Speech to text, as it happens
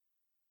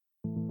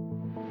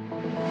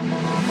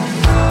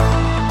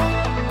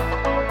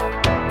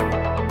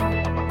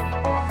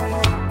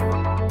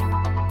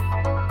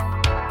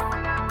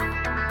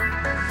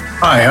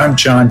Hi, I'm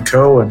John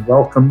Coe, and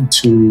welcome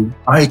to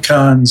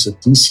Icons of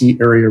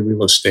DC Area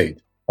Real Estate,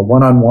 a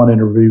one-on-one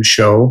interview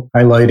show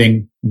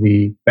highlighting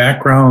the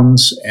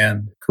backgrounds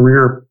and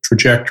career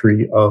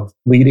trajectory of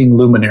leading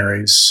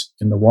luminaries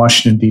in the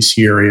Washington,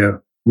 D.C. area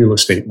real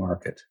estate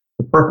market.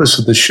 The purpose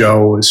of the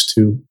show is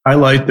to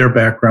highlight their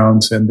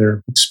backgrounds and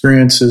their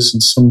experiences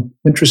and some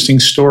interesting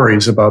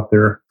stories about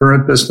their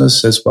current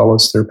business as well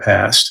as their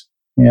past,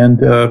 and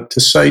to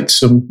cite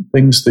some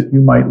things that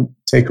you might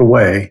take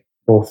away,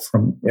 both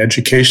from an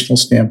educational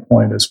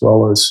standpoint as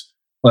well as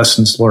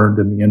lessons learned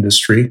in the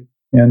industry,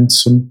 and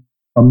some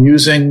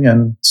amusing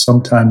and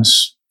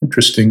sometimes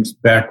interesting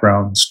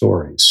background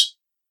stories.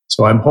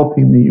 So I'm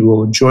hoping that you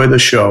will enjoy the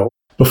show.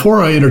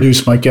 Before I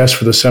introduce my guest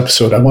for this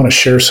episode, I want to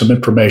share some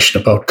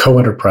information about Coe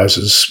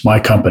Enterprises, my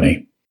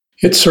company.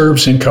 It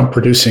serves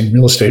income-producing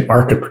real estate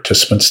market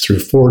participants through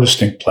 4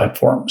 distinct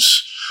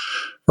platforms.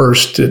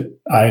 First,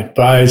 I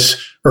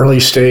advise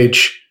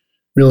early-stage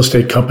real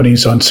estate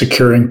companies on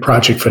securing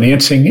project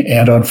financing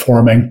and on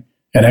forming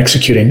and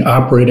executing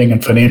operating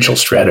and financial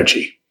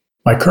strategy.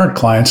 My current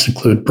clients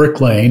include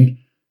Brick Lane,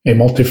 a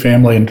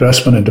multifamily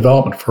investment and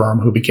development firm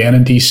who began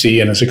in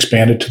DC and has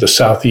expanded to the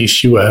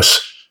Southeast U.S.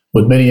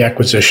 with many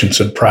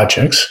acquisitions and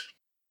projects,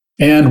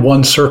 and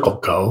One Circle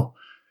Co.,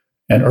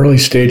 an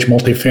early-stage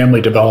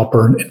multifamily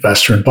developer and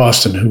investor in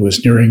Boston who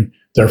is nearing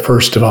their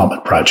first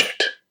development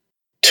project.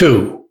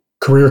 2,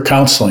 career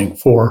counseling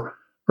for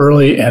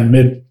early and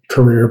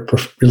mid-career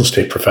real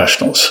estate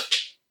professionals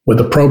with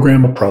a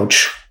program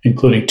approach,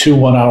 including 2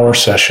 one-hour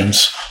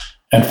sessions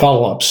and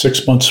follow-up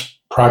 6 months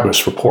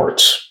progress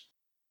reports.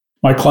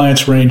 My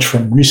clients range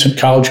from recent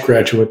college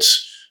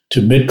graduates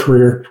to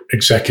mid-career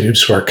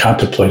executives who are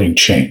contemplating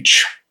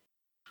change.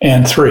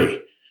 And 3,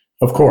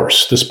 of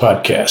course, this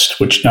podcast,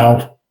 with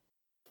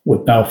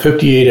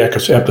 58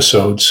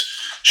 episodes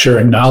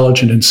sharing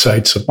knowledge and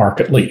insights of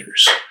market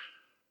leaders.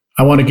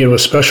 I want to give a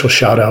special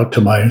shout out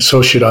to my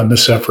associate on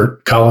this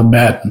effort, Colin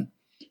Madden,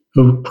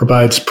 who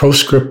provides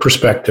ProScript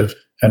perspective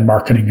and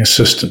marketing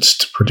assistance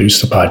to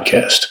produce the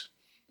podcast.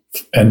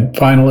 And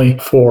finally,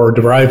 for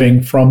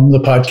deriving from the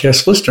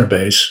podcast listener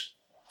base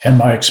and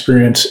my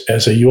experience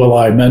as a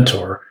ULI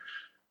mentor,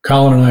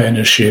 Colin and I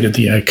initiated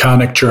the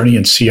iconic Journey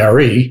in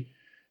CRE,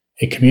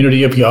 a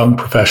community of young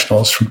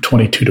professionals from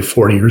 22 to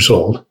 40 years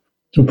old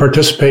who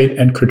participate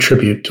and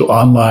contribute to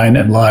online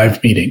and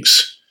live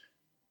meetings,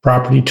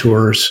 property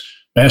tours,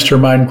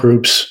 mastermind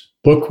groups,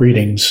 book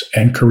readings,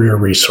 and career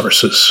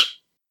resources.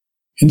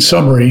 In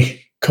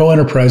summary, Coe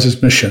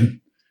Enterprises' mission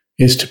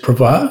is to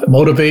provide,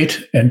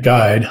 motivate, and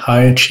guide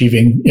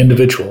high-achieving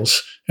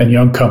individuals and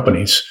young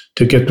companies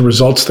to get the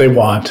results they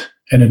want,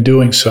 and in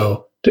doing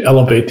so, to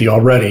elevate the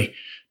already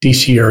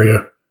DC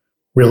area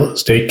real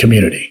estate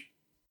community.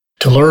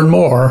 To learn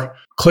more,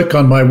 click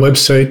on my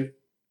website,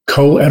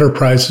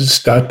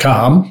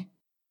 coenterprises.com,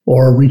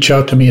 or reach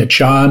out to me at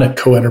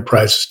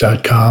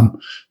john@coenterprises.com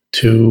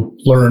to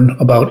learn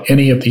about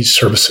any of these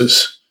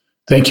services.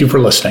 Thank you for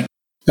listening.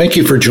 Thank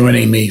you for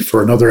joining me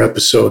for another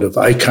episode of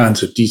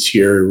Icons of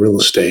DC Area Real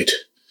Estate.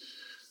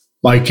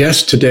 My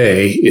guest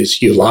today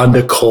is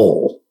Yolanda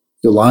Cole.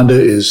 Yolanda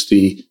is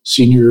the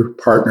senior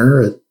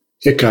partner at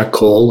Hickok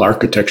Cole,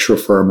 architectural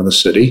firm in the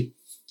city.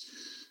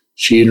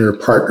 She and her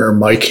partner,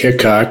 Mike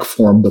Hickok,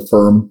 formed the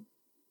firm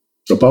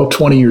about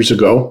 20 years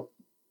ago,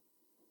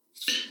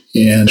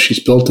 and she's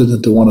built it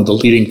into one of the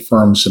leading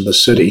firms in the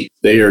city.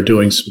 They are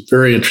doing some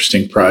very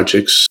interesting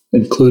projects,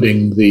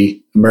 including the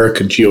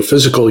American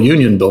Geophysical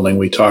Union building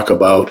we talk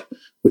about,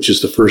 which is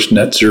the first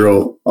net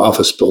zero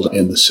office building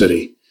in the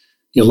city.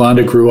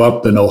 Yolanda grew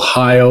up in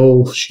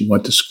Ohio. She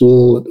went to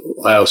school at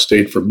Ohio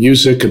State for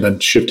music and then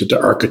shifted to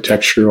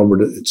architecture over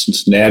to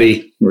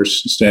Cincinnati,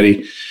 University of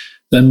Cincinnati,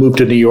 then moved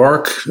to New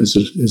York as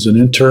an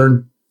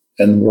intern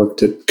and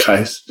worked at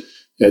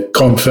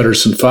Kohn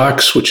Pedersen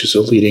Fox, which is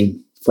a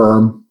leading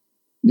firm,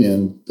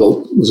 and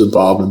was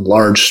involved in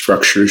large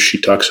structures.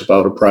 She talks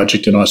about a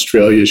project in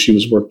Australia she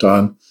was worked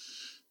on.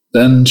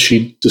 Then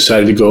she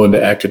decided to go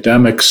into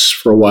academics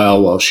for a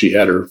while she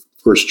had her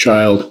first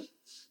child,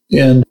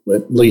 and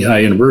at Lehigh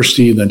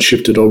University, then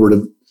shifted over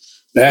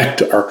back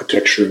to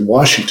architecture in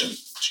Washington.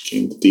 She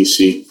came to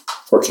DC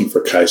working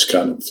for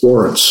Kaiscon in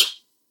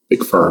Florence,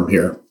 big firm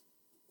here.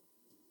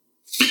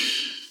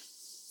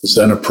 Was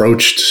then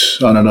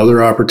approached on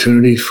another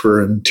opportunity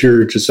for an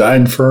interior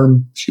design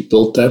firm. She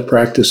built that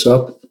practice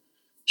up.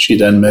 She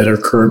then met her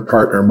current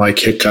partner, Mike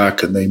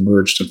Hickok, and they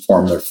merged and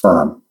formed their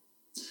firm.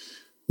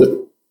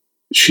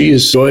 She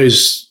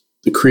enjoys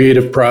the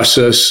creative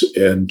process,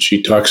 and she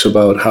talks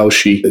about how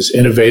she has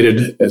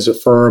innovated as a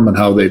firm and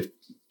how they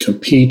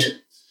compete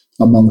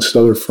amongst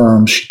other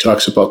firms. She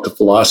talks about the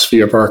philosophy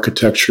of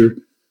architecture.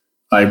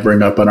 I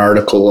bring up an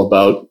article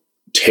about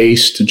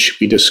taste, and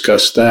we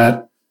discuss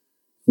that.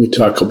 We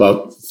talk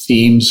about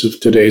themes of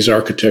today's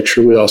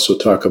architecture. We also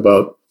talk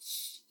about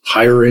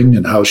hiring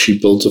and how she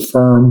builds a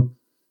firm,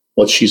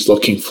 what she's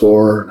looking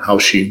for, how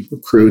she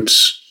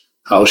recruits,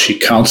 how she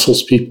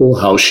counsels people,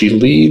 how she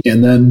leads.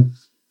 And then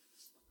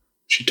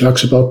she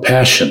talks about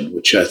passion,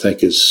 which I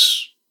think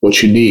is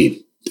what you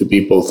need to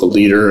be both a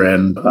leader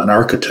and an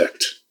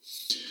architect.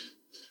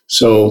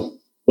 So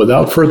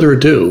without further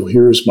ado,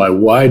 here's my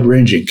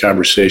wide-ranging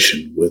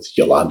conversation with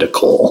Yolanda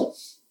Cole.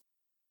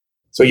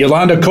 So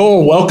Yolanda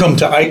Cole, welcome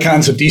to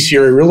Icons of DC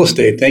Area Real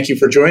Estate. Thank you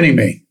for joining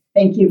me.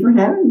 Thank you for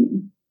having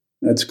me.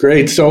 That's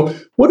great. So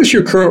what is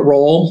your current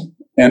role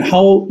and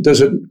how does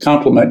it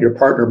complement your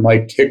partner,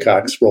 Mike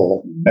Hickok's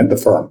role at the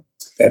firm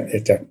at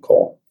Hickok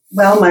Cole?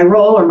 Well, my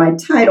role or my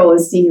title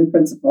is senior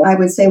principal. I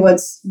would say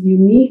what's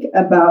unique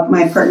about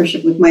my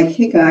partnership with Mike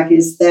Hickok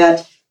is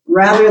that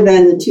rather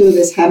than the two of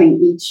us having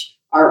each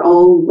our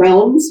own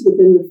realms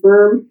within the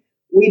firm,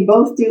 we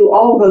both do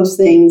all those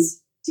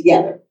things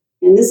together.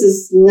 And this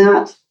is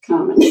not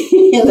common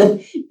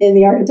in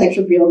the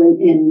architecture field.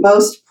 In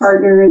most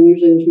partner, and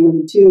usually there's more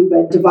than two,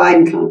 but divide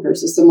and conquer.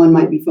 So someone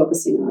might be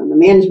focusing on the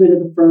management of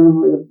the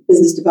firm or the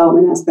business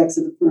development aspects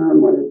of the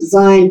firm or the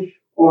design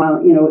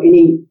or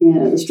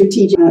the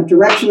strategic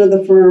direction of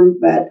the firm.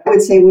 But I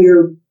would say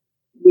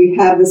we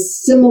have a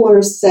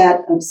similar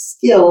set of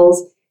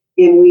skills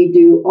and we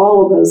do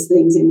all of those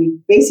things and we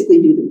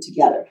basically do them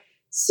together.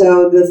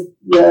 So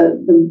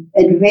the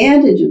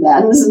advantage of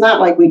that, and this is not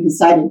like we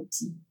decided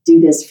to do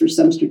this for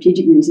some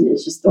strategic reason,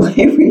 it's just the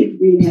way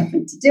we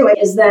happen to do it,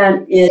 is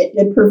that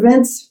it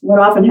prevents what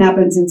often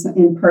happens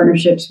in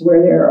partnerships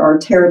where there are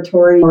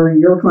territory or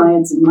your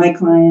clients and my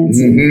clients,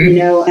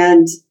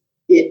 and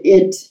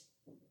it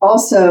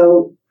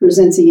also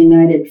presents a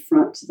united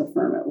front to the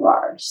firm at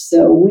large.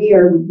 So we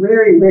are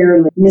very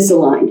rarely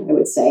misaligned, I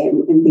would say,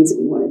 in things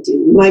that we want to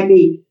do. We might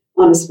be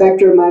on a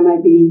spectrum. I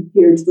might be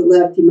here to the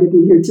left, you might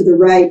be here to the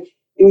right,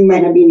 and we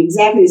might not be in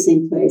exactly the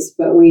same place,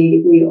 but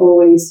we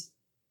always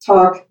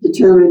talk,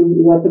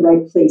 determine what the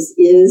right place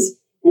is,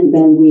 and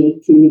then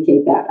we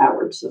communicate that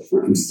outward to the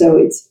firm.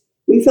 So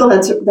we feel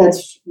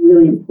that's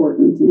really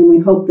important, and we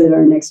hope that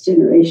our next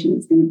generation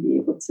is going to be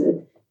able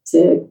to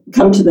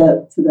come to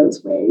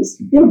those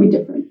ways. It'll be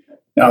different.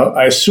 Now,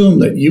 I assume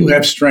that you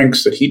have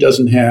strengths that he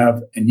doesn't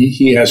have, and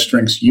he has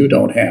strengths you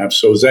don't have.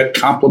 So does that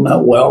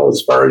complement well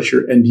as far as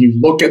and you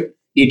look at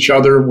each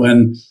other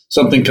when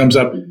something comes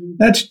up?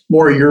 That's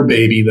more your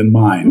baby than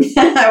mine.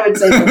 I would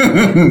say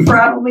that's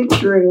probably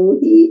true.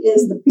 He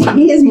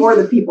is more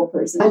the people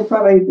person. I'm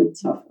probably the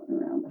tough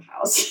one around the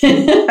house.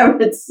 I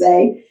would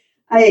say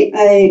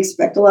I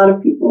expect a lot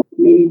of people,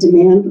 maybe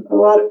demand a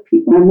lot of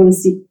people. I want to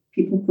see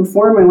people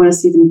perform. I want to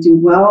see them do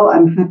well.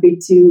 I'm happy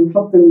to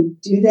help them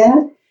do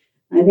that.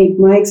 I think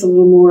Mike's a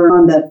little more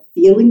on the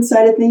feeling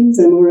side of things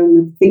and more on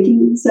the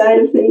thinking side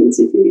of things,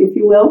 if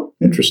you will.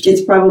 Interesting.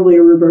 It's probably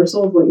a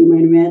reversal of what you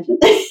might imagine.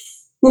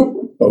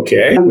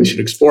 Okay, we should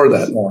explore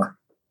that more.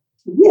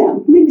 Yeah,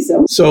 maybe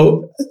so.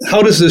 So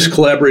how does this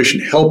collaboration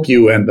help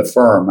you and the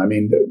firm? I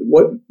mean,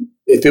 what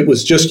if it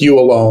was just you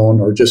alone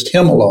or just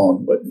him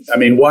alone? But I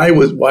mean, why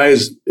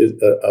is it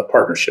a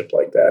partnership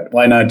like that?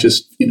 Why not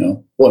just,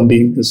 one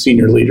being the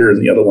senior leader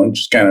and the other one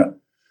just kind of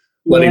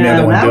letting the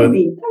other one do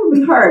it? That would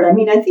be hard. I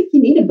mean, I think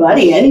you need a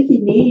buddy. I think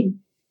you need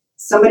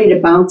somebody to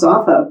bounce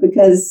off of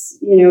because,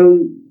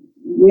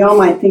 we all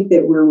might think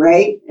that we're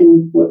right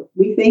in what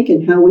we think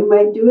and how we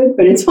might do it,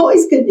 but it's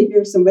always good to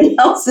hear somebody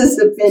else's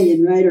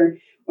opinion, right?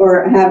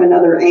 Or have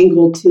another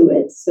angle to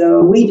it.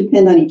 So we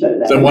depend on each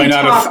other. So why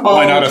not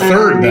a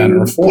third then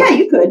or fourth? Yeah,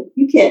 you could.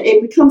 You can.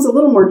 It becomes a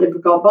little more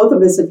difficult. Both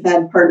of us have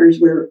had partners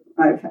where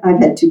I've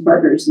had two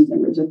partners and there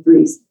was a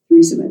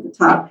threesome at the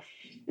top.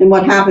 And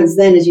what happens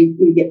then is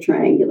you get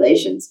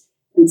triangulations.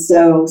 And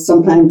so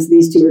sometimes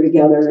these two are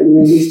together and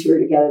then these two are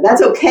together.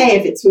 That's okay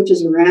if it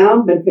switches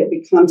around, but if it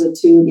becomes a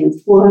 2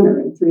 against 1 or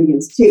a 3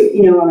 against 2,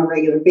 on a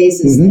regular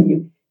basis,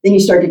 then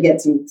you start to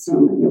get some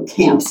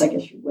camps, I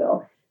guess you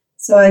will.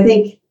 So I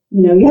think,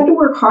 you have to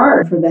work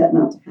hard for that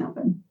not to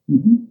happen.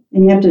 Mm-hmm.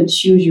 And you have to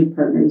choose your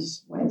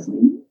partners wisely.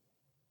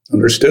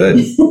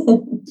 Understood.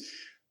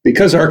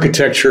 Because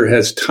architecture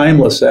has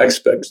timeless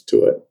aspects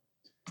to it,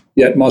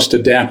 yet must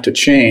adapt to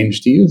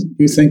change. Do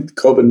you think the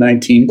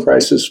COVID-19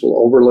 crisis will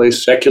overlay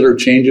secular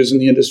changes in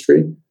the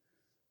industry?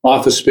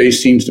 Office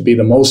space seems to be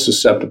the most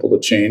susceptible to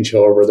change.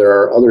 However, there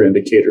are other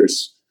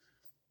indicators,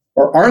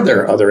 or are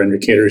there other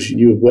indicators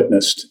you've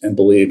witnessed and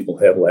believe will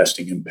have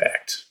lasting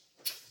impact?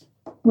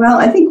 Well,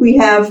 I think we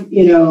have,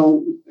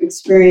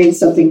 experienced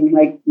something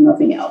like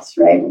nothing else,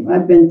 right?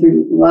 I've been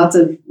through lots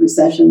of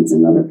recessions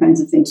and other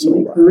kinds of things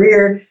in my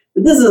career.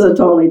 But this is a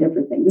totally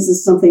different thing. This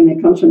is something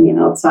that comes from the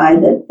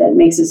outside that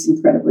makes us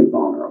incredibly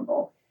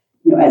vulnerable,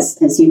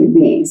 as human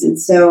beings. And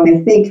so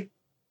I think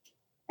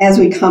as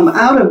we come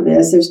out of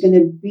this, there's going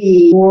to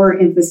be more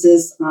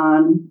emphasis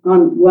on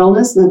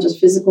wellness, not just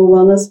physical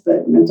wellness,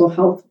 but mental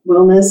health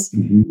wellness.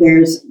 Mm-hmm.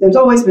 There's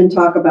always been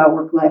talk about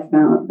work-life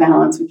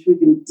balance, which we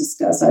can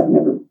discuss. I've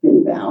never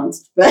been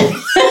balanced, but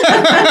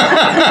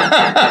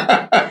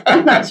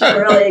I'm not sure it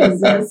really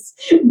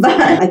exists. But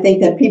I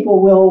think that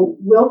people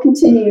will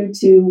continue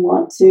to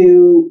want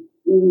to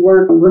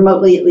work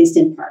remotely, at least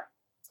in part.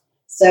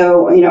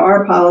 So,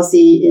 our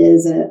policy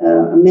is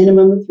a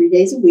minimum of 3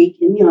 days a week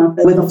in the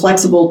office with a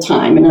flexible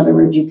time. In other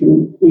words, you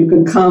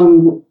can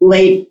come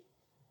late,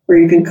 or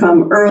you can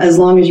come early as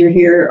long as you're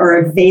here or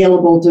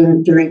available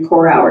during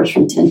core hours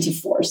from 10 to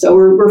 4. So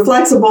we're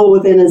flexible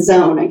within a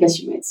zone, I guess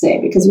you might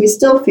say, because we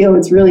still feel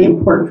it's really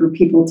important for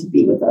people to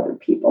be with other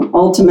people.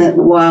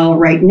 Ultimately, while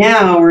right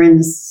now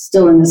we're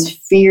still in this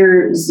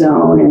fear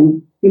zone,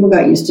 and people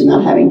got used to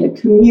not having to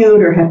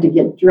commute or have to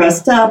get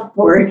dressed up,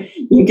 or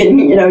you can,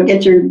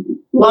 get your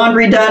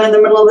laundry done in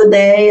the middle of the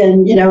day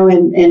and,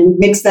 and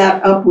mix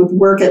that up with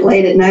work at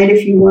late at night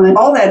if you want.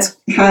 All that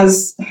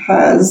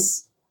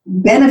has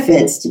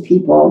benefits to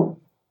people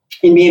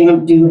in being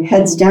able to do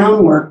heads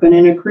down work. But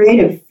in a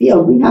creative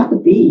field, we have to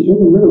be in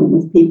the room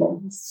with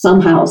people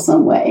somehow,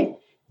 some way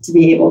to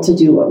be able to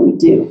do what we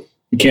do.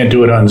 You can't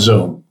do it on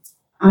Zoom.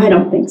 I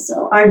don't think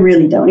so. I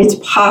really don't. It's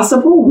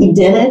possible. We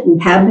did it. We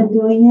have been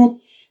doing it.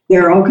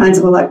 There are all kinds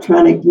of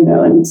electronic,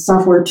 and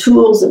software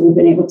tools that we've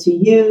been able to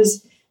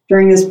use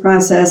during this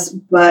process.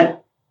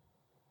 But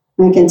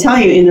I can tell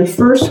you, in the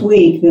first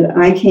week that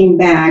I came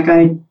back,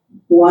 I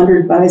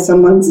wandered by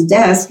someone's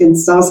desk and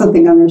saw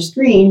something on their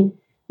screen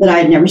that I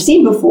had never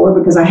seen before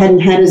because I hadn't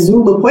had a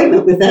Zoom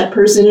appointment with that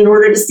person in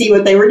order to see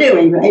what they were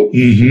doing, right?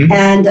 Mm-hmm.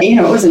 And,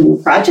 it was a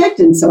new project.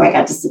 And so I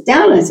got to sit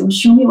down and I said, well,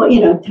 show me what,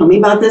 tell me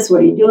about this.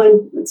 What are you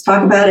doing? Let's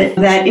talk about it.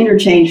 That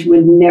interchange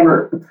would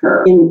never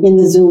occur in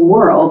the Zoom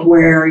world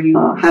where you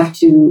have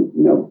to,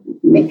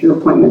 make your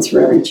appointments for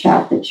every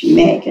chat that you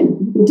make.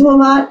 And you can do a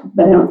lot,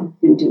 but I don't think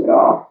you can do it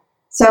all.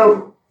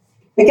 So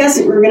I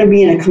guess we're going to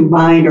be in a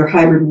combined or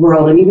hybrid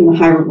world, and even the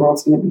hybrid world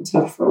is going to be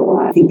tough for a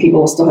while. I think people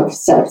will still have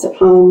setups at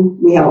home.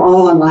 We have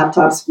all on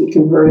laptops. We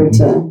converted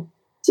to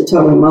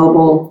totally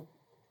mobile,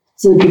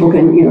 so that people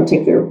can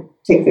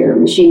take their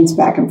machines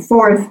back and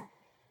forth.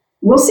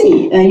 We'll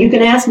see. You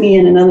can ask me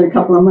in another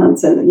couple of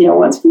months,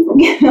 once people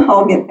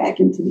all get back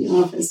into the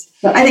office.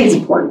 But I think it's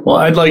important. Well,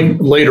 I'd like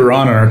later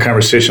on in our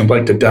conversation, I'd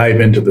like to dive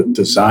into the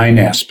design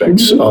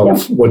aspects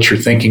of what you're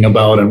thinking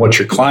about and what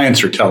your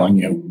clients are telling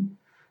you.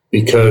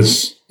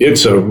 Because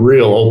it's a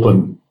real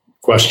open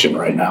question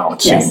right now,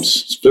 it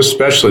seems,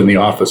 especially in the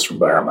office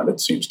environment, it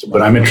seems to.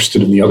 But I'm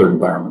interested in the other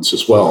environments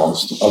as well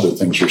as the other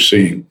things you're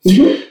seeing.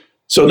 Mm-hmm.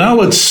 So now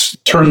let's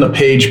turn the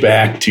page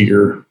back to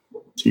your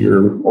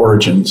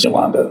origins,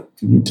 Yolanda.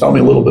 Can you tell me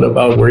a little bit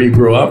about where you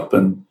grew up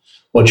and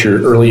what your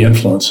early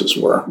influences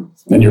were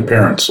and your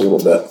parents a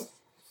little bit?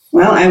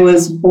 Well, I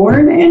was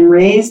born and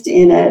raised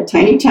in a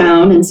tiny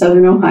town in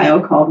southern Ohio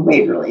called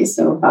Waverly,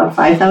 so about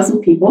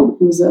 5,000 people.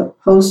 It was a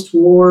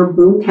post-war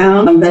boom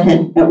town that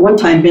had at one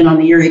time been on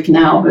the Erie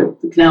Canal,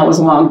 but the canal was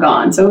long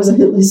gone. So it was a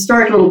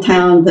historic little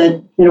town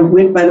that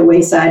went by the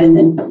wayside and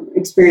then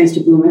experienced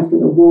a boom after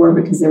the war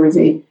because there was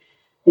a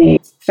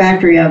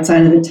factory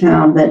outside of the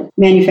town that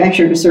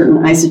manufactured a certain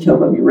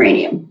isotope of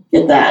uranium.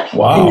 Get that?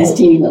 Wow. In this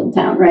teeny little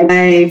town, right?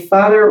 My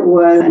father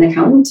was an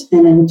accountant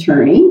and an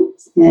attorney,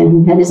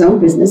 and he had his own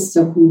business.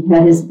 So he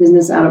had his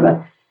business out of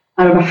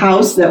a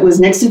house that was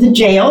next to the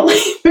jail,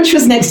 which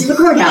was next to the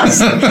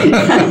courthouse on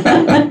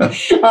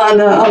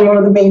one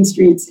of the main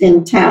streets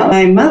in town.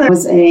 My mother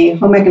was a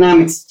home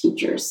economics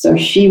teacher, so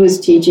she was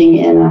teaching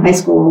in a high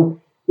school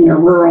in a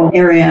rural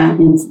area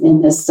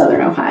in this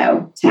southern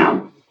Ohio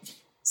town.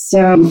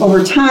 So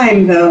over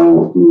time,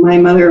 though, my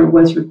mother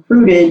was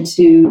recruited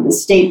to the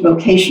state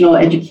vocational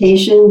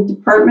education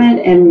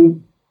department.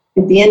 And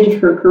at the end of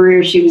her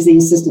career, she was the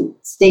assistant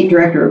state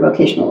director of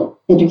vocational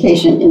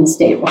education in the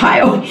state of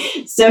Ohio.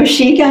 So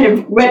she kind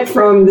of went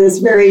from this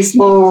very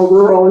small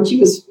rural, and she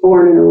was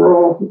born in a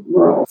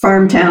rural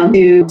farm town,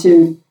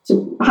 to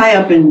high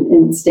up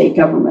in state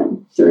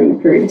government during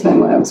the period of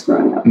time when I was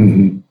growing up.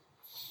 Mm-hmm.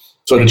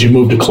 So did you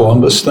move to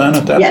Columbus then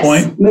at that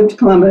point? Yes, moved to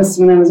Columbus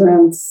when I was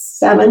around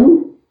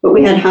 7. But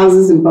we had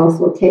houses in both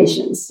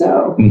locations.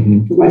 So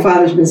my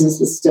father's business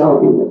was still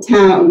in the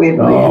town,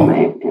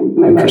 Waverly, and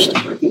my mother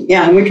was working.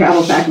 Yeah, and we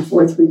traveled back and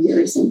forth for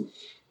years.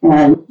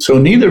 And so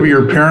neither of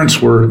your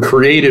parents were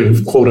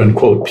creative, quote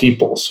unquote,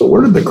 people. So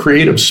where did the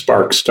creative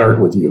spark start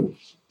with you?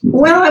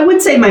 Well, I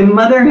would say my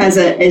mother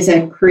is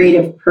a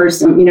creative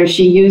person.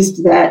 She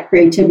used that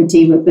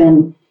creativity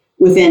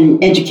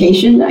within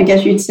education, I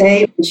guess you'd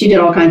say. She did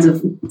all kinds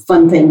of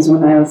fun things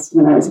when I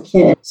was a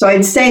kid. So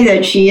I'd say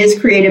that she is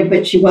creative,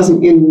 but she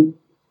wasn't in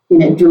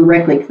a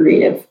directly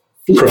creative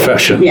field.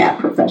 Profession. Yeah,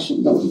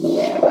 profession, the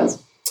way I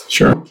was.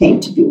 Sure. Came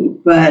to be.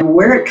 But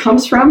where it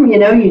comes from,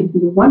 you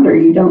wonder.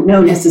 You don't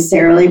know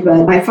necessarily.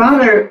 But my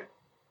father,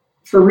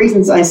 for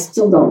reasons I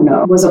still don't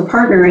know, was a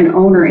partner and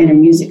owner in a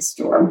music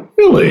store.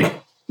 Really?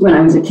 When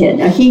I was a kid.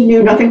 Now, he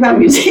knew nothing about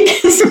music,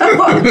 so I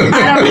don't know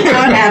how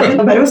it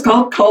happened, but it was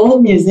called Cole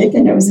Music,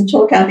 and it was in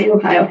Chillicothe,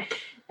 Ohio.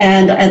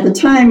 And at the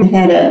time, I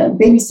had a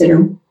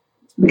babysitter,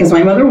 because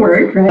my mother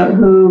worked, right,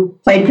 who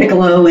played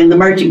piccolo in the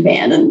marching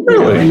band and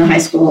in the high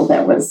school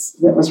that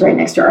was right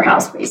next to our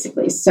house,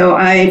 basically. So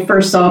I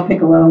first saw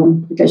piccolo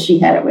because she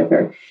had it with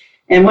her.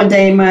 And one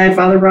day, my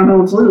father brought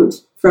home a flute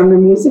from the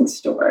music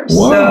store.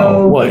 Wow.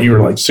 So, what, you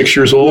were like 6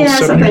 years old? Yeah,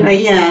 something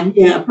like,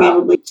 yeah,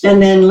 probably.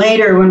 And then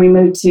later when we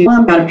moved to,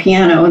 I got a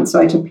piano, and so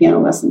I took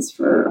piano lessons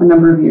for a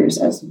number of years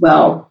as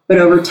well. But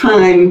over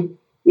time,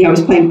 I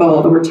was playing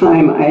both. Over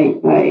time,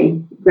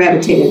 I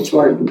gravitated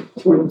toward the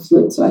flute.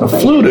 So the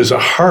flute is a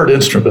hard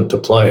instrument to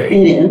play.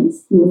 It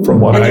is. From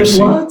what I've there's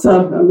seen. Lots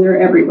of them.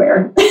 They're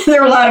everywhere.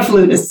 There are a lot of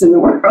flutists in the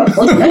world.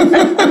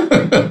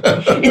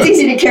 It's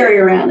easy to carry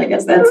around. I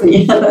guess that's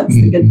the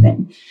good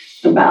thing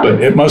about it.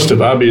 But it must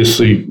have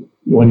obviously,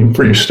 when you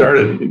first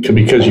started,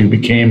 because you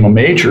became a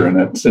major in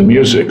it, in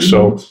music.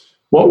 So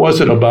what was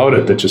it about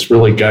it that just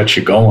really got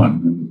you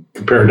going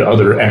compared to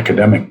other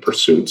academic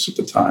pursuits at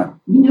the time?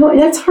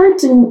 That's hard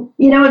to,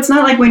 it's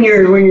not like when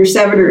you're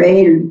 7 or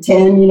 8 or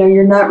 10,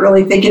 you're not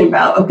really thinking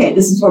about, okay,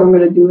 this is what I'm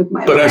going to do with my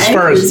life. But as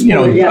far as,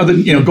 going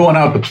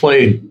out to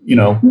play,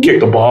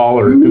 kick the ball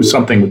or do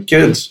something with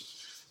kids,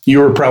 you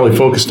were probably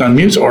focused on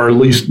music, or at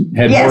least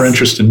had more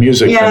interest in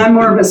music. Yeah, I'm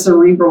more of a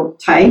cerebral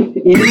type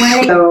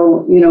anyway.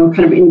 So,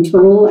 kind of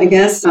internal, I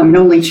guess. I'm an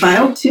only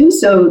child too.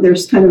 So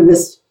there's kind of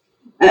this,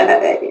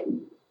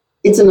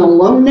 it's an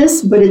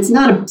aloneness, but it's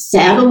not a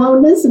sad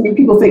aloneness. I mean,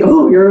 people think,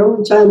 oh, you're an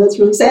only child, that's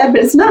really sad,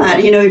 but it's not.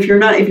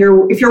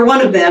 If you're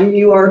one of them,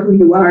 you are who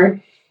you are.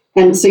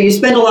 And so you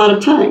spend a lot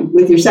of time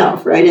with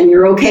yourself, right? And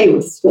you're okay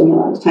with spending a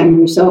lot of time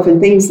with yourself.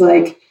 And things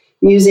like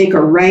music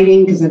or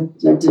writing, because I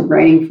did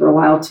writing for a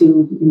while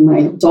too in my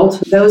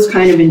adulthood. Those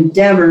kind of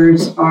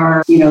endeavors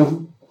are,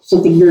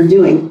 something you're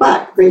doing.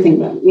 But great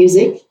thing about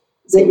music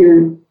is that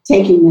you're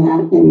taking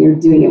that and you're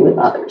doing it with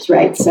others,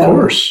 right? Of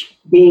course.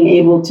 Being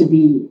able to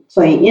be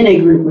playing in a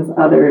group with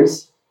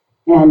others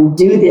and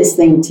do this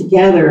thing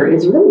together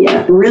is really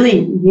a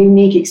really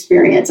unique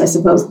experience. I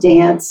suppose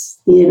dance,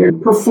 theater,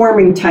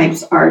 performing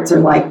types arts are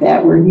like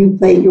that, where you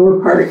play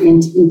your part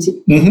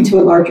into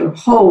a larger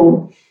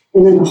whole.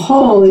 And then the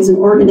whole is an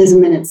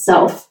organism in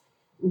itself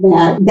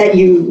that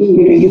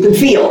you can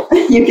feel.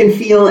 You can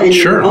feel, and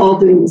you're all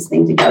doing this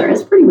thing together.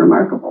 It's pretty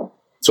remarkable.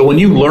 So when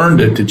you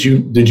learned it, did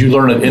you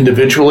learn it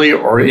individually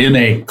or in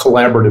a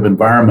collaborative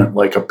environment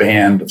like a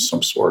band of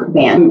some sort?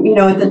 Band.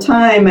 At the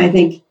time, I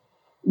think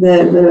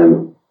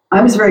I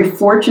was very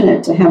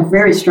fortunate to have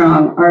very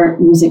strong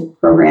art music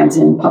programs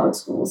in public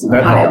schools in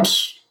Ohio. That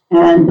helps.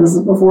 And this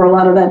is before a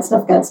lot of that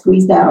stuff got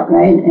squeezed out,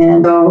 right?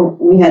 And so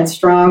we had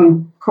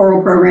strong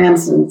choral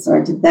programs, and so I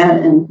did that.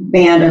 And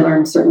band, I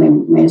learned certainly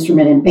my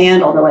instrument in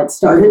band, although I'd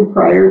started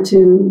prior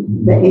to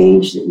the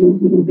age that you would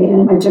be in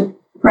band. I took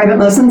private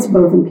lessons,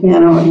 both in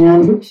piano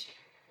and flute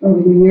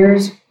over the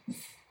years.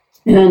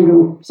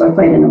 And so I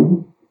played in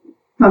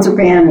a concert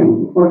band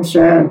and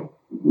orchestra,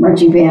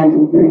 marching band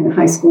and during the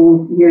high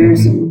school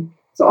years. And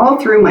so all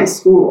through my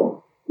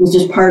school was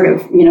just part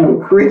of,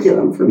 the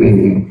curriculum for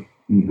me,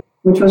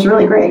 which was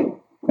really great.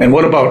 And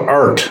what about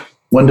art?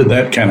 When did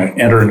that kind of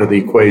enter into the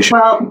equation?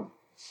 Well,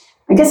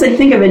 I guess I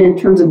think of it in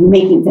terms of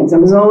making things. I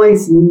was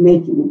always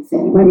making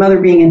things. My mother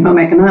being in home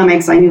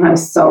economics, I knew how to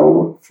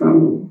sew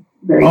from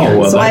very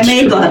young. So I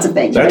made lots of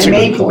things. I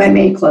made clothes.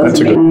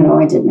 I did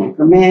macrame.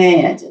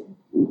 I did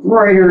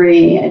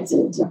embroidery.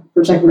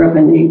 First I grew up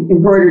in the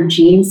embroidered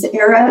jeans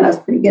era, and I was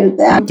pretty good at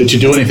that. Did you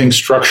do anything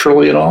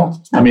structurally at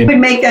all? I would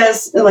make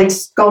us like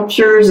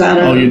sculptures out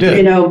of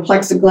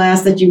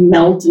plexiglass that you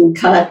melt and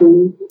cut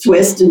and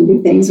twist and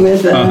do things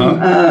with.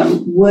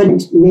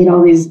 Wood. Made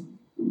all these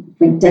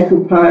like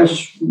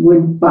decoupage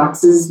wood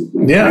boxes.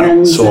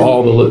 So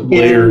all the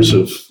layers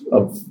of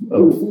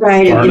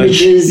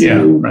images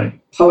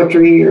and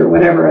poetry or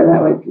whatever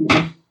that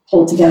would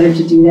pull together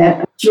to do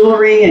that.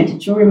 Jewelry, I did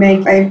jewelry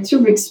make. I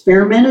sort of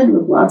experimented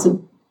with lots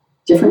of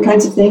different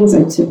kinds of things. I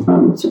took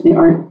certainly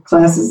art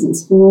classes in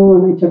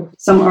school, and I took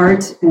some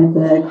art at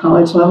the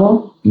college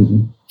level.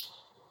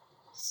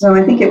 So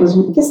I think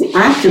the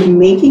act of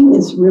making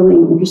is really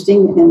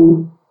interesting.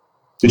 And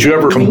did you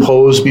ever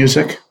compose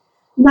music?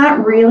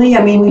 Not really.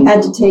 I mean, we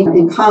had to take,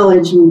 in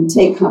college, we would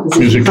take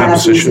composition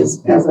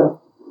classes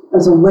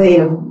as a way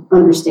of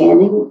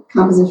understanding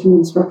composition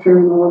and structure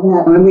and all of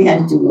that. I mean, we had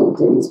to do little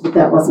ditties, but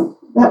that wasn't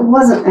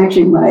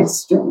actually my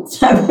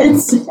strength, I would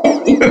say.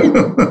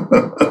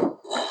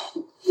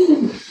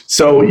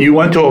 So you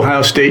went to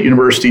Ohio State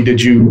University.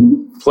 Did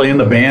you play in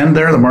the band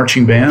there, the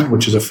marching band,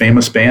 which is a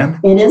famous band?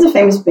 It is a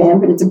famous band,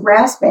 but it's a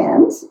brass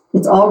band.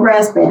 It's all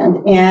brass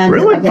band. And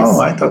really?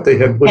 I thought they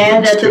had wood.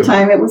 And at the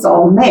time, it was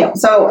all male.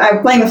 So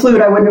playing the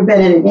flute, I wouldn't have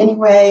been in it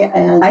anyway.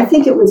 And I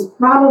think it was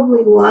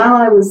probably while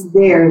I was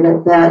there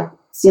that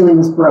ceiling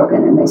was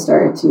broken, and they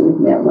started to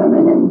admit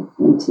women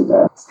into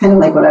it's kind of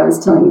like what I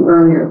was telling you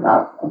earlier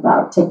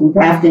about taking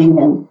drafting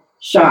and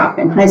shop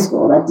in high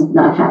school. That did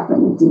not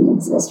happen. It didn't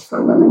exist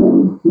for women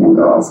and young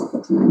girls at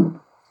the time.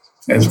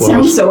 As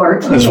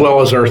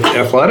well as our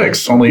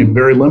athletics, only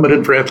very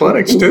limited for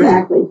athletics too.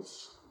 Exactly.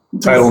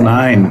 Title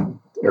IX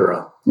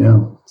era.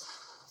 Yeah.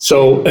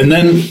 So, and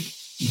then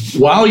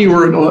while you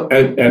were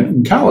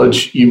in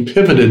college, you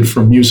pivoted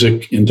from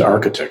music into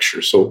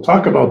architecture. So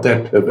talk about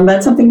that pivot. Well,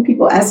 that's something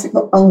people ask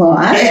a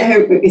lot.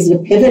 Is it a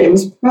pivot? It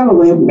was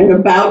probably an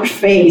about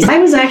phase. I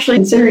was actually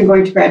considering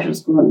going to graduate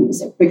school in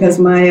music because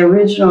my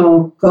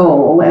original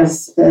goal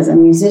as a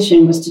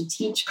musician was to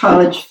teach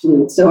college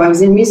flute. So I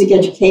was in music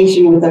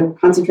education with a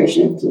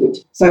concentration in flute.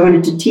 So I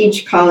wanted to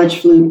teach college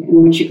flute,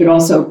 in which you could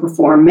also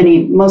perform.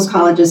 Most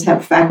colleges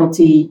have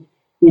faculty,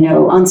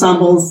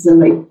 ensembles,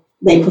 and they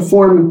they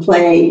perform and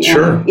play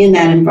Sure. in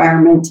that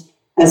environment,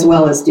 as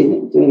well as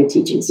doing the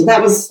teaching. So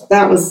that was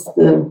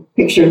the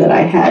picture that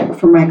I had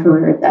for my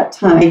career at that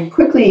time. I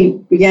quickly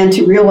began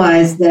to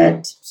realize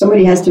that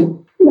somebody has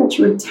to pretty much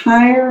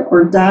retire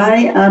or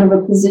die out of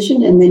a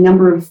position, and the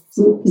number of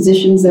flute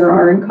positions there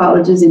are in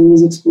colleges and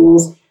music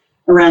schools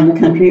around the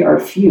country are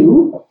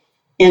few,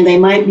 and they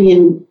might be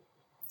in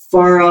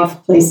far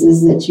off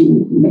places that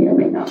you may or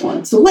may not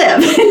want to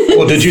live.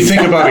 Well, did you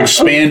think about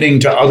expanding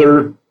to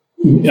other,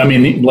 I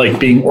mean, like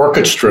being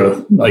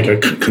orchestra, like a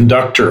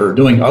conductor, or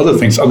doing other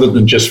things other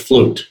than just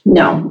flute?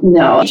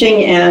 No.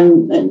 Teaching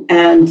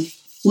and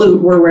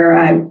flute were where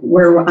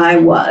I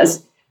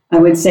was. I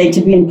would say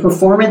to be in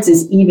performance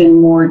is even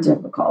more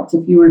difficult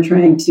if you were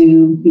trying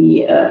to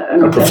be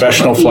a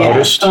professional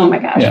flautist. Yeah. Oh my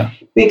gosh! Yeah.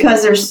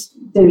 Because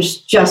there's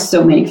just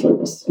so many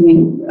flutists. I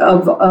mean,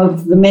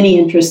 of the many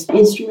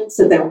instruments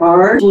that there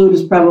are, flute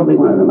is probably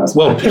one of the most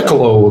popular.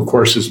 Piccolo, of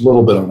course, is a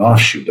little bit of an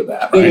offshoot of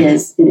that, right? It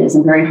is,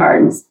 and very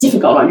hard, and it's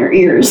difficult on your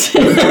ears.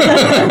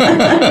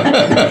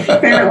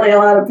 Apparently, a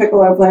lot of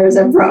piccolo players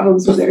have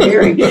problems with their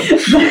hearing.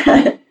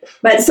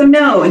 But so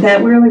no,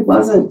 that really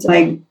wasn't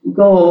my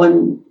goal.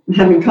 And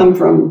having come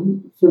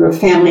from sort of a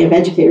family of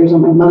educators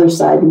on my mother's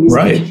side, the music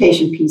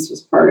education piece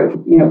was part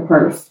of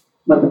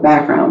what the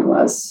background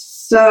was.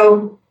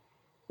 So,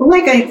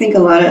 like I think a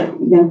lot of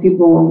young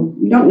people,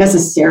 you don't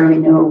necessarily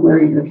know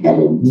where you're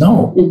headed.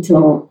 No.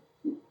 Until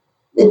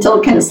it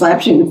kind of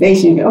slaps you in the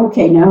face and you go,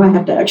 okay, now I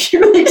have to actually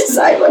really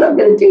decide what I'm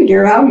going to do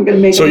here. How am I going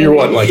to make it? So you're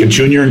what, like a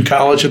junior in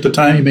college at the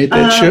time you made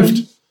that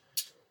shift?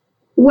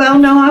 Well,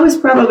 no, I was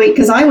probably,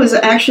 because I was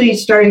actually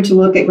starting to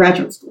look at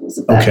graduate schools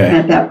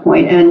at that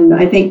point. And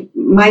I think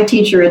my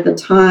teacher at the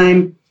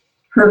time,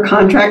 her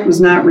contract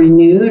was not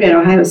renewed at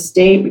Ohio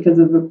State because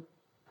of a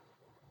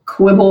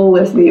quibble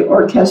with the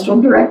orchestral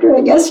director,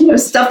 I guess,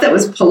 stuff that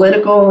was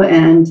political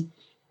and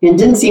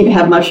didn't seem to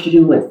have much to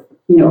do with,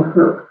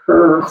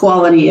 her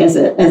quality as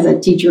a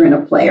teacher and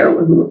a player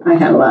who I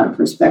had a lot of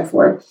respect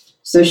for.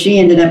 So she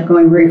ended up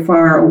going very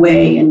far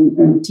away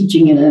and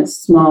teaching in a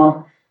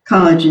small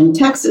college in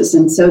Texas.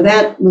 And so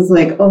that was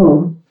like,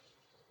 oh,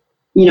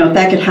 if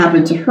that could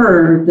happen to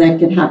her, that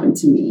could happen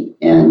to me.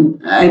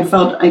 And I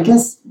felt, I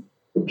guess,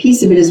 a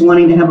piece of it is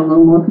wanting to have a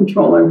little more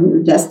control over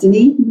your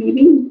destiny,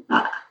 maybe.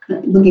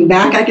 Looking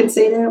back, I could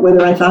say that.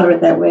 Whether I thought of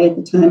it that way at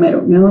the time, I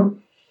don't know.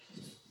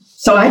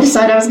 So I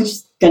decided I was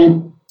just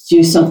going to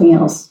do something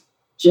else.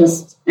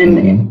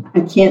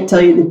 I can't tell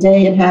you the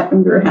day it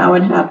happened or how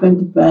it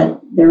happened,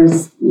 but there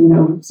was,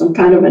 some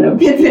kind of an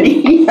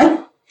epiphany.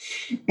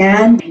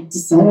 And I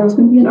decided I was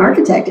going to be an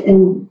architect.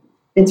 And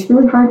it's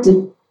really hard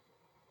to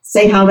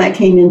say how that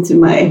came into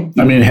my...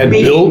 I mean, had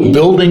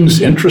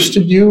buildings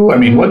interested you? I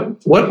mean,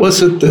 what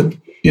was it that,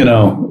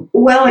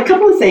 Well, a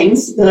couple of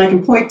things that I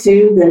can point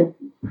to that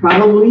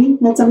probably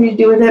had something to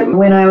do with it.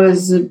 When I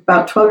was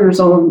about 12 years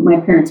old, my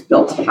parents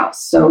built a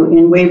house. So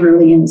in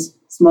Waverly, in a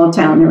small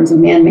town, there was a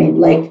man-made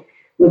lake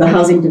with a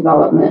housing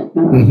development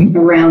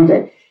around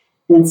it.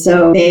 And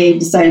so they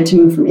decided to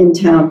move from in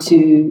town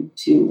to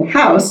the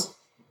house.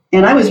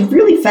 And I was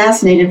really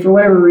fascinated for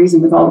whatever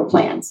reason with all the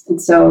plans.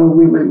 And so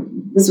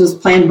this was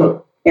plan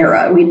book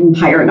era. We didn't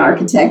hire an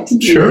architect to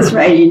do this,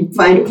 right? You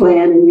find a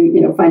plan and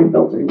you find a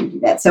builder and you do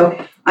that. So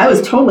I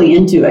was totally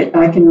into it.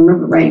 I can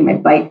remember riding my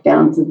bike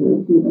down to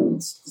the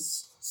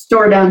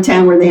store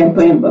downtown where they had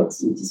plan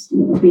books and just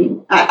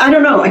being, I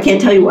don't know, I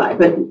can't tell you why,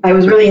 but I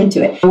was really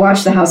into it. I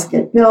watched the house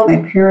get built.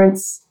 My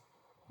parents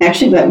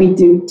actually let me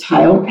do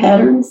tile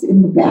patterns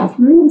in the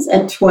bathrooms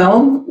at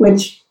 12,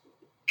 which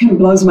kind of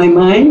blows my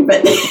mind,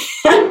 but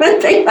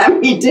they let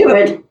me do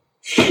it.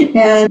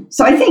 And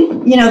so I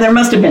think, there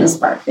must have been a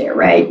spark there,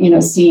 right?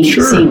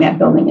 Seeing that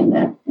building in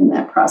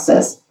that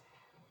process.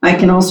 I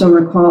can also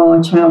recall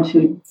a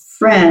childhood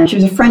friend. She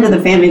was a friend of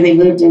the family. They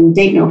lived in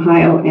Dayton,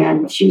 Ohio,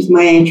 and she was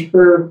my age.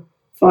 Her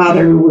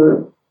father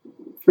were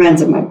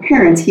friends of my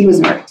parents. He was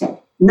an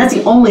architect. And that's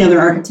the only other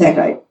architect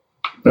I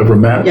ever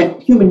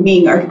met. Human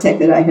being architect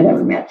that I had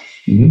ever met.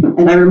 Mm-hmm.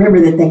 And I remember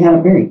that they had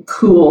a very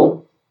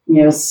cool,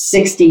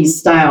 60s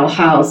style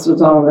house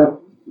with all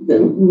the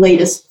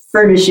latest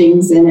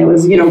furnishings, and it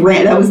was,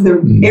 that was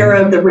the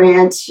era of the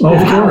ranch. Oh,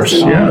 of course,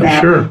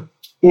 yeah, sure.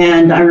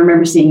 And I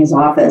remember seeing his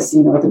office,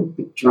 with the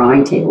big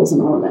drawing tables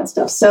and all of that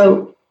stuff.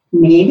 So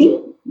maybe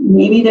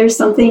there's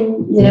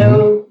something,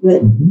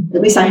 that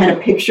at least I had a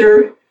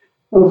picture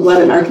of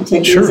what an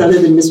architect is other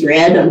than Mr.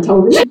 Ed on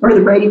television or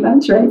the Brady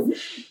Bunch, right?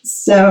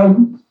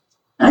 So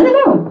I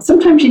don't know.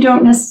 Sometimes you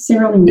don't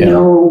necessarily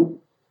know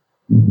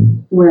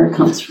where it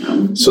comes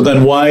from. So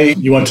then why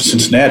you went to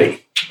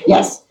Cincinnati?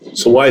 Yes.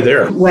 So why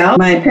there? Well,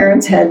 my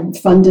parents had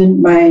funded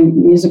my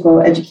musical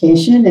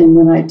education, and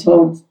when I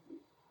told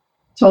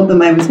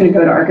them I was going to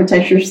go to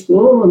architecture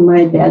school, and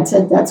my dad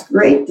said, "That's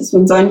great. This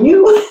one's on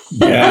you."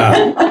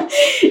 Yeah.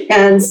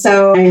 And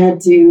so I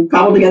had to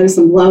cobble together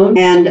some loans.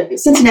 And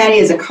Cincinnati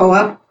is a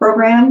co-op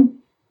program,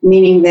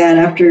 meaning that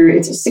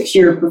it's a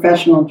 6-year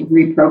professional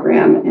degree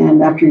program,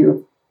 and after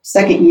your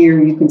second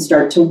year, you can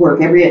start to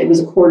work. It was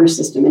a quarter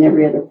system, and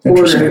every other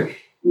quarter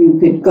you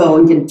could go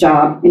and get a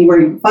job anywhere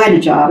you could find a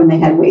job, and they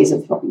had ways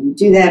of helping you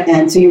do that.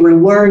 And so you were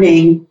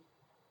learning,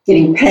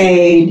 getting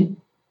paid,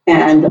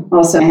 and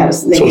also they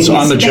it's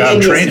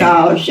on-the-job training.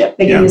 Scholarship.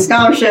 They gave me a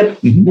scholarship.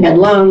 I had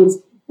loans,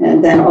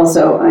 and then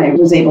also I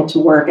was able to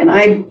work. And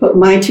I put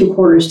my 2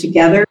 quarters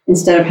together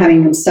instead of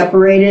having them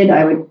separated.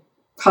 I would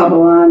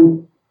cobble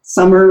on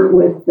summer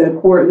with the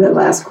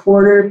last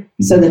quarter,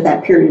 so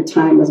that period of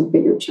time was a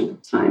bigger chunk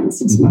of time,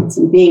 6 months.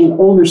 And being an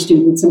older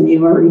student, somebody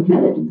who already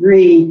had a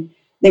degree,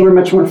 they were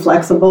much more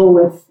flexible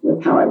with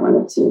how I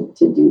wanted to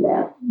do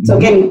that. So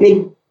getting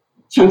big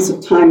chunks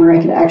of time where I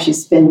could actually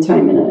spend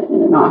time in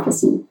an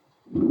office and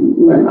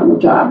learn on the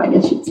job, I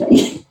guess you'd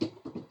say.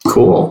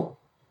 Cool.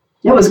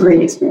 That was a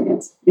great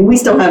experience. And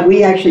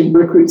we actually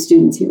recruit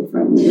students here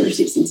from the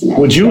University of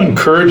Cincinnati. Would you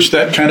encourage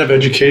that kind of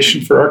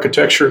education for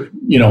architecture,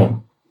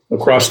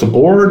 across the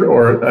board,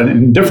 or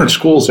in different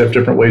schools have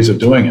different ways of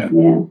doing it?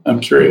 Yeah. I'm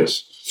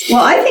curious.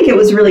 Well, I think it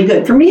was really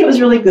good. For me, it was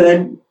really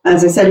good.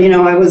 As I said,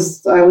 I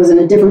was in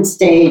a different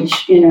stage,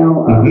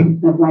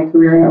 of my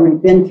career. I'd already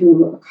been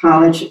through a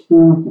college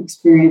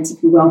experience,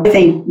 if you will. I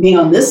think being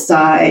on this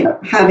side,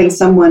 having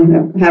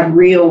someone have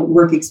real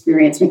work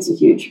experience makes a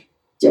huge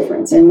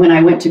difference. And when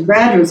I went to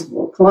graduate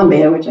school,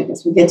 Columbia, which I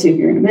guess we'll get to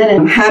here in a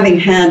minute, having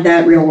had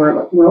that real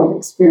world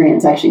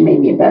experience actually made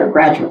me a better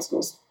graduate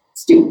school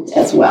student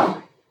as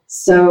well.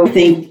 So I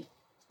think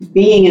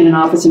being in an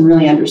office and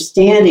really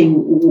understanding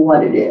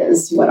what it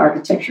is, what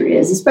architecture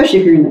is, especially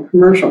if you're in the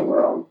commercial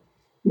world,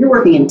 you're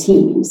working in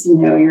teams.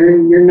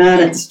 You're not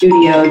at the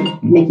studio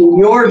making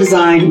your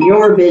design,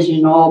 your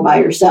vision all by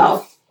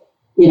yourself,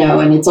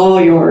 and it's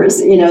all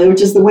yours,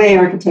 which is the way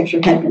architecture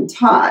had been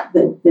taught,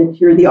 that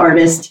you're the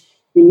artist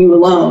and you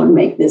alone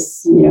make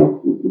this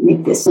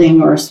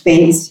thing or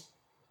space.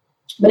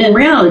 But in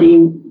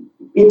reality,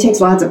 it takes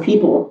lots of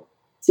people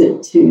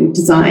to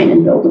design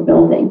and build a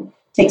building.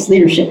 It takes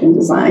leadership in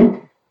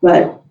design,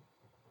 but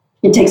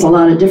it takes a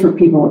lot of different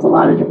people with a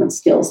lot of different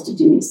skills to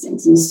do these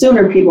things. And the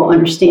sooner people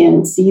understand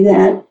and see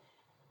that,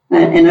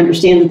 and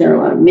understand that there are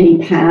a lot of many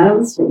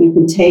paths that you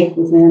can take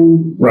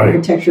within the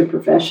architecture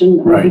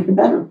profession, I think the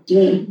better.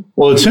 Yeah.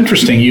 Well, it's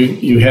interesting.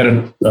 You had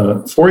a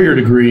 4-year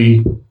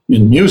degree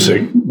in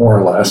music, more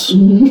or less.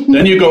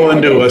 Then you go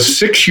into a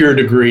 6-year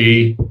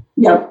degree.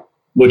 Yep.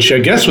 Which I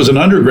guess was an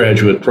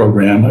undergraduate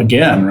program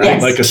again, right?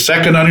 Yes. Like a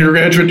second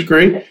undergraduate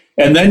degree.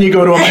 And then you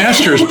go to a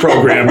master's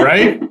program,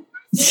 right?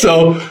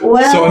 So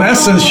in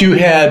essence, you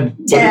had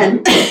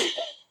 10.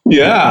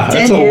 Yeah,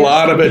 that's a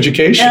lot of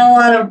education. And a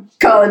lot of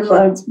college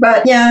loans.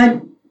 But yeah,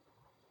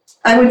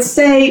 I would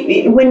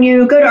say when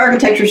you go to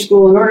architecture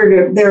school,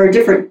 there are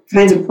different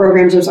kinds of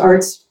programs. There's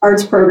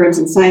arts programs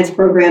and science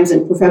programs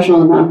and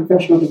professional and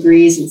non-professional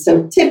degrees. And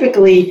so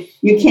typically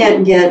you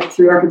can't get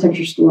through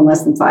architecture school in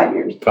less than 5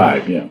 years.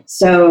 5, yeah.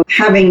 So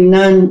having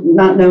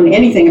not known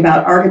anything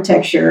about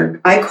architecture,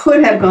 I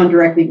could have gone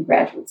directly to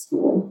graduate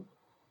school,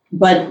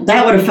 but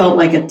that would have felt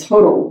like a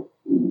total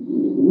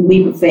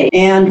leap of faith.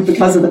 And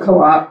because of the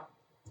co-op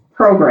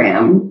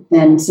program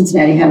and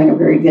Cincinnati having a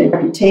very good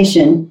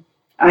reputation,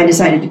 I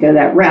decided to go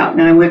that route.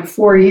 Now, I went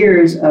 4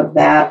 years of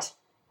that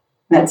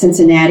at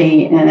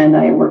Cincinnati, and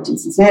I worked in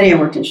Cincinnati, I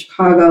worked in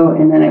Chicago,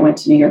 and then I went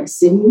to New York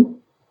City,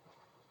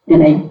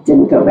 and I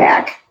didn't go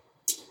back.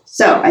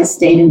 So I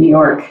stayed in New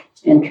York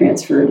and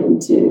transferred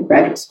into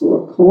graduate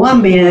school at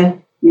Columbia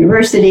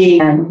University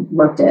and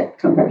worked at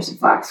Kohn Pedersen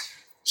Fox.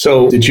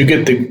 So did you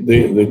get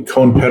the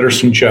Kohn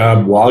Pedersen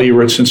job while you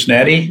were at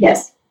Cincinnati?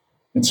 Yes.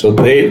 And so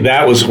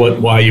that was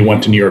why you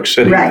went to New York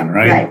City, then,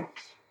 right?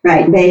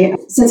 Right.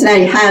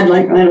 Cincinnati had a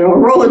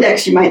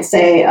Rolodex, you might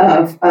say,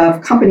 of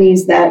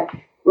companies that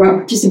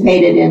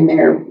participated in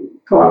their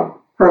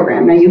co-op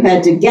program. Now, you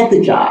had to get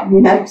the job.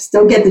 You had to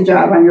still get the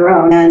job on your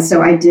own. And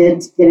so I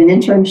did get an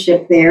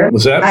internship there.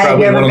 Was that I had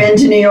never been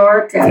to New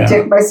York. I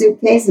took my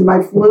suitcase and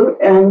my flute,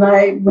 and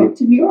I went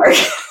to New York.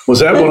 Was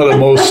that one of the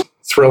most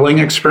thrilling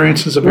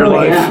experiences of your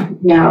life?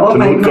 Yeah.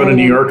 Go to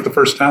New York the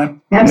first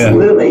time?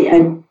 Absolutely.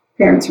 Yeah.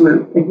 Parents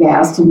were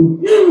aghast and,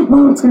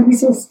 it's going to be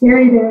so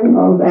scary there and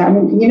all that.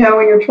 And, when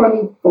you're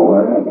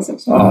 24, I guess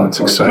it's 24. Oh, it's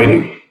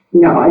exciting.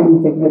 No, I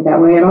didn't think of it that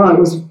way at all. It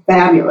was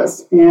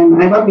fabulous.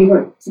 And I love New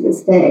York to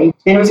this day.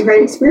 And it was a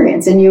great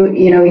experience. And you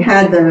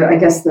had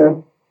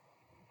the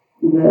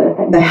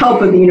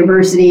help of the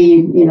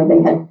university. They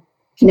had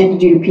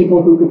connected you to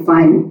people who could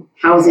find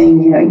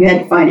housing. You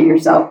had to find it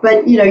yourself.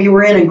 But, you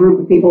were in a group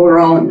of people who were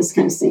all in this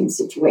kind of same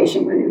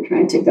situation where you're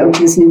trying to go to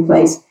this new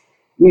place,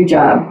 new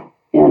job,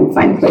 and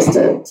find a place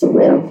to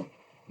live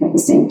at the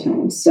same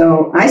time.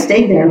 So I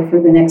stayed there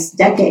for the next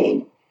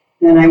decade,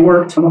 and I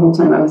worked the whole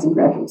time I was in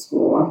graduate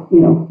school, off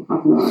and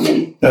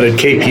on. Now, did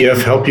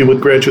KPF help you with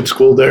graduate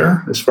school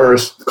there as far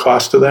as the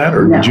cost of that,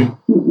 or no. did you?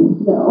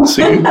 No.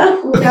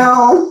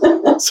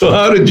 No. So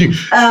how did you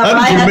manage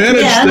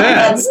that?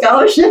 I had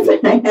scholarship,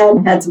 and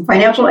I had some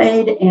financial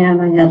aid,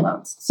 and I had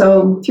loans.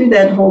 So through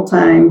that whole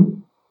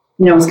time,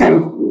 it was kind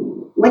of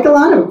like a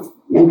lot of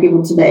young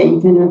people today. You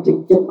kind of have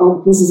to get all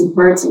the pieces and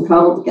parts and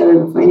cobble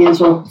together the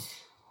financial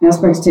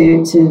aspects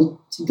to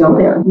go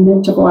there.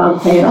 It took a while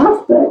to pay it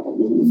off, but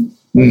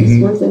it was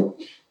worth it.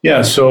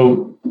 Yeah.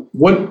 So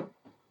what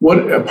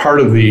a part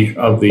of the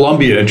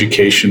Columbia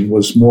education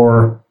was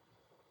more,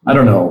 I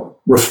don't know,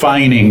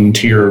 refining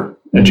to your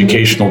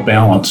educational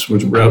balance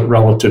was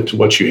relative to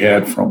what you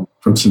had from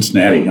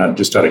Cincinnati,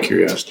 just out of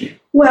curiosity?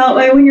 Well,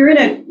 when you're in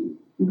a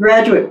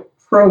graduate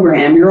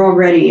program, you're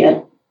already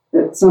at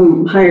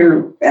some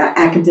higher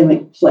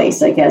academic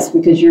place, I guess,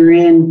 because you're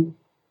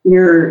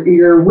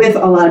with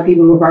a lot of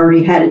people who've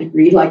already had a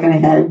degree, like I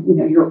had.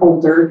 You're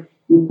older.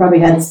 You probably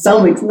had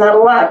not a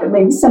lot, but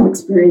maybe some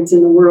experience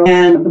in the world.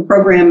 And the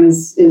program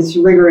is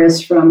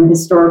rigorous from a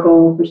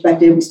historical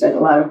perspective. We studied a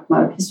lot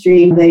of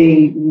history.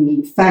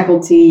 The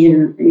faculty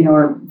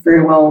are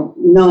very well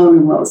known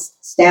and well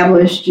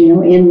established,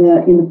 in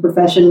the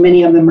profession.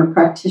 Many of them are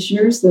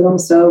practitioners that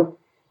also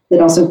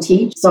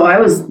teach. So I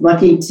was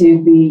lucky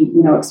to be,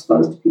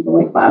 exposed to people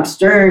like Bob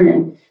Stern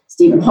and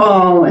Stephen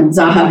Hall and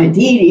Zaha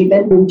Hadid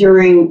even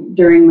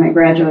during my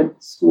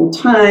graduate school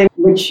time,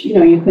 which, you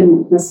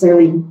couldn't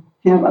necessarily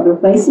have other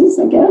places,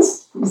 I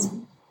guess.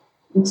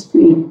 It's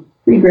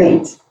pretty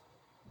great.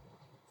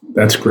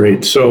 That's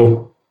great.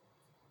 So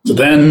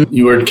then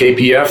you were at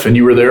KPF and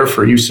you were there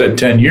for, you said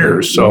 10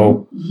 years.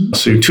 So,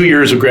 so 2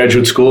 years of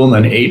graduate school and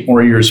then 8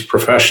 more years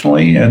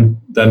professionally. And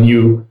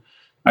then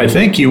I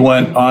think you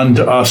went on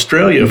to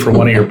Australia for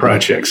one of your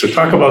projects. So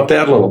talk about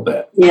that a little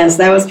bit. Yes,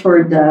 that was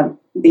toward the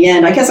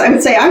end. I guess I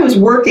would say I was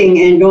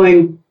working and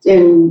going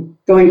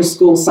to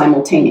school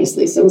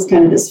simultaneously. So it was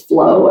kind of this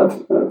flow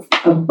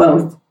of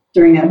both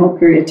during that whole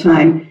period of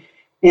time.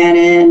 And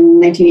in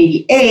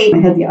 1988, I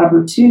had the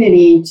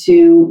opportunity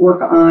to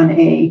work on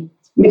a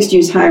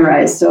mixed-use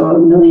high-rise, so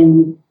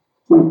 1.2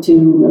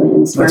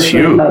 million square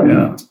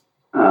foot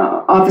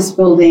office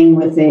building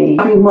with a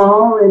shopping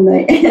mall in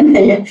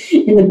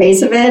the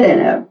base of it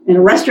and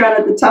a restaurant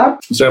at the top.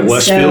 Was that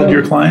Westfield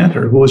your client,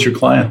 or who was your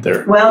client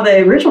there? Well, the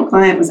original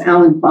client was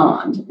Alan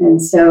Bond,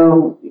 and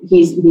so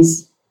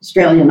he's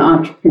Australian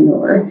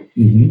entrepreneur.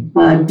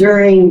 Mm-hmm.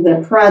 During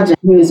the project,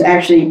 he was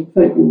actually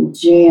put in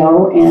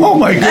jail, and oh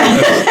my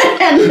goodness!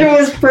 And it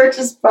was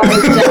purchased by a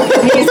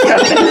Japanese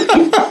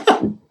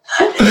company.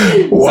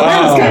 Wow. So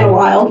that was kind of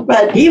wild,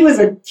 but he was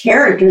a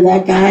character.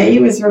 That guy, he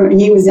was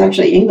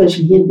actually English.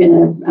 He had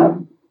been a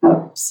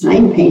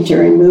sign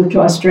painter and moved to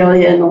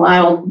Australia in the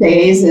wild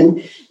days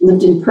and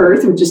lived in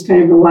Perth, which is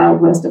kind of the wild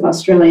west of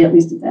Australia, at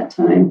least at that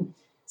time.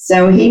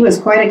 So he was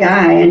quite a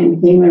guy, and he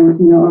became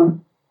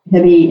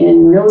heavy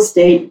in real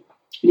estate.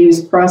 He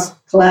was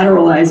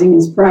cross-collateralizing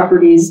his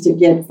properties to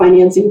get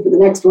financing for the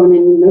next one,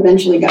 and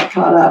eventually got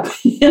caught up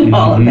in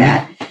all of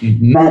that.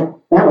 Mm-hmm. But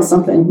that was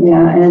something,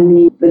 yeah.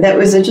 But that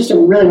was just a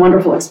really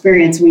wonderful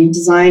experience. We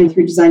designed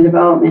through design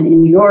development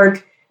in New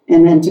York,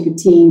 and then took a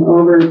team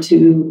over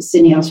to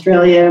Sydney,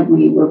 Australia.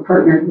 We were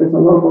partnered with a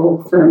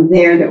local firm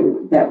there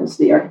that was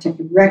the architect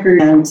of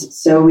record. And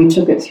so we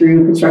took it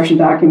through construction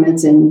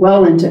documents and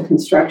well into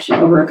construction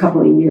over a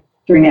couple of years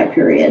during that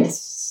period.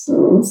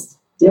 So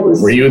it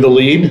was. Were you the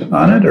lead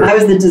on it? Or? I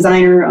was the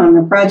designer on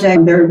the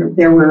project.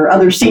 There were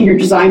other senior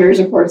designers,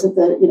 of course, in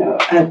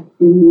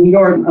New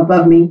York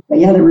above me. But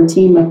yeah, there were a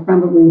team of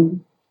probably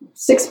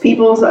 6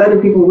 people. So other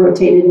people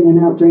rotated in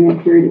and out during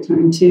that period of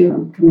time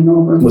too, coming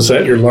over. Was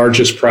that your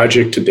largest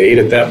project to date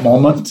at that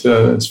moment?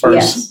 As far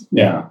as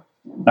yeah.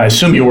 I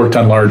assume you worked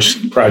on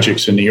large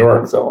projects in New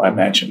York, though, I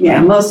imagine. Yeah,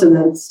 right? Most of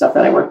the stuff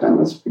that I worked on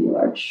was pretty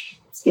large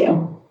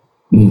scale.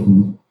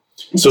 Mm-hmm.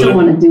 I still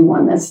want to do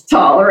one that's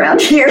tall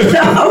around here,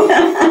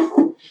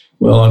 though.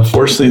 Well,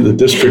 unfortunately, the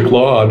district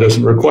law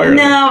doesn't require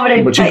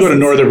that. But you go to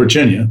Northern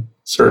Virginia,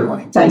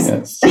 certainly.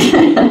 Yes.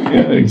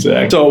 Yeah,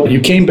 exactly. So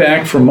you came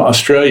back from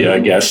Australia, I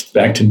guess,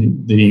 back to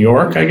New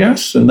York, I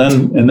guess, and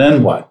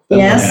then what?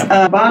 Yes,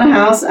 bought a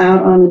house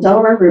out on the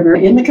Delaware River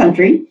in the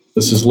country.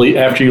 This is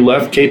after you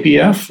left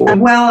KPF? Or?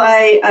 Well,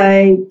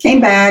 I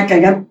came back. I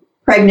got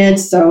pregnant,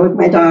 so with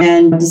my daughter,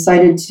 and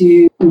decided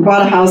to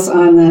bought a house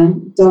on the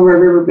Delaware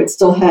River, but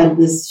still had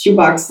this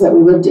shoebox that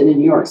we lived in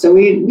New York. So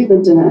we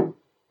lived in a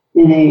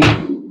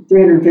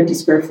 350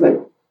 square foot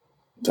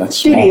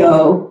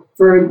studio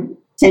for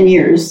 10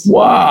 years.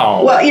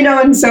 Wow. Well,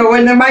 and so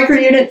when the micro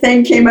unit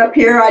thing came up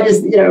here, I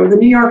just, the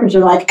New Yorkers are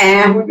like,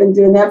 we've been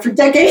doing that for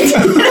decades.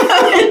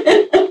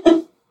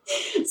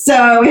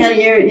 So we had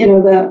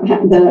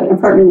the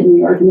apartment in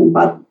New York, and then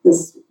bought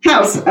this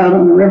house out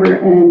on the river,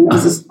 and it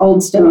was this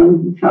old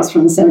stone house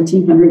from the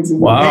 1700s. And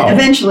wow.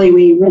 Eventually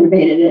we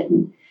renovated it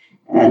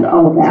and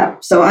all of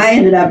that. So I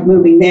ended up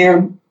moving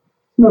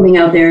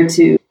out there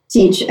to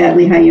teach at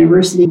Lehigh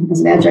University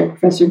as an adjunct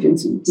professor, doing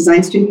some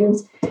design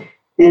studios,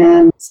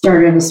 and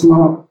started a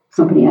small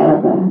company out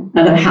of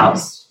the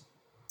house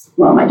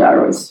while my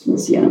daughter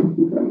was young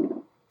and growing up.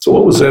 So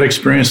what was that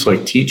experience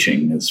like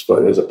teaching as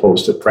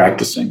opposed to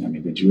practicing? I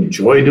mean, did you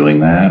enjoy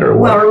doing that, or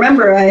what? Well,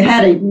 remember, I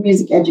had a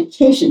music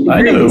education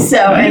degree. I knew. So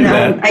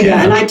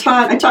I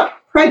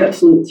taught private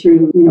flute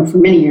through, for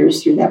many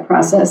years through that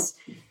process.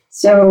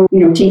 So,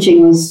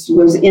 teaching was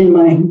in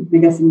my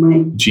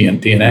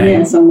DNA.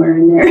 Yeah, somewhere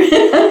in there.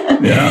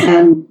 Yeah.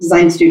 And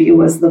design studio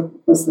was the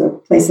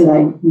place that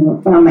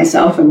I, found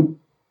myself and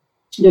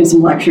doing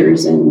some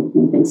lectures and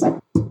things things like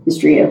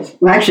history of,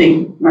 well,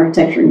 actually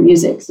architecture and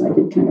music. So I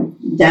did kind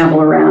of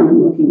dabble around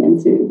and looking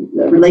into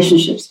the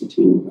relationships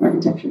between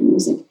architecture and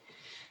music.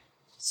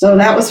 So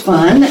that was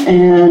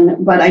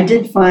fun. But I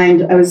did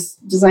find I was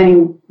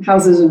designing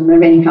houses and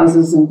renovating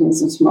houses and doing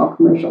some small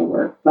commercial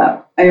work,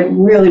 but it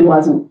really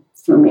wasn't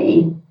for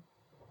me.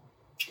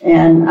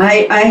 And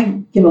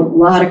I give a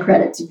lot of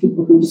credit to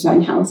people who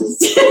design houses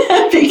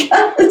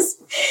because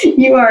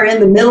you are in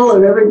the middle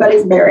of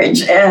everybody's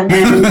marriage. And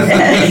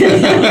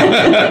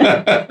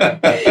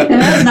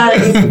that's not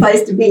an easy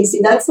place to be.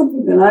 See, that's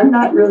something that I'm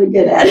not really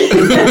good at.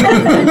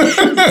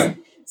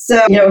 So,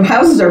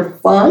 houses are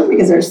fun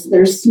because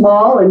they're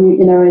small and,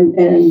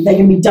 and they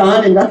can be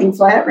done and nothing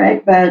flat,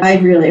 right? But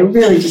it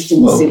really just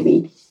didn't suit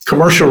me.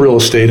 Commercial real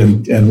estate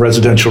and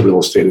residential real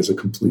estate is a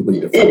completely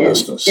different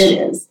business. It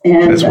is.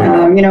 And,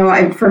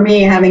 for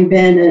me, having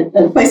been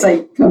at a place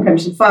like Cohen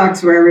Pemberton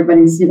Fox, where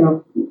everybody's, in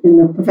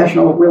the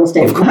professional real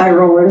estate high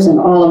rollers and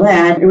all of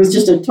that, it was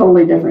just a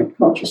totally different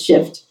culture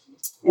shift.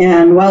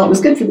 And while it was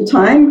good for the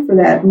time, for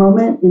that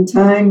moment in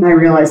time, I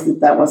realized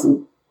that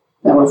wasn't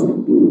going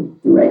to be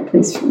the right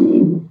place for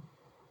me.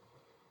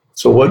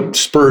 So what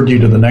spurred you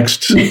to the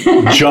next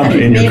jump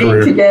in your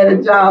career? To get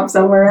a job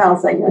somewhere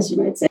else, I guess you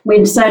might say. We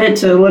decided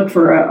to look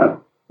for a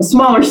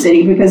smaller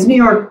city because New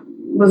York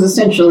was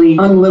essentially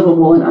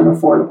unlivable and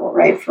unaffordable,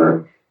 right,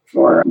 for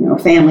a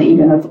family,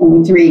 even of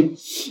only 3.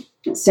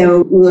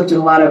 So we looked at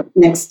a lot of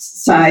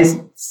next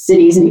size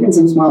cities and even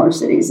some smaller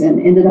cities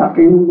and ended up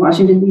in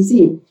Washington,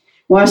 D.C.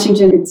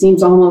 Washington, it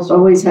seems, almost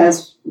always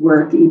has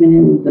work, even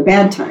in the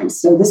bad times.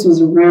 So this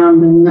was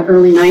around in the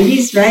early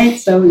 90s, right?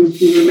 So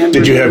if you remember.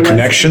 Did you have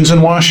connections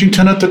in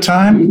Washington at the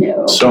time?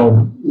 No.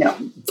 So no.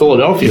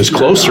 Philadelphia is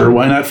closer.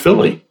 Why not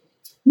Philly?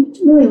 We have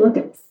to really look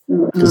at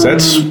Philly.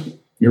 Because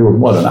you're,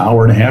 an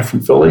hour and a half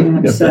from Philly?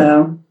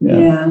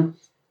 Yeah.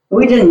 But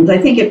we didn't. I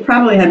think it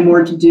probably had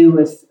more to do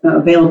with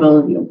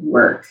availability of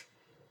work.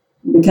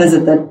 Because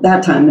at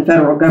that time, the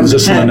federal government was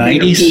this in the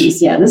 90s?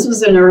 Yeah, this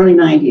was in the early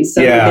 90s. So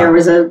there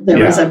was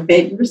a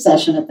big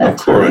recession at that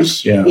time. Of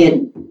course, yeah.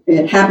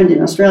 It happened in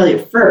Australia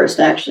first,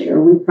 actually,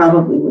 or we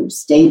probably would have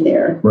stayed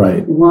there.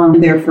 Right. Long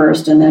there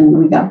first, and then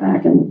we got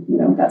back and,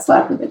 got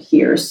slapped with it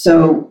here.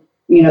 So,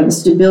 the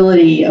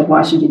stability of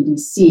Washington,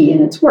 D.C.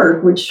 and its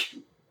work, which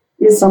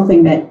is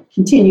something that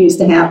continues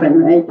to happen,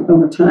 right,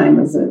 over time,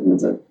 was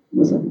a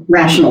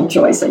rational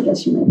choice, I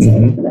guess you might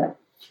say, for that.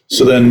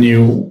 So then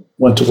you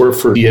went to work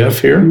for DF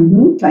here?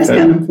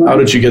 Mm-hmm. How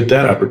did you get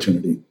that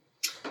opportunity?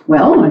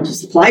 Well, I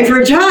just applied for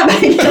a job.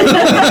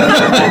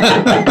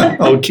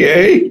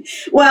 Okay.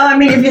 Well, I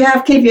mean, if you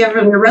have KPF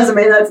on your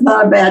resume, that's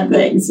not a bad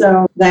thing.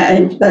 So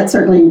that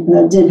certainly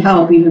did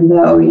help, even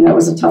though, it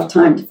was a tough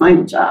time to find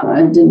a job.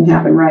 It didn't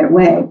happen right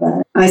away.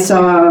 But I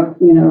saw,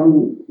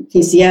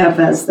 KCF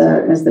as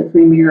the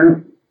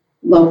premier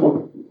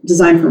local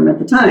design firm at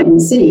the time in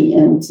the city.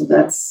 And so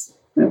that's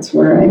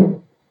where I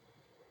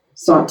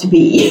sought to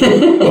be.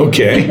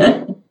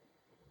 Okay.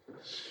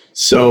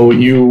 So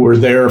you were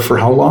there for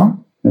how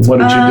long? And what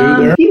did you do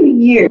there? A few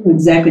years,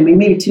 exactly,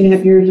 maybe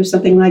 2.5 years or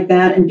something like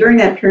that. And during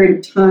that period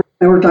of time,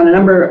 I worked on a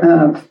number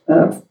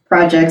of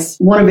projects,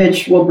 one of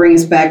which will bring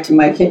us back to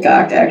Mike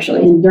Hickok,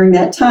 actually. And during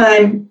that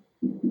time,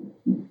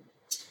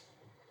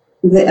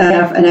 the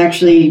and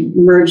actually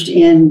merged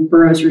in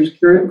Burroughs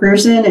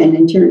Grierson, an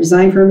interior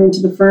design firm,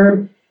 into the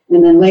firm.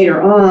 And then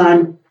later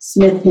on,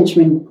 Smith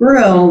Hinchman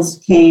Grills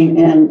came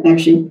and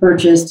actually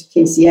purchased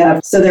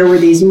KCF. So there were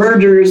these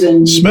mergers,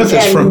 and Smith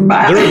is from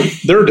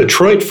they're a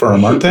Detroit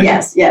firm, aren't they?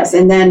 Yes.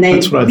 And then they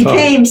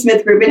became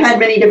Smith Group. It had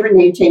many different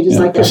name changes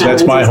like that.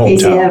 That's my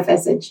hometown.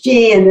 KCF,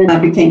 SHG, and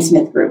then became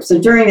Smith Group. So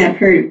during that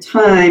period of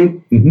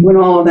time, when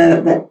all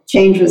that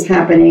change was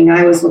happening,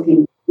 I was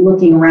looking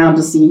around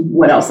to see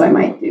what else I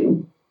might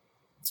do.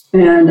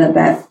 And at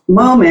that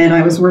moment,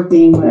 I was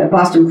working with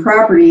Boston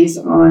Properties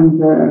on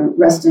the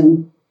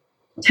Reston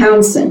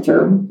Town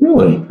Center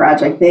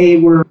project. They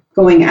were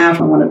going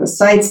after one of the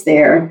sites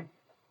there.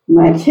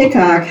 Mike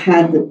Hickok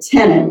had the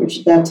tenant, which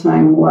at that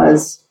time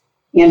was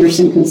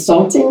Anderson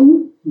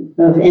Consulting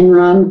of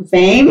Enron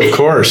fame. Of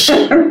course.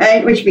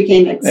 Right, which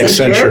became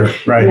Accenture.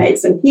 Right.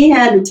 So he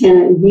had the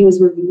tenant and he was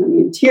working on the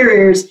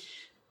interiors.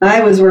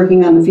 I was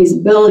working on the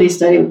feasibility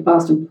study with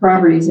Boston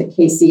Properties at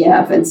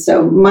KCF. And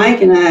so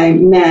Mike and I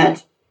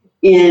met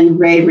in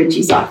Ray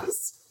Ritchie's office.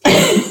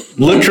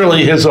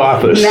 Literally his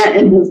office. Met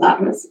in his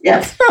office,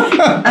 yes.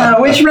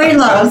 Which Ray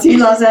loves. He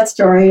loves that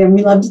story, and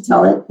we love to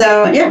tell it.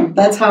 So, yeah,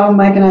 that's how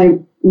Mike and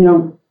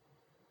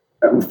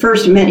I,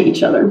 first met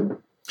each other.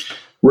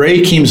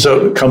 Ray comes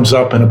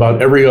up in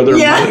about every other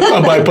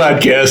on my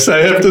podcast, I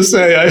have to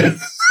say.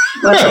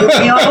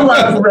 Well, we all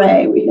love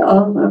Ray.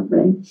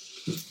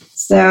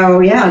 So,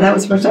 yeah, that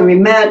was the first time we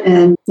met,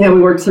 and we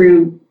worked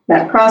through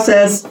that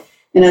process.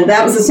 And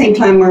that was the same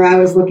time where I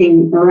was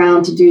looking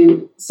around to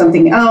do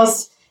something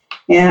else.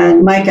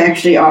 And Mike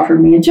actually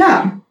offered me a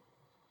job,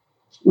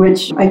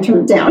 which I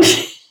turned down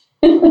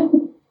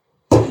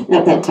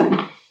at that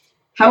time.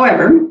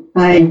 However,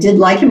 I did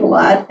like him a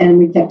lot, and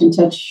we kept in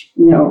touch,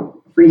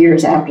 for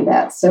years after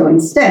that. So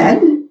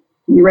instead,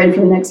 You ready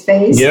for the next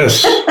phase?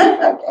 Yes.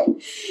 Okay.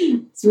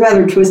 It's a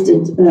rather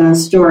twisted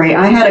story.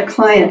 I had a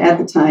client at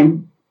the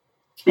time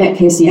at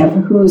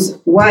KCF whose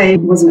wife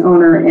was an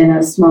owner in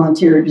a small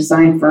interior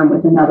design firm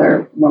with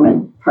another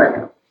woman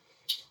partner.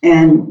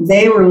 And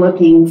they were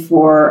looking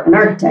for an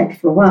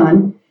architect, for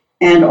one,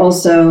 and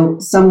also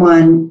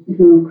someone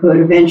who could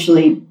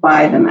eventually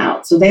buy them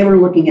out. So they were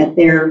looking at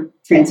their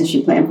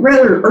transition plan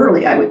rather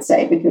early, I would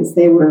say, because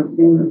they were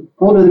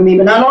older than me,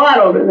 but not a lot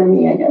older than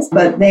me, I guess.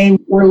 But they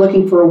were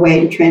looking for a way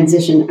to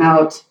transition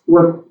out,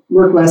 work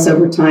less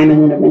over time,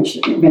 and then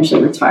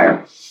eventually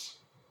retire.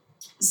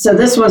 So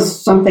this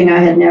was something I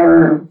had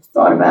never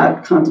thought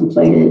about,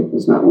 contemplated,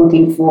 was not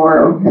looking for,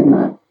 or had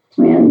not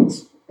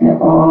planned at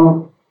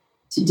all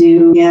to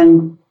do.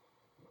 And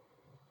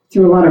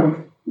through a lot of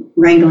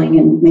wrangling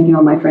and making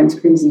all my friends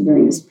crazy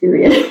during this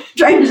period,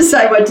 trying to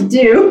decide what to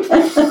do,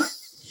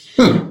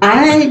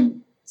 I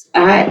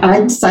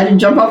decided to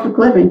jump off the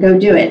cliff and go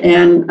do it.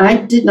 And I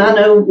did not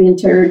know the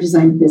interior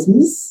design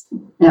business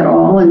at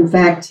all. In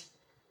fact,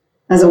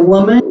 as a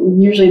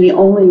woman, usually the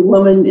only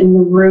woman in the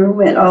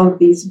room at all of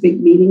these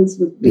big meetings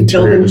with big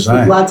buildings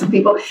with lots of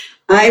people,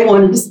 I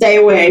wanted to stay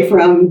away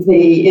from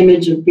the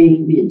image of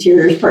being the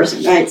interiors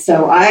person, right?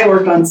 So I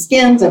worked on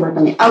skins, I worked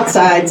on the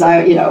outsides,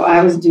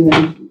 I was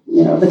doing,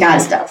 the guy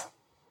stuff.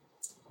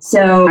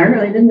 So I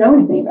really didn't know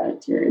anything about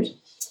interiors.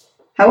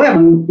 However,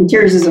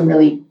 interiors is a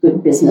really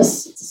good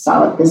business. It's a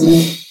solid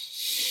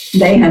business.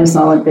 They had a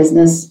solid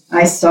business.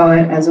 I saw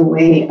it as a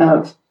way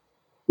of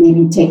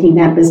maybe taking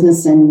that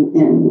business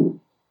and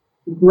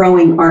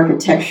growing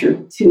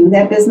architecture to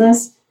that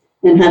business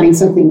and having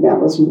something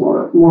that was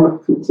more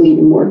complete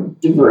and more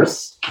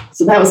diverse.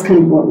 So that was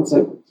kind of what was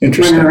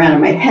running around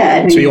in my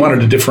head. So you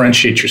wanted to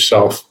differentiate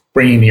yourself,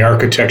 bringing the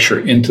architecture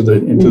into the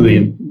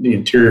the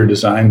interior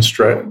design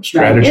strategy.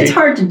 Right. It's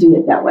hard to do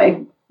it that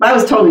way. I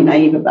was totally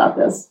naive about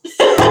this. It's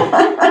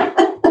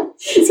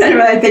kind of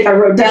what I think I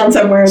wrote down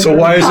somewhere. So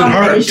why is it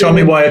hard? Tell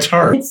me why it's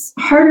hard. It's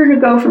harder to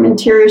go from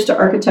interiors to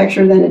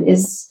architecture than it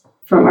is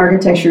from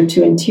architecture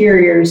to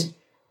interiors,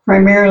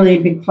 primarily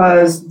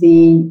because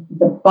the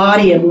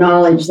body of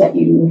knowledge that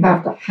you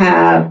have to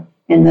have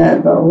and the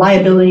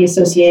liability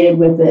associated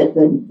with it,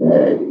 the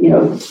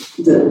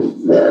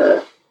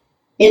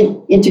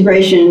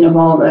integration of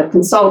all the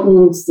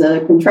consultants,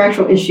 the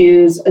contractual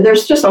issues.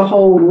 There's just a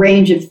whole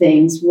range of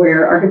things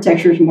where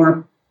architecture is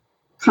more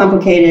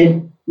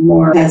complicated,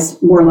 has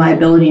more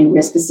liability and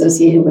risk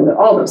associated with it,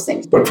 all those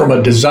things. But from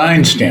a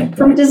design standpoint,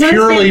 from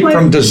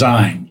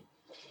design,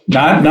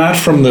 not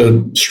from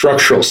the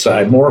structural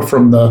side, more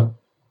from the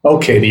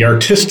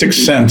artistic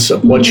sense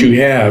of what you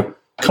have.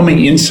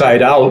 Coming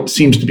inside out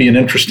seems to be an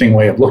interesting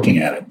way of looking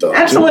at it, though.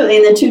 Absolutely,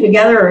 and the two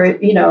together,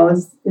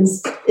 is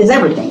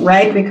everything,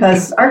 right?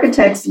 Because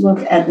architects look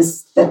at the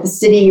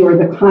city or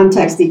the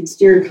context, the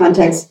exterior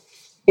context,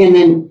 and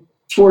then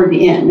toward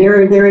the end,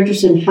 they're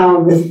interested in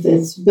how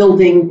this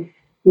building,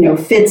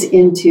 fits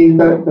into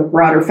the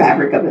broader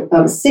fabric of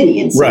a city,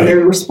 and so their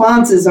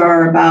responses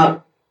are about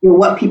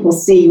what people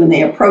see when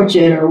they approach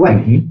it, or what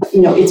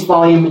its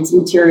volume, its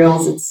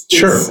materials, its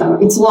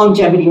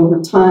longevity over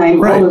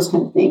time, all those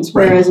kind of things.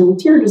 Whereas an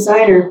interior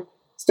designer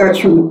starts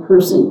from the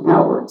person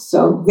outwards.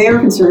 So they're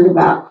concerned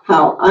about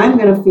how I'm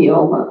going to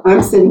feel when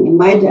I'm sitting in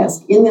my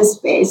desk in this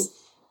space,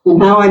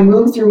 and how I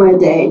move through my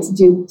day to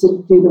do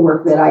the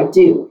work that I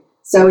do.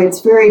 So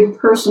it's very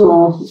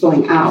personal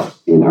going out,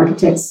 and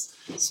architects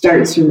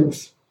start sort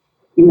of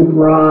in the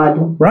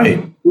broad,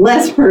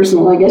 less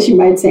personal, I guess you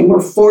might say,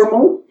 more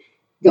formal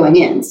going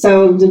in.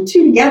 So the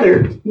two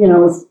together,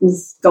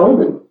 is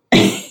golden,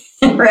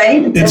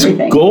 right? It's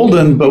everything.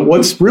 Golden, but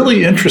what's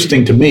really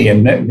interesting to me,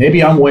 and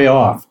maybe I'm way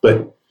off,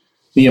 but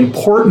the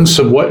importance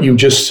of what you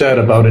just said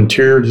about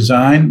interior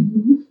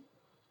design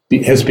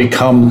has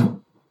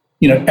become,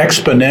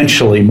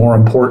 exponentially more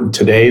important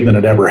today than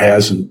it ever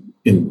has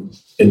in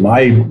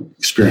my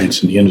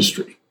experience in the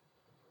industry.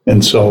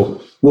 And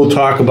so we'll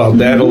talk about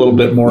that a little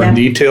bit more in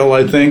detail,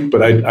 I think,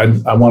 but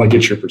I want to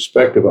get your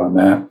perspective on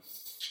that.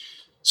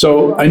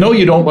 So I know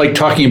you don't like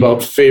talking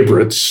about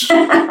favorites.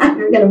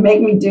 You're going to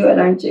make me do it,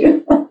 aren't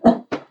you?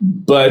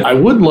 But I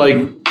would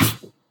like,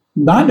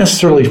 not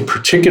necessarily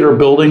particular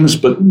buildings,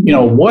 but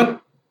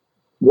what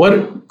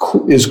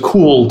is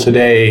cool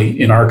today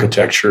in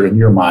architecture in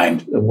your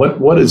mind?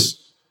 What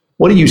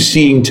are you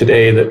seeing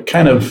today that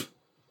kind of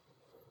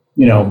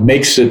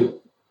makes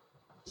it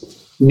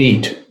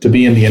neat to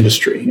be in the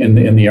industry,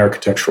 in the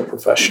architectural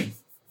profession?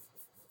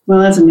 Well,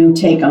 that's a new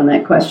take on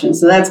that question,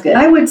 so that's good.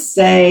 I would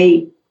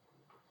say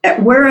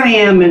where I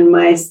am in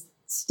my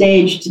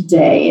stage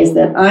today is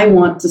that I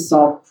want to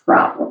solve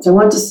problems. I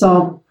want to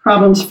solve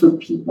problems for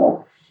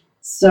people.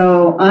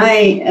 So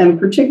I am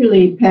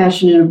particularly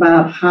passionate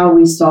about how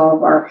we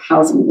solve our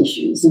housing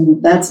issues.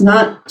 And that's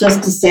not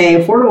just to say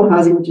affordable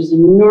housing, which is an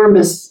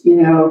enormous,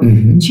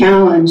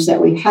 challenge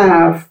that we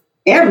have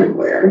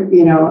everywhere,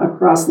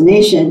 across the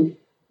nation,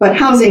 but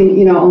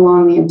housing,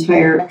 along the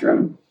entire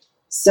spectrum.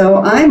 So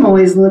I'm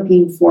always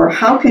looking for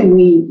how can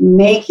we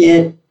make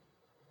it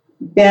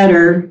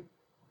better,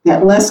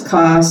 at less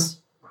cost,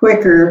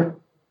 quicker,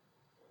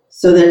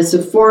 so that it's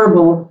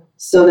affordable,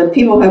 so that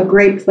people have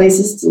great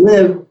places to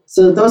live,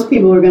 so that those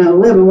people are going to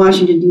live in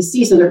Washington,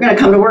 D.C., so they're going to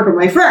come to work at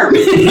my firm.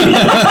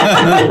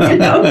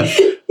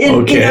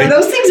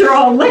 Those things are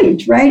all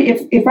linked,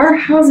 right? If our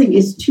housing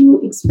is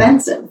too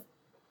expensive,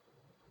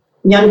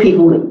 young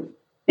people leave.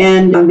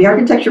 And the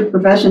architecture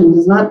profession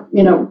does not,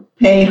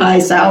 pay high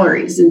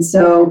salaries. And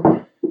so,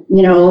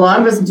 a lot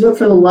of us do it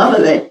for the love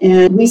of it.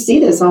 And we see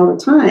this all the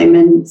time.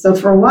 And so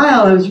for a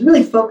while, I was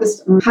really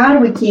focused on how do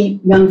we keep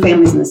young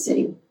families in the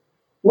city?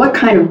 What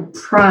kind of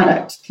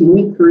product can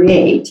we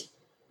create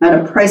at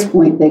a price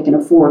point they can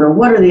afford? Or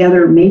what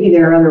are maybe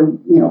there are other,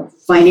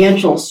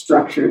 financial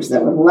structures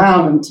that would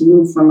allow them to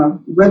move from a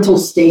rental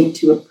state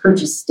to a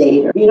purchase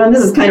state. And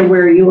this is kind of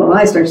where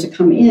ULI starts to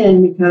come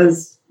in,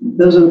 because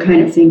those are the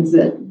kind of things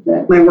that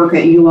my work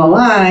at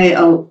ULI,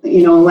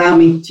 allow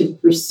me to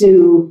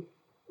pursue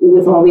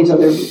with all these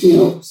other,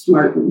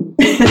 smart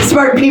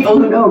people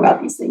who know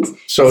about these things.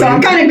 So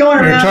I'm kind of going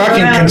around. You're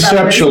talking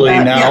conceptually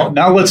now. Yeah.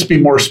 Now let's be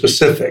more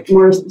specific.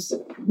 More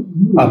specific.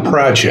 A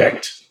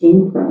project. A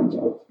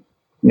project.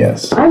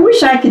 Yes. I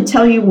wish I could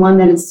tell you one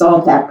that had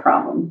solved that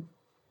problem.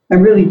 I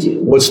really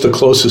do. What's the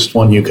closest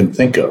one you can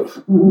think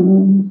of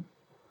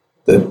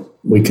that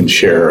we can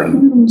share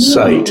and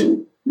cite? I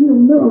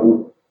don't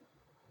know.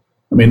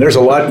 I mean, there's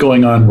a lot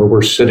going on where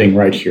we're sitting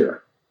right here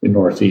in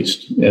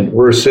Northeast. And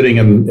we're sitting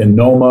in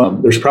Noma.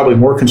 There's probably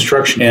more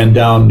construction and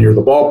down near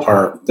the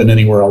ballpark than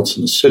anywhere else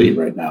in the city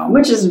right now.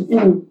 Which is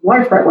in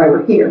large part why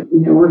we're here.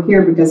 We're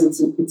here because it's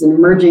an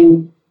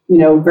emerging,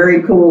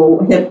 very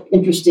cool, hip,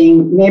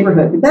 interesting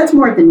neighborhood. But that's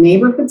more at the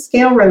neighborhood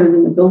scale rather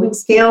than the building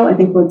scale. I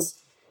think what's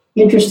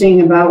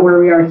interesting about where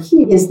we are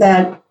here is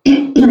that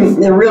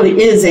there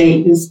really is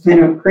this kind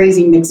of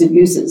crazy mix of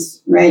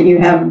uses, right? You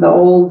have the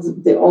old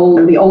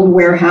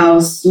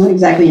warehouse, not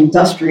exactly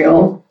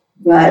industrial,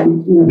 but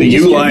the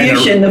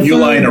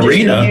Uline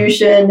Arena,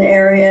 distribution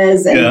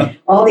areas, and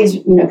all these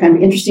kind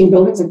of interesting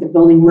buildings. Like the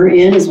building we're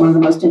in is one of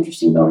the most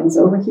interesting buildings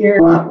over here.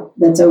 A lot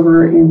that's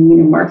over in the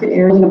Union Market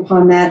area. And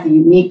upon that, the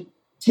unique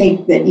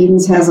take that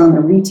Edens has on the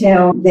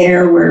retail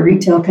there, where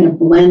retail kind of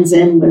blends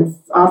in with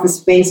office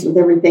space with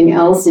everything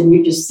else, and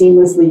you just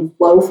seamlessly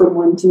flow from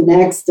one to the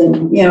next.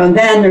 And and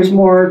then there's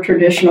more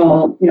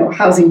traditional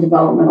housing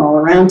development all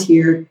around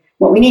here.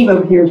 What we need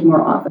over here is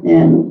more office.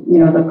 And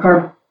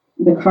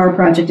the car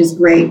project is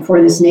great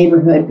for this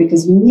neighborhood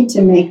because you need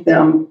to make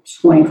them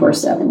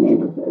 24/7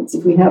 neighborhoods.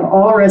 If we have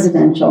all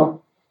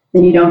residential,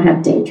 then you don't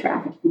have day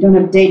traffic. You don't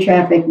have day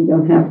traffic. You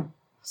don't have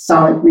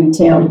solid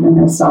retail. You don't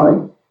have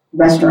solid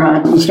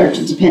restaurant. You start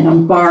to depend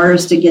on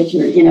bars to get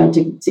your,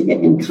 to get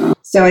income.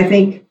 So I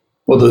think.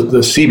 Well,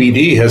 the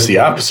CBD has the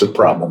opposite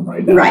problem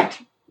right now.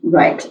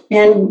 Right.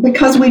 And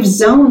because we've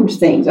zoned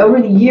things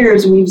over the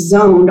years, we've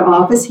zoned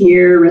office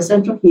here,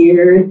 residential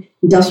here,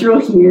 industrial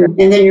here,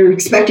 and then you're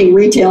expecting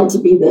retail to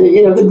be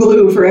the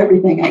glue for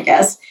everything, I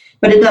guess.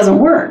 But it doesn't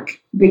work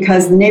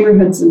because the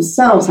neighborhoods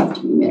themselves have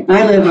to be mixed.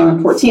 I live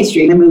on 14th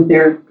Street. I moved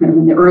there kind of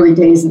in the early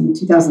days in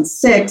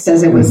 2006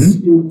 as it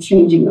was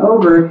changing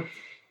over.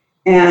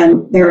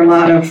 And there are a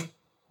lot of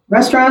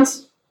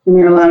restaurants and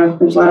there's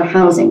a lot of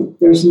housing.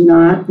 There's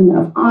not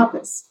enough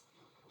office.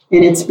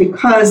 And it's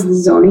because the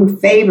zoning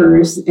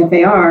favors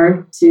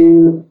FAR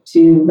to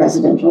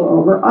residential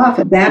over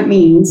office. That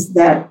means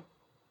that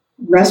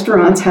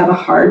restaurants have a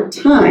hard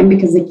time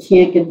because they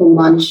can't get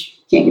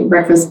can't get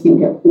breakfast, can't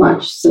get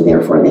lunch. So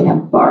therefore they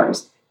have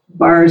bars.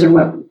 Bars are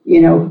what,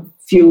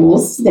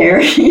 fuels their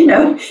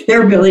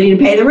ability to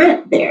pay the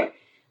rent there.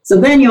 So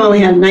then you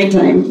only have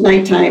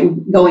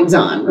nighttime goings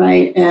on,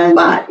 right?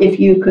 But if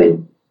you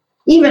could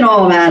even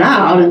all that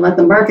out and let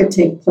the market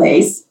take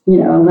place,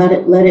 let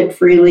it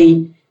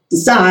freely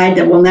decide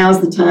that, well,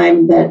 now's the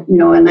time that,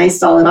 a nice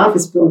solid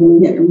office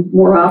building, get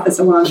more office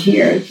along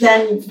here,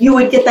 then you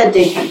would get that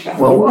daytime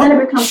traffic. Well, and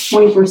then it becomes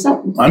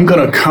 24/7. I'm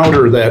going to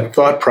counter that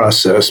thought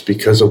process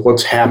because of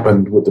what's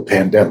happened with the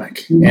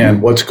pandemic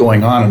and what's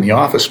going on in the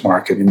office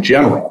market in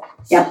general.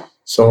 Yep.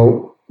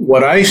 So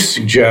what I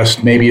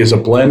suggest maybe is a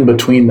blend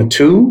between the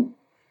two,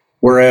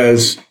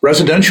 whereas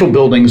residential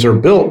buildings are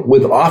built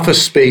with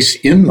office space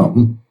in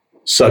them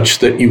such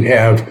that you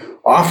have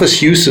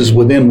office uses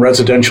within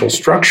residential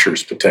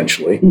structures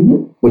potentially,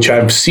 which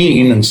I've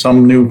seen in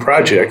some new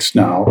projects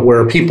now,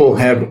 where people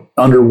have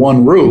under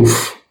one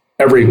roof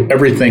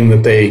everything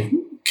that they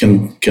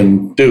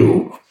can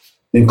do,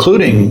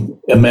 including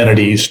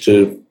amenities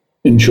to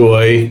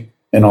enjoy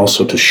and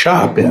also to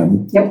shop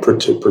in per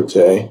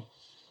se.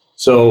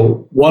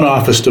 So one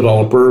office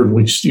developer,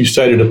 and you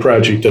cited a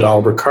project that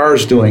Oliver Carr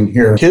is doing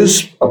here,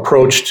 his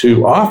approach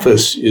to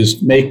office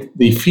is make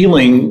the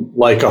feeling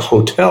like a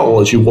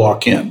hotel as you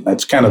walk in.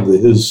 That's kind of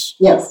his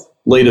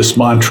latest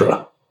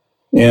mantra.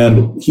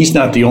 And he's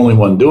not the only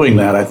one doing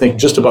that. I think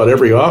just about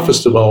every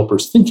office developer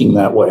is thinking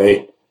that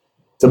way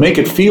to make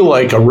it feel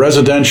like a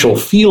residential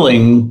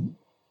feeling,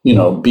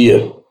 be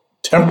it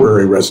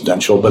temporary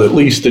residential, but at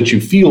least that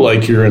you feel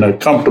like you're in a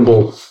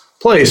comfortable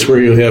place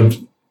where you have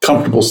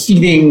comfortable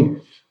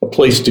seating, a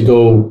place to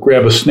go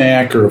grab a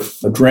snack or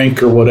a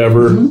drink or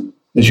whatever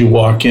as you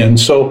walk in.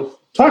 So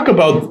Talk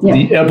about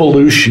the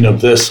evolution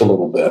of this a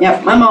little bit.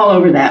 Yep, I'm all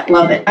over that.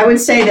 Love it. I would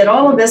say that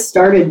all of this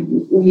started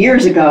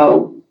years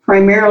ago,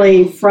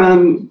 primarily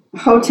from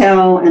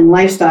hotel and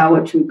lifestyle,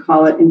 which we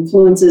call it,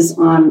 influences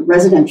on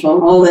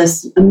residential. All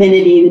this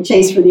amenity, the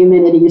chase for the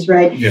amenities,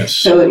 right? Yes.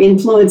 So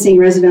influencing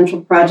residential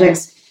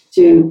projects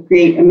to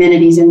create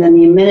amenities, and then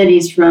the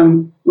amenities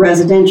from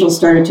residential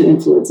started to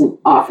influence an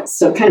office.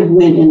 So it kind of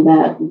went in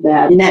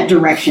that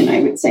direction,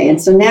 I would say.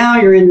 And so now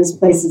you're in this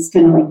place that's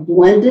kind of like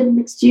blended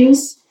mixed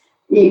use,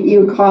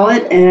 you would call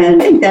it. And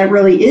I think that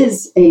really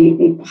is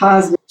a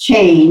positive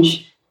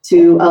change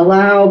to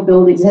allow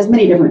buildings. It has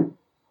many different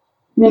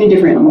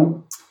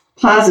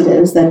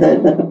positives that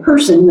the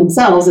person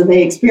themselves, that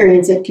they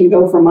experience it, can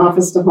go from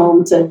office to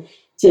home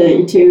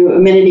to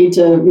amenity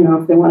to,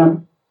 if they want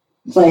to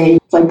play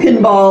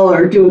pinball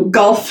or do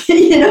golf,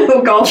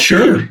 golf.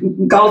 Sure.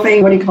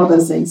 Golfing, what do you call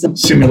those things?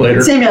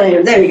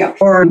 Simulator, there you go.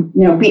 Or,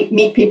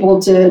 meet people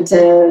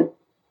to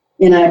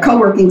in a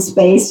co-working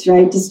space,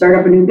 right, to start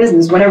up a new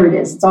business, whatever it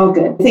is. It's all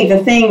good. I think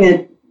the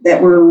thing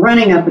that we're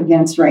running up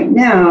against right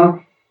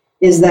now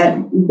is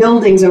that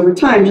buildings over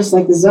time, just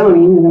like the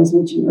zoning that I was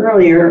mentioning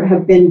earlier,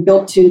 have been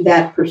built to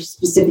that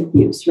specific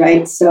use,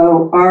 right?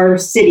 So our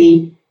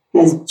city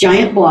has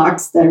giant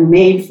blocks that are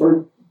made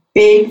for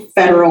big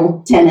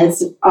federal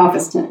tenants,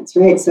 office tenants,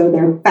 right? So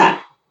they're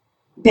fat,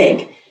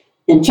 big,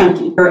 and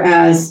chunky.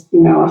 Whereas,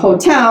 a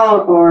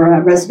hotel or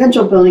a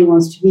residential building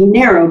wants to be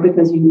narrow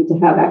because you need to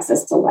have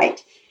access to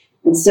light.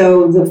 And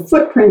so the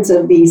footprints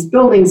of these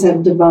buildings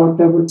have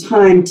developed over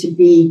time to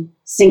be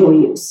single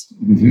use.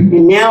 Mm-hmm.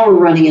 And now we're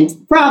running into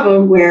the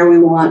problem where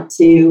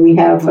we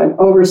have an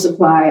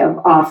oversupply of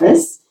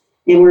office,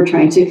 and we're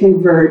trying to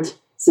convert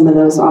some of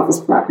those office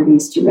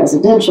properties to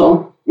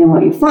residential. And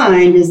what you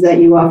find is that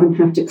you often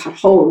have to cut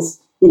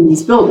holes in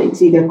these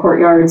buildings, either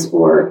courtyards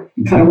or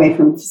cut away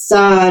from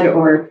facade,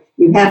 or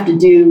you have to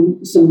do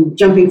some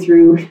jumping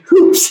through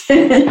hoops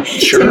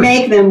to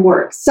make them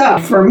work. So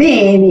for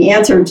me, the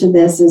answer to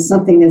this is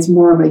something that's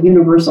more of a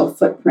universal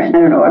footprint. I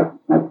don't know,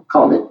 I've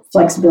called it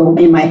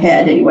flexibility in my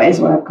head anyway, is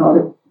what I've called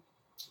it,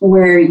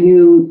 where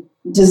you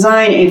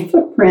design a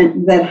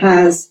footprint that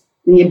has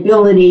the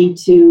ability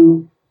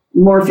to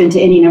morph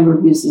into any number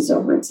of uses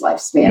over its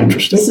lifespan.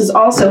 This is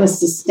also a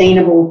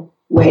sustainable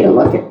way to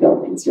look at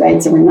buildings,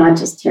 right? So we're not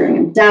just tearing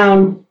them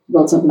down,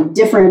 build something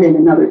different in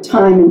another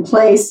time and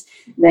place,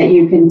 that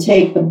you can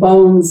take the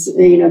bones of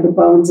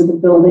the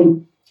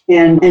building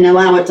and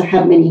allow it to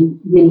have many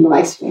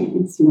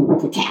lifespans,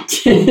 like a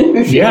cat.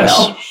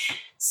 Yes.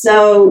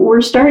 So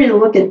we're starting to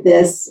look at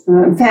this.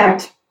 In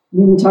fact,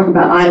 we didn't talk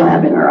about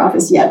iLab in our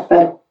office yet,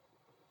 but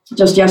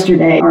just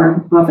yesterday,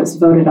 our office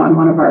voted on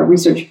one of our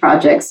research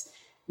projects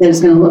that is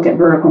going to look at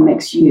vertical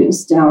mixed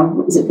use.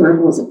 Now, is it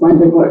vertical? Is it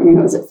blended?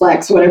 Is it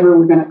flex? Whatever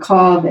we're going to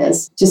call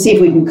this, to see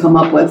if we can come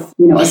up with,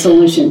 a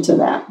solution to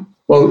that.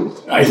 Well,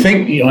 I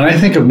think, when I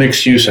think of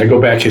mixed use, I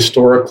go back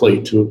historically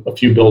to a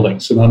few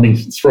buildings, and let me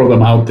throw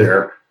them out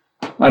there.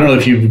 I don't know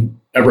if you've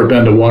ever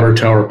been to Water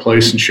Tower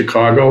Place in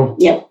Chicago.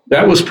 Yep.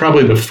 That was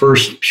probably the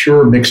first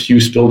pure mixed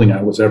use building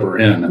I was ever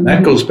in. And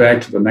that goes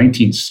back to the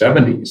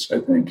 1970s,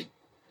 I think,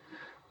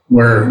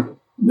 where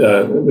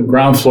the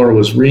ground floor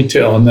was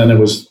retail, and then it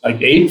was like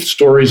 6,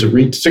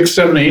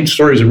 7, 8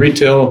 stories of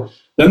retail.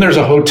 Then there's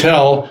a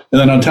hotel, and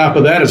then on top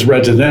of that is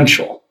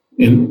residential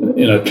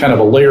in a kind of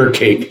a layer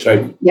cake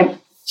type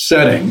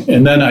setting.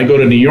 And then I go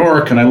to New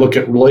York and I look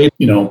at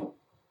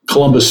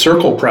Columbus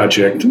Circle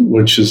project,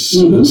 which is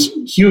this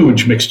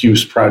huge mixed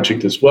use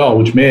project as well,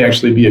 which may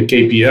actually be a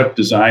KPF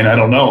design. I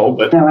don't know,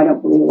 but no, I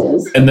don't believe it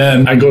is. And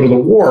then I go to the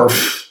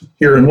Wharf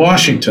here in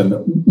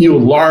Washington,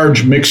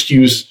 large mixed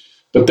use.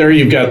 But there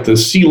you've got the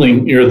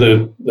ceiling,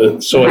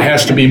 so it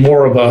has to be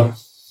more of a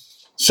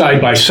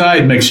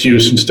side-by-side mixed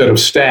use instead of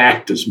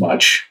stacked as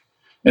much.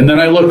 And then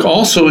I look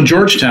also in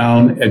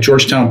Georgetown at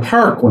Georgetown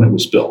Park when it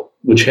was built,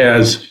 which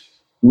has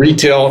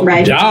retail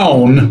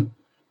down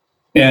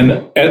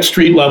and at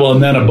street level,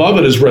 and then above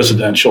it is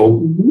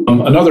residential,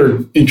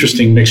 another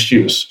interesting mixed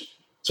use.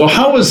 So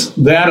how has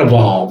that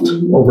evolved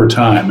over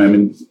time? I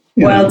mean,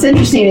 well, it's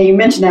interesting that you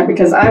mentioned that,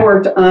 because I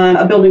worked on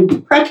a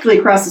building practically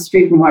across the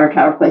street from Water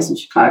Tower Place in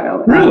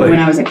Chicago when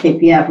I was at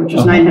KPF, which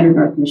was 900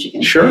 North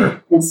Michigan.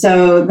 Sure. And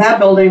so that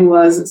building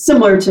was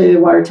similar to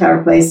Water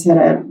Tower Place. It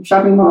had a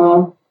shopping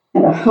mall,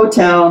 had a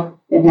hotel,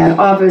 it had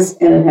office,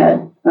 and it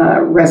had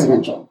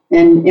residential.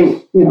 And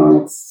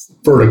it's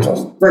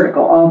vertical,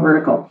 all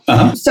vertical.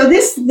 So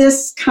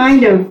this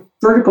kind of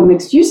vertical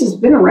mixed use has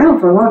been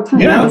around for a long time.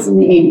 That was in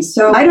the 80s.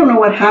 So I don't know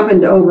what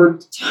happened over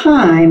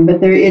time,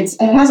 but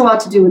it has a lot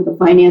to do with the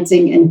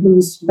financing and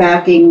who's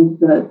backing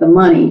the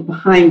money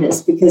behind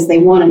this, because they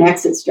want an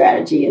exit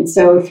strategy. And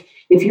so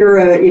if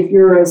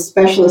you're a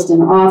specialist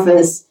in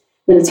office,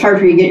 then it's hard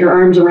for you to get your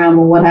arms around,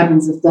 well, what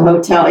happens if the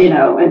hotel,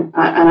 and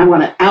I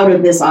want to out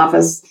of this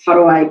office, how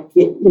do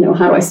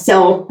I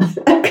sell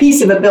a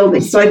piece of a building?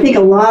 So I think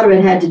a lot of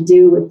it had to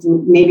do with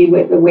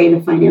the way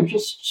the financial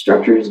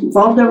structures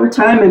evolved over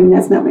time. I mean,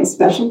 that's not my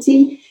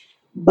specialty,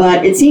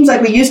 but it seems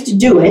like we used to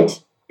do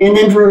it, and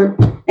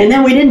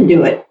then we didn't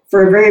do it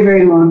for a very,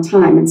 very long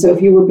time. And so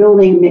if you were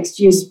building a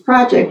mixed-use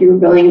project, you were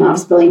building an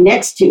office building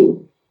next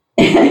to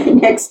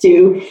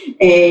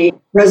a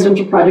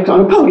residential project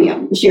on a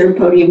podium, a shared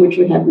podium, which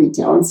would have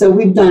retail. And so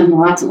we've done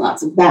lots and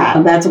lots of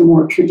that. That's a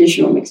more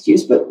traditional mixed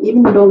use. But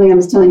even the building I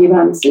was telling you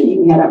about in Sydney,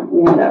 we had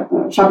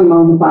a shopping mall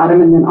on the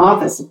bottom and then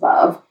office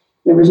above.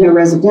 There was no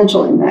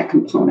residential in that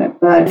component.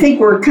 But I think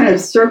we're kind of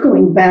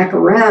circling back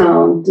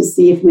around to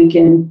see if we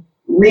can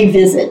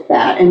revisit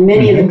that. And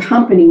many of the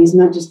companies,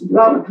 not just the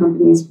development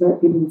companies,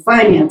 but people who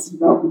finance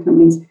development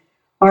companies,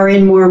 are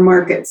in more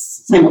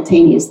markets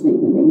simultaneously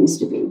than they used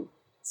to be.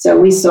 So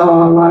we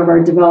saw a lot of our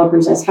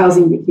developers, as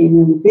housing became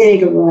really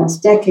big over the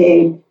last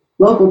decade,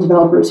 local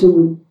developers who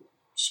were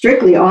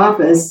strictly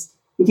office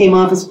became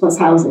office plus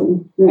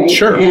housing, right?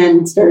 Sure.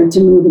 And started to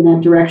move in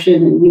that direction.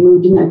 And we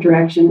moved in that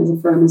direction as a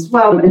firm as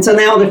well. And so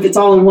now if it's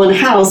all in one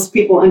house,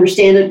 people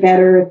understand it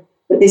better,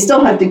 but they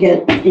still have to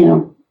get,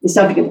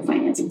 the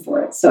financing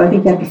for it. So I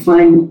think you have to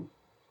find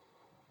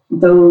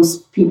those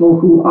people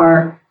who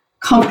are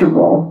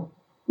comfortable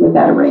with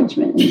that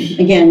arrangement. And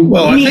again,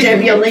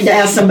 you'll need to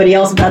ask somebody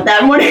else about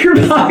that in one of your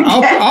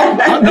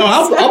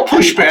podcasts. I'll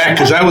push back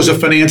because I was a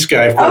finance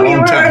guy for a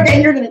long time.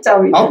 Okay, you're going to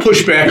tell me. I'll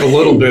push back a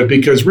little bit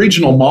because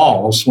regional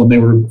malls, when they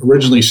were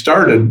originally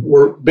started,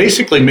 were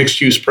basically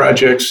mixed-use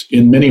projects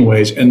in many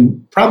ways,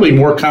 and probably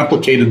more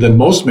complicated than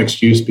most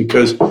mixed-use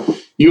because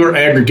you are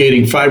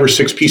aggregating 5 or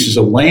 6 pieces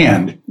of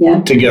land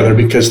together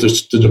because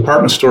the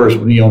department stores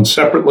would be owned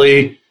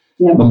separately.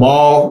 Yep. The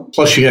mall,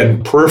 plus you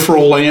had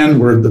peripheral land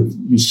where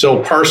you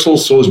sell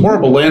parcels. So it was more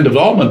of a land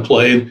development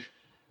play,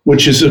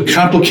 which is a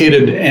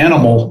complicated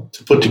animal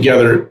to put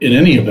together in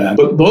any event.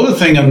 But the other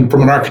thing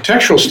from an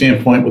architectural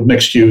standpoint with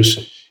mixed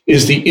use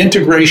is the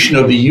integration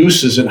of the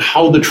uses and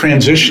how the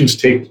transitions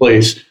take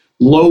place,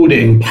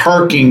 loading,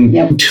 parking,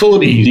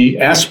 utility, the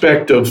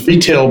aspect of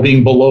retail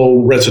being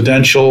below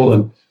residential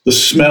and the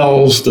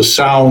smells, the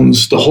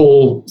sounds, the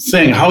whole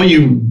thing, how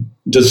you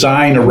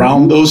design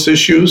around those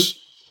issues.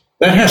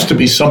 That has to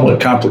be somewhat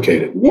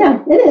complicated.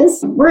 Yeah, it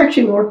is. We're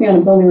actually working on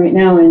a building right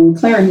now in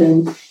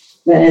Clarendon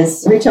that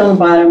is retail on the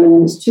bottom and then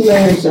there's 2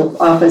 layers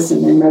of office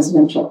and then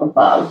residential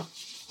above.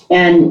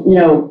 And,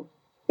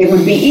 it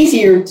would be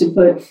easier to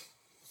put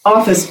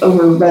office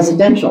over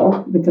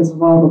residential because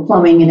of all the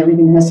plumbing and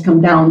everything that has to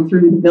come down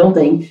through the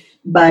building.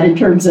 But in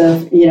terms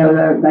of,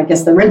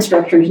 the rent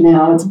structures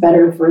now, it's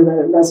better for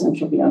the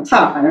residential to be on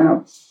top. I don't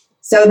know.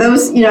 So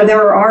those,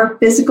 there are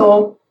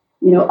physical,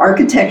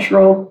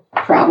 architectural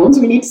problems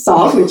we need to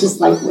solve, which is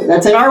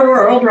that's in our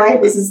world,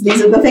 right?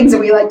 These are the things that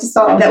we like to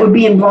solve that would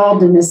be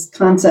involved in this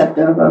concept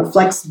of a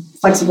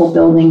flexible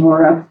building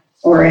or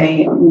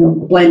a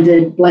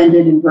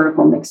blended and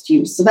vertical mixed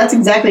use. So that's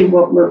exactly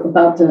what we're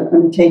about to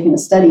undertake in a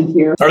study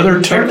here. Are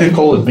there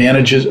technical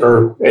advantages,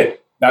 or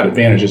not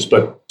advantages,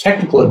 but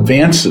technical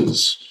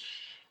advances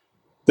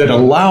that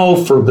allow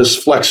for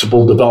this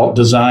flexible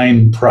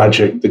design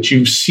project that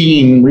you've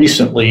seen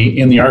recently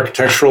in the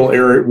architectural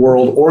area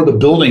world or the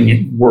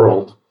building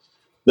world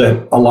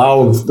that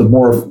allow the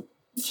more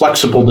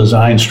flexible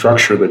design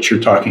structure that you're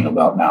talking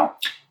about now?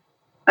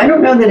 I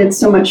don't know that it's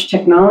so much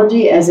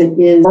technology as it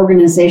is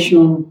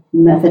organizational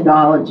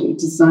methodology,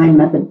 design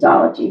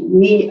methodology.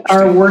 We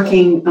are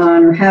working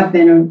on, or have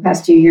been over the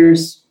past 2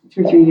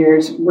 or 3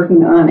 years,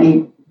 working on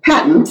a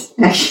patent,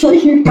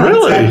 actually,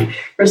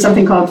 for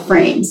something called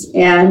frames.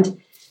 And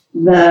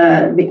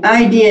the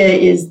idea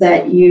is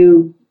that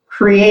you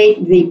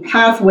create the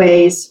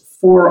pathways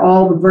for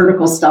all the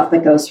vertical stuff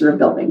that goes through a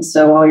building.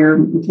 So all your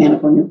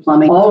mechanical and your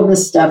plumbing, all of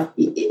this stuff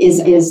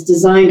is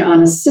designed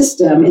on a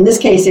system. In this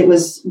case, it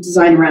was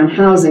designed around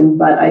housing,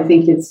 but I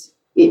think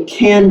it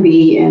can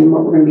be, and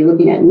what we're going to be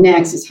looking at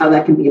next is how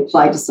that can be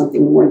applied to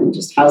something more than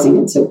just housing.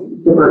 And so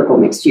the vertical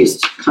mixed use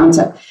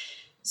concept.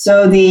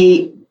 So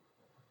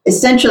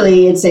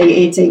essentially it's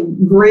a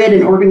grid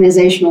and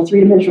organizational,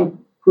 3-dimensional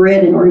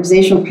grid and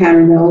organizational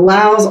pattern that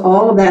allows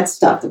all of that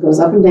stuff that goes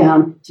up and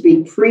down to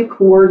be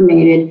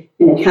pre-coordinated,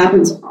 and it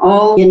happens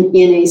all in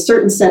a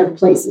certain set of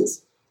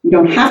places. You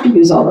don't have to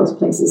use all those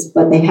places,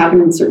 but they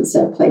happen in a certain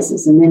set of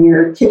places. And then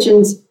your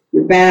kitchens,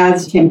 your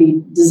baths can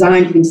be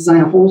designed. You can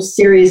design a whole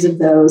series of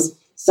those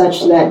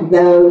such that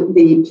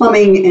the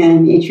plumbing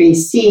and the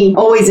HVAC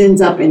always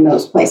ends up in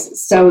those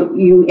places. So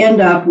you end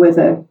up with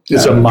Is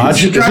this a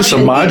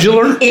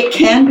modular? It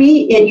can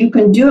be. You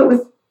can do it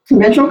with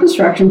conventional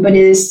construction, but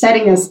it is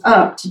setting us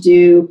up to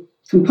do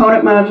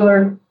component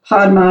modular,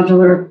 pod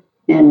modular,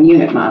 and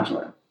unit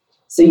modular.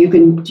 So you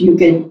can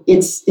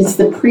it's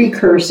the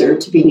precursor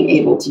to being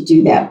able to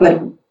do that.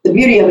 But the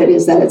beauty of it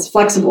is that it's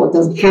flexible. It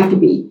doesn't have to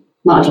be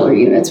modular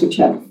units, which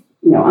have,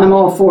 I'm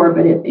all for,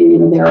 but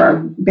there are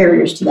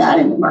barriers to that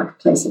in the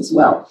marketplace as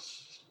well.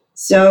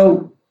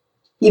 So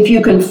if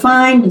you can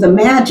find the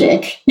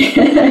magic,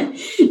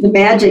 the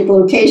magic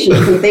location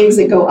for things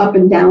that go up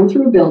and down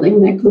through a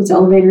building, that includes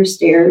elevators,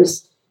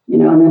 stairs,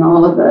 and then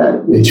all of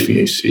the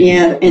HVAC.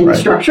 Yeah, and the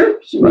structure,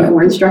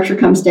 where the structure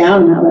comes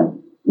down and how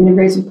that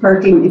integrates with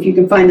parking. If you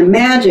can find the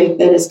magic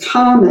that is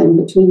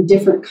common between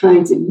different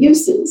kinds of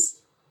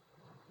uses,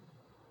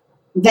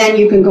 then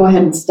you can go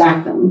ahead and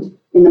stack them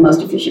in the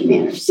most efficient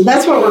manner. So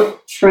that's what we're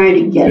trying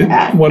to get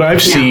at. What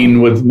I've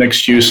seen with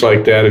mixed use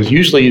like that is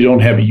usually you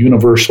don't have a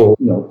universal,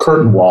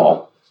 curtain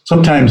wall.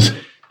 Sometimes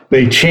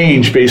they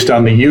change based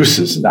on the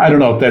uses. I don't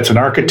know if that's an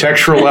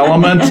architectural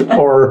element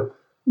or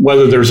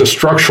whether there's a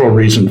structural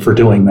reason for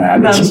doing that.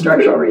 Not a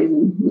structural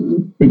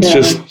reason. It's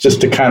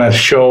just to kind of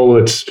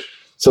show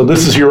so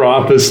this is your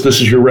office, this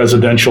is your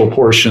residential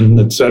portion,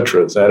 et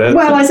cetera. Is that it?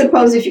 Well, I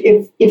suppose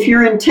if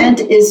your intent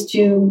is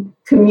to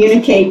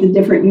communicate the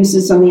different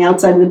uses on the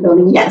outside of the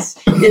building, yes,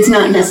 it's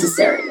not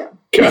necessary though.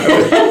 Got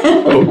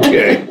it.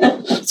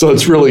 Okay. So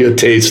it's really a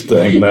taste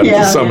thing then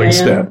to some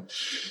extent. Yeah.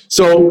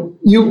 So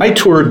I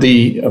toured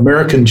the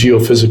American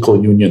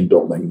Geophysical Union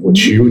building,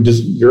 which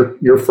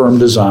your firm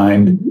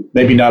designed,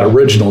 maybe not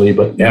originally,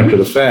 but after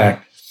the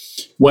fact,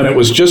 when it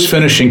was just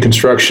finishing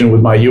construction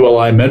with my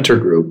ULI mentor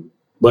group,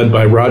 led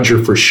by Roger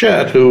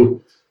Frechette, who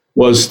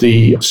was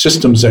the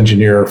systems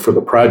engineer for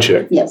the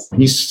project. Yes.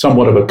 He's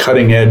somewhat of a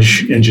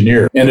cutting-edge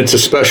engineer, and it's a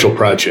special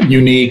project.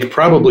 Unique,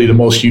 probably the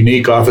most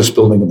unique office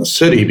building in the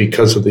city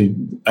because of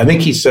I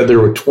think he said there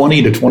were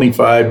 20 to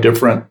 25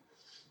 different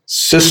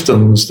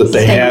systems that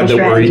they had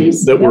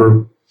that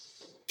were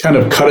kind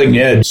of cutting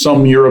edge,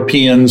 some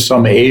European,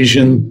 some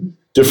Asian,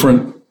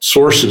 different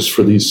sources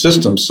for these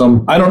systems.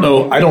 I don't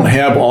know, I don't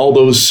have all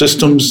those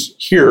systems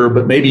here,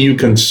 but maybe you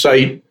can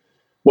cite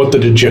what the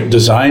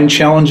design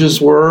challenges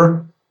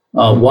were,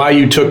 why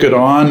you took it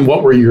on,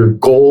 what were your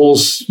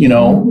goals,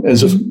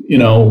 as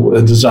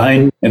a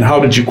design, and how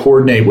did you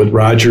coordinate with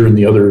Roger and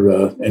the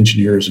other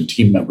engineers and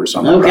team members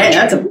on the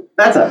project? Okay,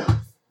 that's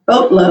a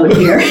boatload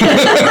here.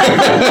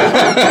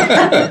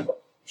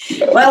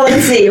 Well,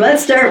 let's see.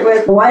 Let's start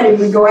with why did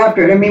we go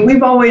after it? I mean,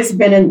 we've always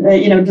been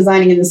in,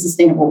 designing in the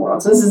sustainable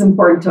world. So this is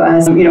important to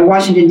us.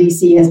 Washington,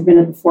 D.C. has been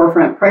at the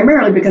forefront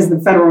primarily because the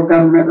federal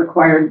government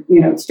required,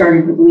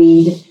 started with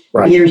LEED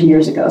years and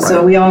years ago. Right.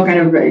 So we all kind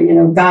of,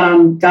 got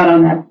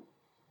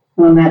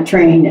on that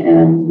train.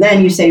 And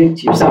then you say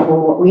to yourself,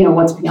 well,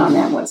 what's beyond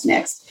that? What's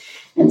next?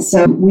 And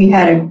so we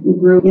had a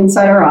group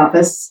inside our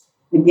office,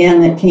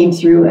 again, that came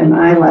through an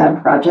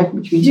iLab project,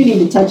 which we do need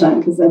to touch on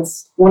because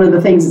that's one of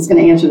the things that's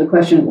going to answer the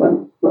question of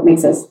what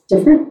makes us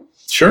different.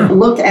 Sure.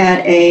 Look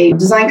at a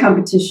design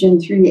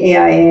competition through the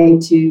AIA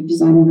to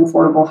design an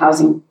affordable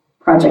housing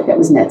project that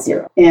was net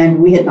zero.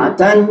 And we had not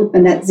done a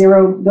net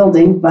zero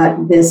building,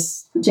 but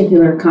this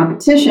particular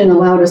competition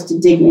allowed us to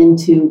dig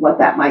into what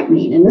that might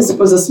mean. And this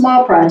was a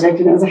small project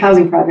and it was a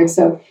housing project,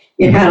 so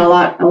it had a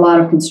lot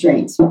of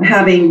constraints.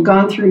 Having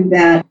gone through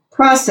that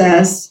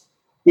process,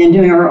 and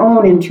doing our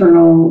own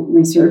internal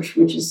research,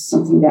 which is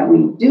something that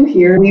we do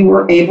here, we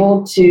were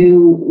able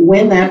to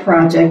win that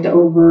project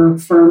over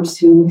firms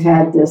who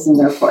had this in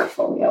their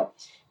portfolio.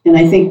 And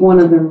I think one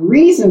of the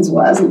reasons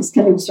was, and this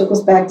kind of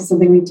circles back to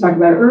something we talked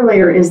about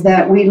earlier, is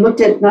that we looked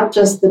at not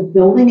just the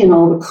building and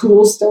all the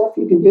cool stuff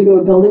you can do to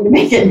a building to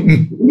make it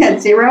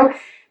net zero.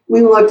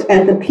 We looked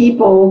at the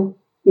people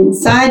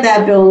inside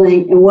that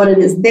building and what it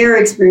is their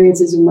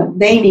experiences and what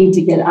they need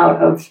to get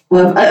out of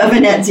a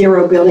net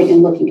zero building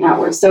and looking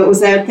outwards. So it was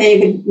that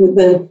thing with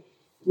the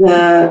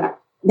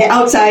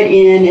outside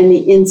in and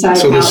the inside out.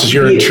 So this is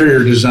your view.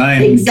 Interior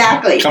design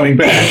coming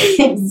back.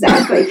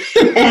 Exactly.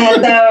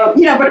 And,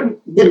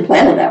 but didn't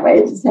plan it that way.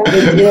 It just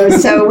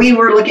happened, So we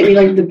were looking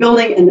at the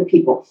building and the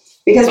people.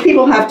 Because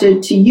people have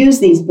to use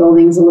these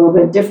buildings a little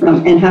bit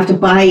different and have to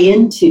buy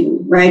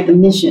into, the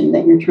mission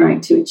that you're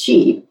trying to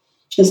achieve.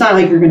 It's not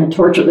like you're going to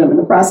torture them in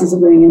the process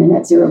of living in a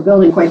net zero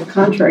building, quite the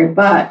contrary,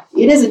 but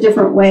it is a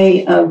different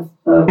way of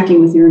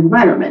acting with your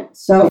environment.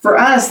 So for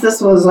us,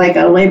 this was like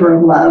a labor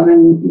of love,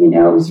 and it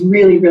was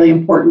really, really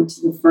important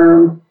to the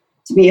firm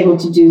to be able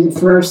to do the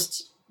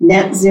first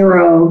net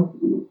zero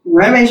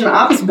renovation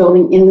office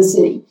building in the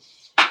city.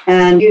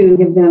 And you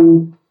give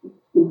them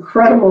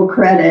incredible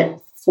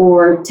credit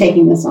for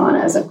taking this on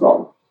as a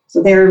goal.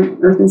 So they're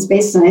Earth and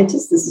space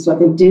scientists. This is what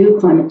they do.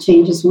 Climate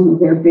change is one of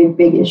their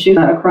big issues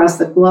across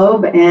the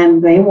globe,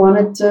 and they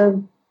wanted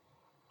to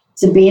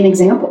be an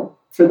example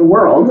for the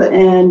world.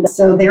 And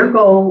so their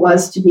goal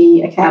was to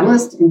be a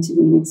catalyst and to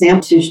be an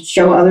example, to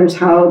show others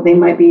how they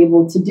might be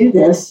able to do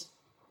this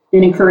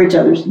and encourage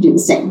others to do the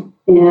same.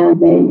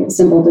 And they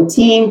assembled a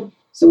team.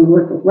 So we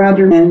worked with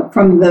Roger, and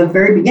from the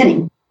very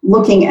beginning,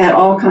 looking at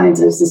all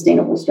kinds of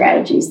sustainable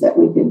strategies that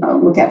we could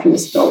look at for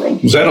this building.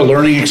 Was that a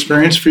learning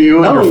experience for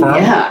you and your firm?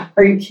 Yeah.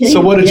 Are you kidding?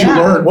 So what did you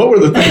learn? What were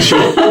the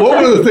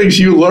things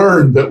you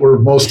learned that were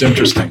most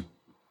interesting?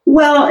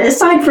 Well,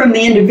 aside from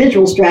the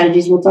individual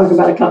strategies, we'll talk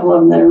about a couple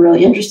of them that are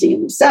really interesting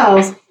in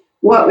themselves.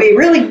 What we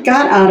really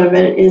got out of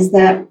it is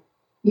that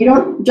you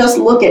don't just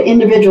look at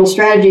individual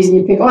strategies and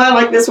you pick, I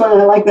like this one,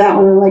 I like that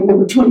one, I like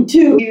number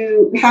 22.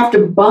 You have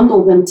to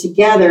bundle them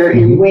together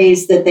in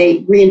ways that they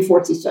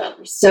reinforce each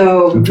other.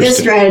 So this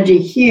strategy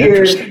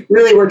here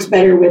really works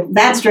better with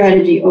that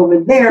strategy over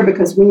there,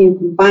 because when you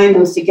combine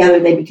those together,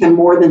 they become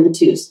more than the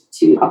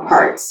two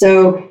apart.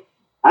 So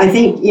I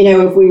think,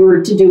 if we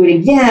were to do it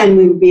again,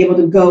 we would be able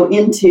to go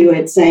into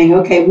it saying,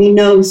 okay, we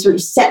know sort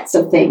of sets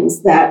of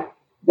things that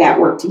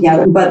work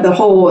together. But the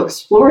whole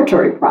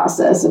exploratory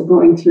process of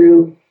going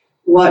through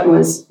what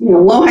was,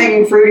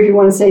 low-hanging fruit, if you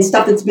want to say,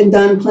 stuff that's been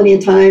done plenty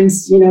of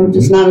times,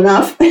 just not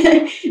enough.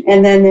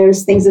 And then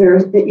there's things that are,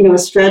 a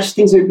stretch,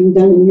 things that are being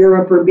done in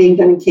Europe or being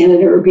done in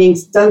Canada or being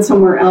done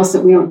somewhere else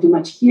that we don't do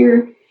much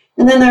here.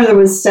 And then there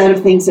was a set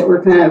of things that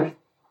were kind of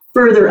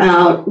further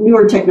out,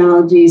 newer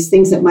technologies,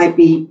 things that might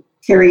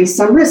carry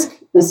some risk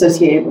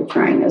associated with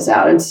trying those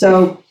out. And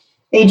so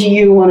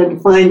AGU wanted to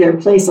find their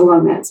place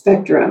along that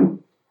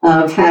spectrum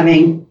of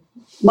having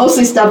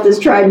mostly stuff that's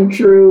tried and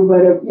true,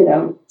 but,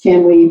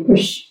 can we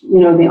push,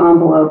 the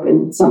envelope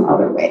in some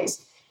other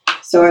ways?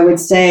 So I would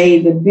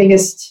say the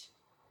biggest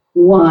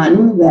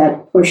one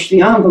that pushed the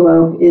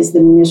envelope is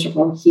the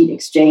municipal heat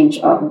exchange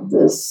off of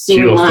the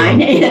sewer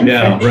line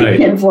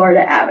in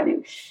Florida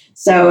Avenue.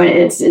 So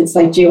it's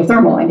like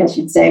geothermal, I guess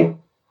you'd say.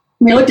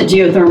 We looked at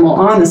geothermal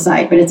on the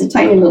site, but it's a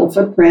tiny little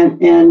footprint,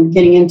 and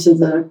getting into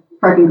the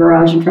parking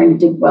garage and trying to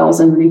dig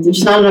wells underneath. There's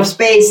just not enough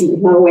space and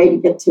there's no way to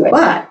get to it.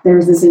 But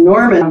there's this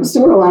enormous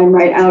sewer line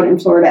right out in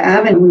Florida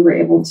Avenue. We were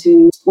able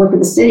to work with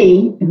the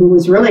city, who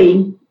was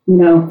really,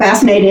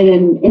 fascinated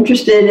and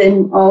interested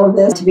in all of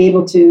this, to be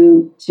able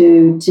to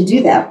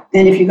do that.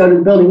 And if you go to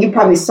the building, you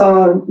probably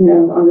saw,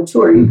 on the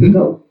tour, you could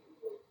go.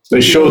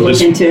 They showed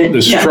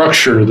the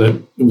structure that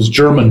it was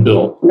German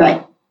built.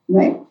 Right.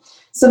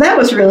 So that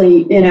was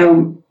really,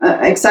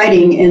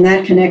 exciting, and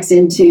that connects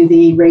into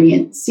the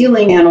radiant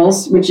ceiling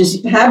panels, which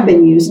have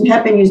been used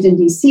in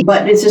DC,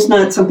 but it's just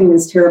not something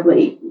that's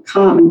terribly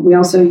common. We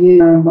also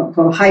use what's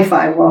called a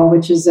hi-fi wall,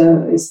 which is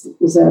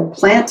a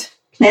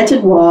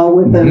planted wall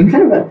with a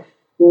kind of a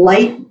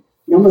light,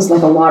 almost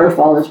like a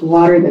waterfall. There's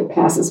water that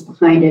passes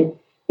behind it,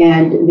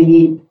 and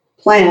the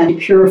plant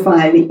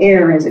purify the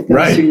air as it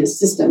goes through the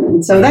system.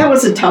 And so that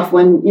was a tough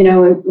one.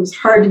 It was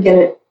hard to get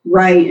it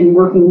right and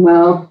working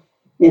well.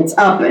 It's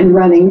up and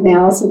running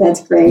now, so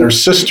that's great.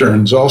 There's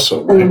cisterns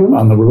also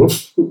on the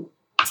roof.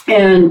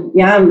 And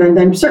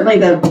then certainly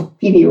the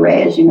PV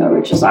array, as you know,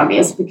 which is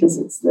obvious because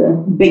it's the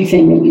big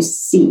thing that you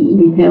see.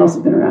 PV panels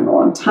have been around a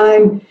long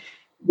time.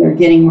 They're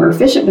getting more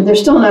efficient, but they're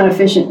still not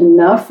efficient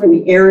enough for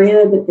the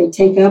area that they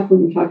take up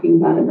when you're talking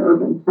about an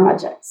urban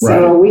project.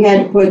 So we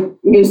had to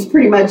use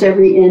pretty much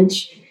every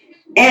inch,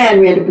 and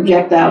we had to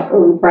project out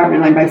over the property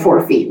line by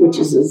 4 feet, which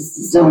is a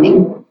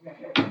zoning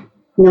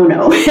no.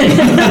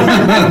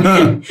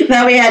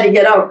 That we had to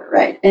get over,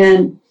 right?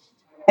 And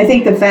I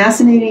think the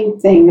fascinating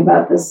thing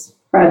about this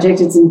project,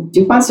 it's in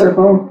DuPont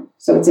Circle,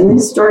 so it's in the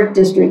historic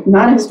district,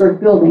 not a historic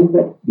building,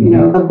 but,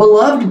 a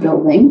beloved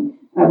building,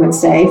 I would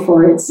say,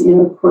 for its,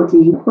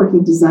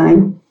 quirky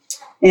design.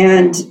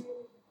 And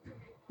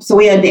so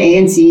we had the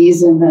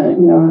ANCs and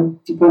the,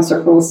 DuPont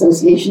Circle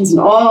associations and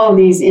all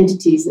these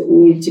entities that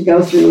we needed to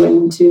go through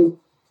and to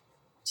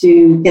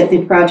get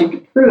the project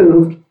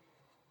approved.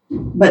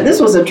 But this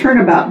was a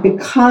turnabout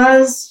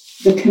because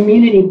the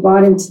community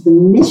bought into the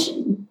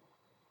mission,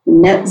 the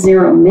net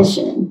zero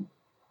mission.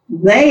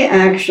 They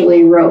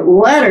actually wrote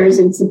letters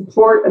in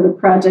support of the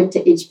project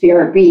to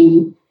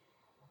HPRB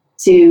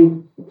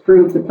to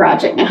approve the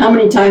project. Now, how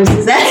many times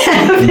does that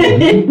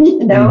happen?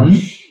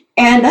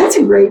 And that's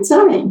a great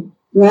sign,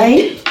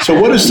 right? So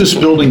what is this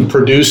building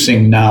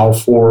producing now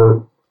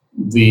for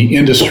the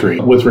industry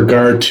with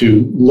regard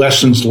to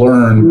lessons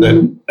learned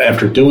that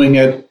after doing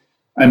it?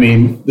 I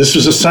mean, this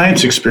is a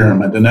science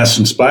experiment, in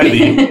essence, by the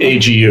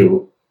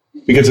AGU,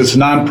 because it's a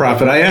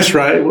nonprofit.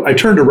 I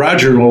turned to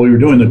Roger while we were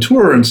doing the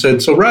tour and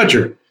said, so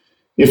Roger,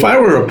 if I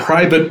were a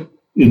private,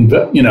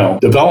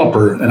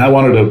 developer and I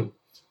wanted to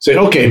say,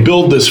 okay,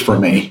 build this for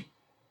me,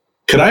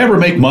 could I ever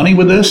make money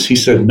with this? He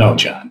said, no,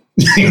 John,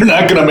 you're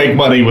not going to make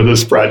money with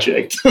this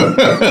project.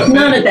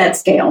 Not at that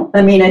scale.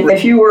 I mean,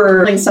 if you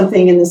were doing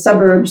something in the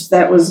suburbs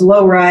that was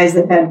low rise,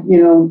 that had,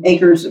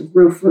 acres of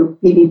roof for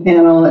PV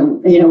panel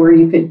and, where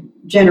you could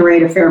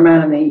generate a fair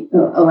amount of the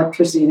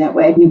electricity that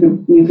way, you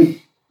could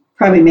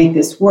probably make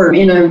this work.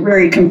 In a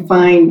very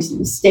confined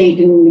state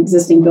in an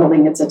existing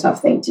building, it's a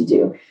tough thing to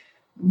do.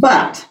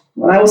 But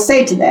what I will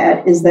say to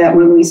that is that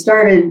when we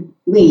started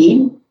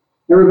LEED,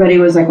 everybody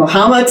was like,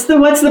 well, what's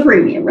the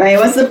premium, right?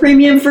 What's the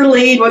premium for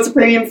LEED? What's the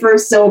premium for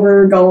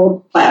silver,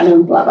 gold,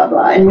 platinum, blah, blah,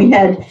 blah. And we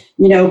had,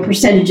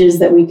 percentages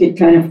that we could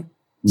kind of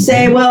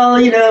say,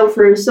 well,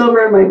 for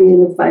silver, it might be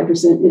in the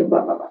 5%,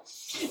 blah, blah, blah.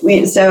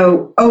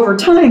 So over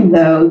time,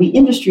 though, the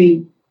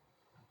industry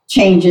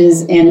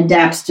changes and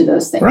adapts to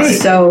those things. Right.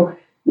 So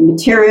the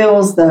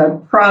materials, the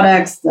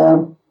products,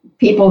 the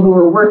people who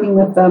are working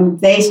with them,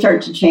 they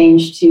start to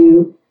change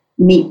to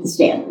meet the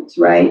standards,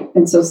 right?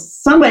 And so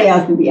somebody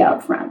has to be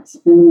out front,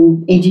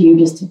 and AGU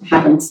just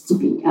happens to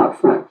be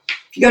out front.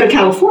 If you go to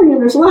California,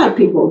 there's a lot of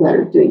people that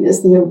are doing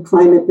this. They have a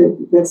climate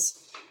that's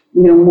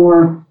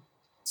more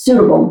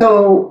suitable.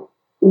 So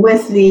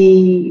with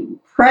the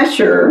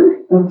pressure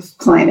of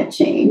climate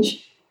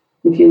change,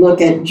 if you look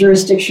at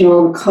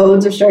jurisdictional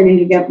codes are starting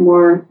to get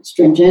more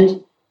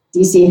stringent.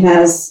 DC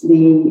has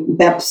the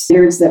BEP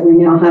standards that we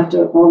now have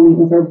to all meet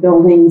with our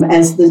buildings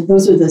as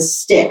those are the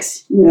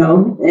sticks,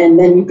 and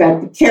then you've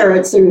got the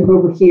carrots that are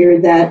over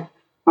here that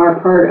are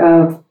part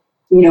of,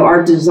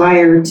 our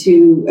desire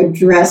to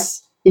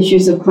address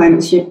issues of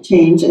climate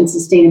change and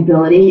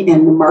sustainability,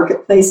 and the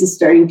marketplace is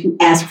starting to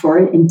ask for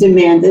it and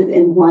demand it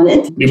and want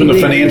it. Even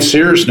the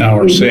financiers now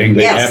are saying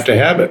they have to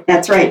have it.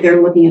 That's right. They're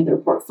looking at their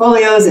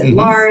portfolios at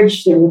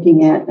large. They're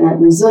looking at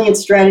resilience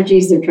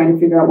strategies. They're trying to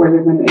figure out where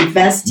they're going to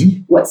invest,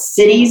 what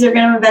cities they're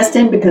going to invest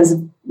in, because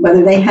of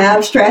whether they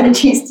have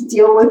strategies to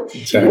deal with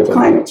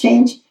climate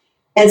change.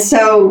 And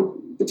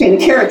so between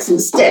the carrots and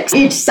the sticks,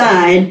 each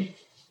side,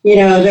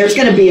 there's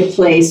going to be a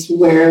place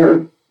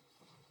where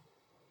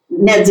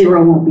net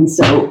zero won't be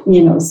so,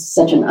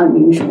 such an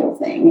unusual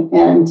thing.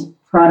 And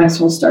products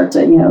will start to,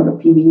 the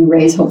PV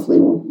arrays hopefully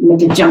will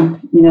make a jump,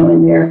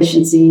 in their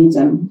efficiencies.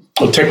 And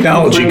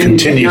technology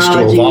continues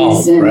to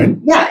evolve, right?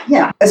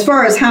 Yeah. As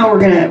far as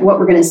what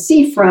we're going to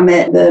see from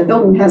it, the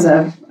building has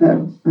a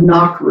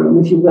knock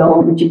room, if you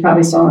will, which you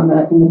probably saw in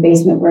the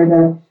basement, where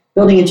the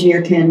building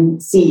engineer can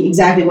see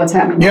exactly what's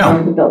happening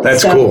in the building.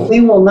 That's cool. We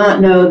will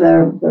not know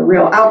the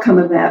real outcome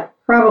of that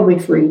probably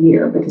for a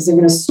year, because they're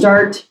going to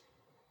start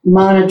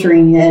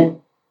monitoring it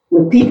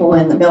with people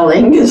in the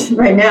building, because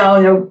right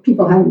now,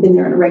 people haven't been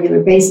there on a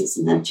regular basis,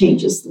 and that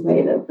changes the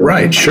way that.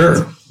 Right, sure.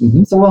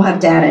 Mm-hmm. So we'll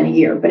have data in a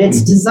year, but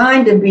it's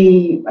designed to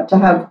be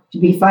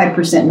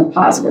 5% in the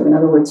positive. In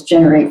other words,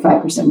 generate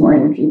 5% more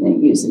energy than it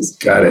uses.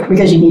 Got it.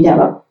 Because you need to have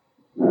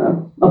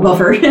a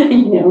buffer,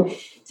 to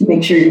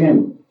make sure you're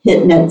going to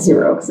hit net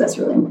zero, because that's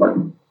really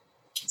important.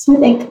 So I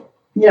think,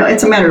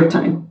 it's a matter of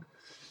time.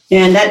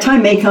 And that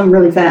time may come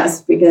really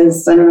fast,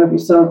 because I don't know if you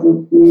saw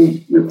the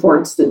new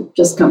reports that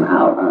just come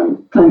out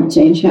on climate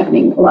change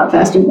happening a lot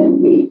faster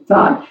than we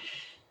thought.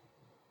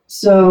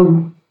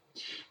 So,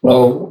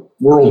 well,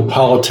 world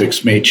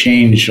politics may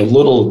change a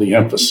little of the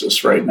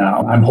emphasis right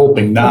now. I'm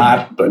hoping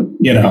not, but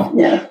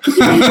Yeah.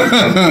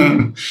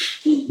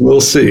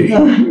 We'll see.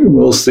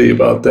 We'll see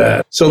about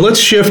that. So let's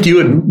shift.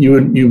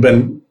 You've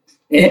been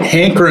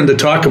hankering to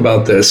talk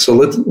about this. So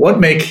what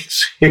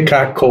makes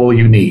Hickok Cole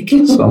unique?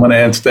 So I'm going to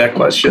answer that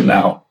question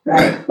now.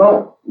 Right.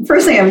 Well,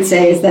 first thing I would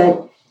say is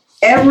that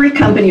every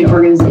company and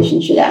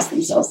organization should ask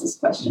themselves this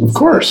question. Of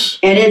course.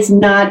 And it's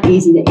not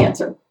easy to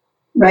answer,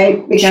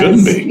 right? Because,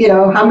 shouldn't be.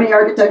 How many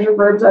architecture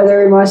firms are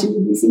there in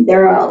Washington, D.C.?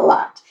 There are a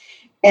lot.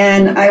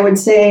 And I would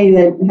say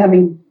that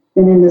having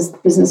been in this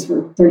business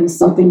for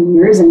 30-something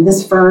years, and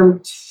this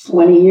firm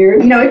 20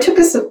 years,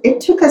 it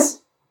took us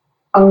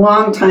a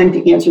long time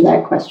to answer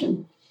that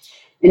question.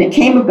 And it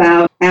came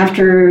about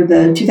after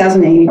the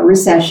 2008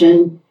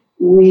 recession.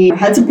 We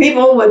had some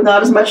people with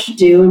not as much to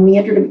do, and we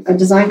entered a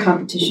design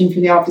competition for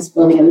the office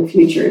building of the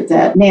future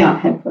that NAIOP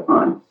had put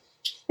on.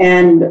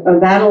 And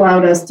that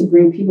allowed us to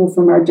bring people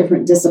from our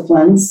different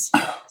disciplines.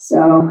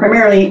 So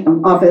primarily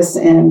office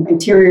and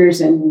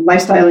interiors and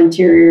lifestyle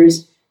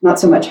interiors, not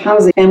so much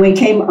housing. And we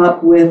came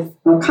up with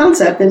a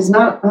concept that is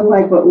not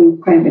unlike what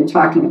we've kind of been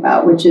talking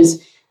about, which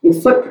is a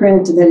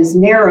footprint that is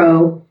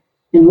narrow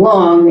and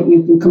long, that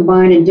you can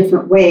combine in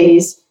different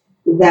ways,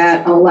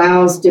 that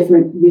allows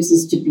different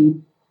uses to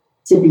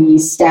be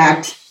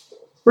stacked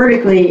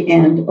vertically,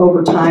 and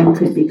over time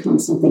could become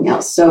something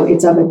else. So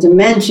it's of a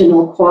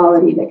dimensional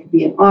quality that could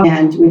be an office.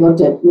 And we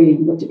looked at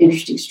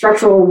interesting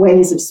structural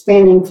ways of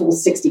spanning full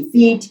 60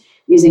 feet,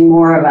 using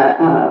more of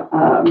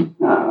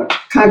a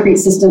concrete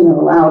system that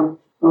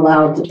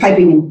allowed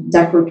piping and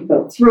ductwork to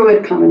go through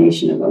it,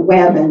 combination of a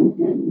web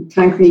and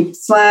concrete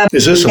slab.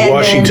 Is this a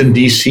Washington,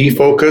 D.C.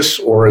 focus,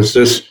 or is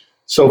this,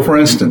 so for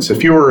instance,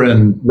 if you were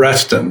in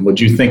Reston, would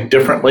you think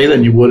differently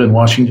than you would in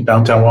Washington,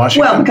 downtown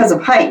Washington? Well, because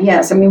of height,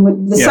 yes. I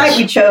mean, the site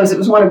we chose, it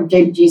was one of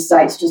JPG's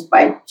sites just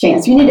by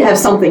chance. You need to have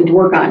something to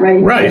work on,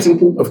 right? Right,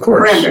 of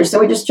course. Parameters. So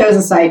we just chose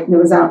a site that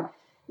was out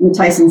in the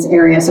Tysons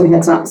area, so we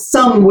had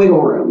some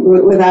wiggle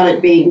room without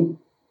it being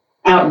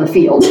out in the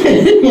field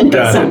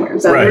somewhere.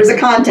 So there was a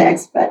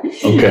context, but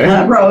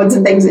roads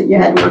and things that you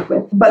had to work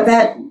with. But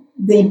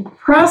the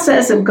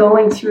process of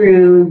going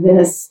through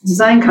this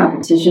design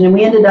competition, and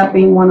we ended up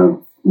being one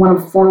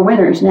of 4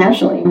 winners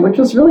nationally, which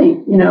was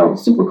really,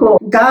 super cool,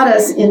 got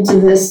us into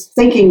this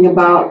thinking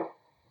about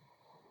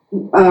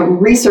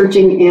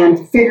researching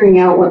and figuring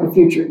out what the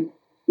future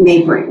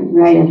may bring,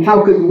 right? And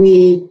how could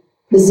we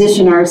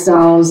position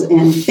ourselves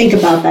and think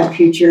about that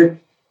future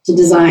to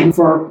design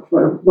for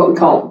what we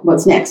call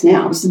what's next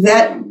now. So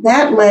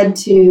that led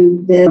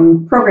to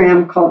the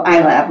program called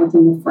iLab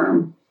within the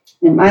firm.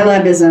 And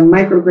iLab is a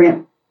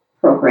micro-grant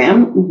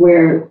program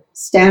where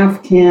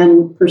staff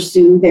can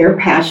pursue their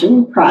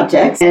passion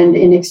projects. And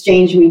in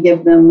exchange, we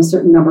give them a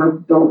certain number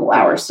of billable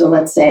hours. So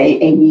let's say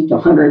 80 to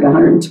 100,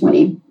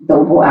 120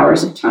 billable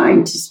hours of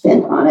time to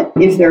spend on it.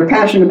 If they're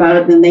passionate about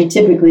it, then they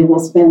typically will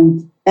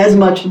spend as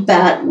much of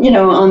that,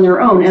 on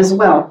their own as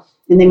well.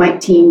 And they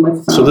might team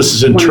with. So this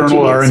is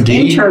internal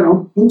R&D?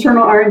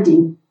 Internal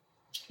R&D.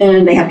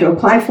 And they have to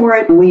apply for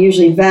it. And we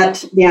usually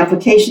vet the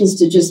applications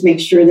to just make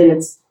sure that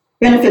it's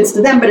benefits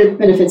to them, but it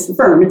benefits the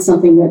firm. It's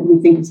something that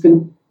we think is going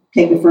to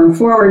take the firm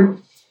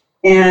forward.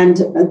 And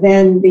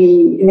then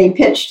they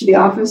pitch to the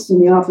office, and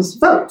the office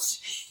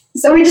votes.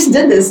 So we just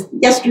did this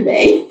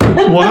yesterday.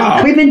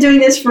 Wow. We've been doing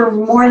this for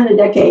more than a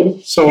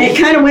decade. So it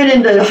kind of went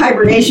into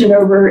hibernation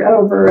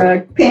over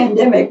a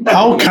pandemic.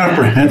 How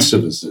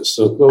comprehensive is this?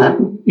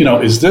 So,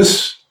 is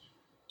this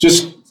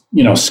just,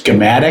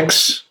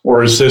 schematics,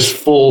 or is this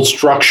full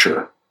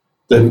structure?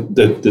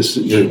 It's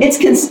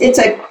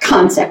a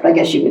concept, I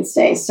guess you would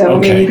say. So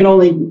okay. you can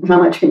only, how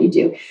much can you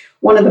do?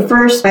 One of the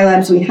first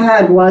labs we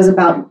had was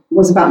about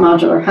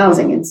modular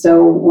housing, and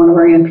so one of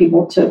our young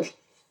people took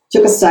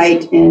a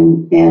site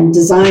and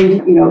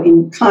designed,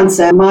 in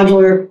concept,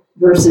 modular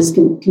versus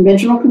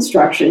conventional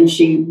construction.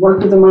 She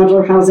worked with a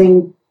modular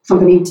housing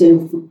company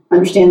to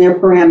understand their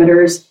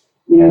parameters,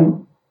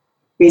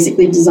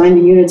 basically designed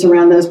the units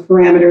around those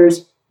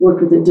parameters,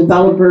 worked with a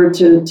developer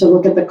to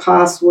look at the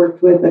costs,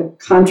 worked with a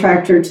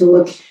contractor to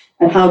look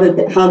at how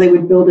they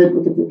would build it,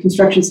 look at the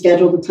construction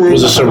schedule, the time.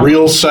 Was this a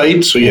real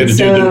site? So you had to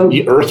do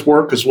the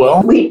earthwork as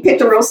well? We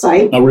picked a real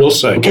site. A real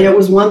site. Okay. And it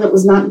was one that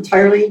was not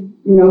entirely,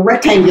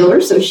 rectangular.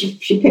 So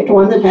she picked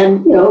one that had, a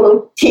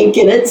little kink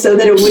in it so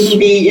that it wouldn't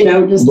be,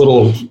 just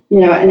little,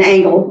 an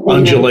angle.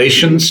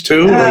 Undulations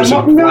too? Or was it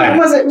flat? No, it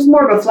wasn't. It was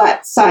more of a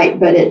flat site,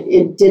 but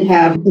it did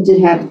have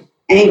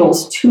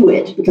angles to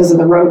it because of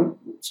the road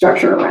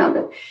structure around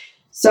it.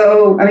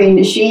 So,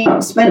 she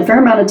spent a fair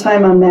amount of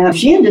time on that.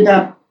 She ended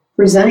up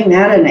presenting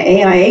that at an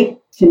AIA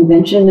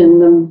convention,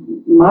 and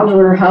the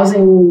Modular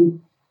Housing,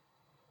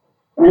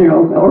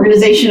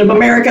 Organization of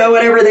America,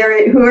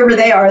 whoever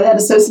they are, that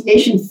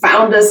association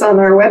found us on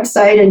our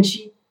website, and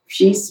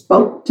she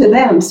spoke to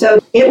them. So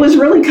it was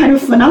really kind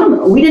of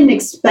phenomenal. We didn't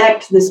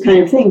expect this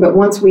kind of thing, but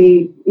once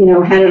we,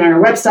 had it on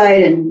our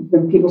website, and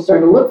then people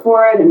started to look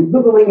for it and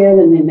Googling it,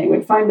 and then they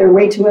would find their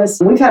way to us.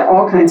 We've had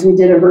all kinds. We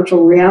did a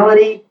virtual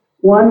reality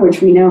one,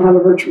 which we now have a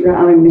virtual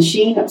reality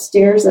machine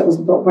upstairs that was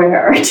built by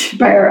our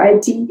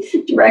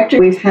IT director.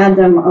 We've had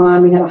them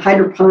on. We had a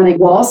hydroponic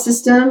wall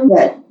system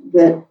that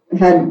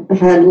had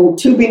a little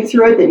tubing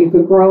through it that you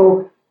could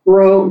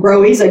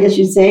growies, I guess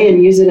you'd say,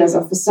 and use it as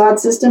a facade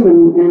system.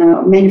 And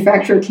a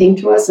manufacturer came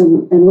to us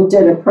and looked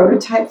at a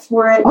prototype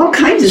for it. All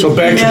kinds of. So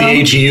back to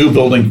the AGU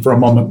building for a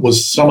moment.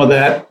 Was some of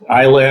that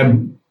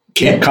iLab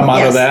can't come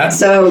out of that?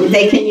 So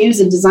they can use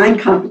a design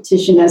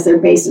competition as their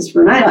basis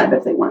for an iLab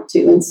if they want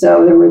to. And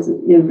so there was,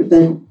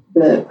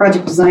 the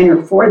project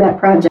designer for that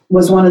project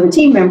was one of the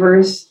team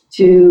members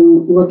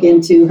to look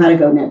into how to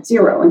go net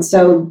zero. And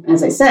so,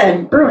 as I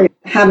said earlier,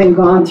 having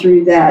gone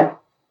through that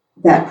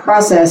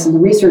process and the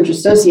research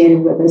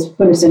associated with this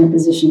put us in a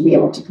position to be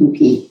able to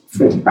compete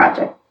for the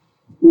project.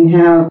 We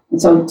have,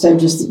 so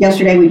just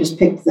yesterday, we just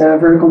picked the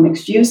vertical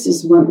mixed use.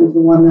 This is one of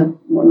the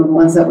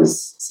ones that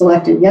was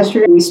selected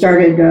yesterday. We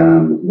started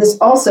this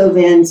also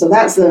then, so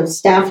that's the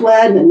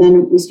staff-led, and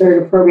then we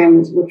started a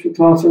program which we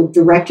call sort of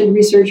directed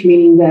research,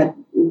 meaning that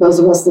those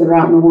of us that are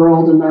out in the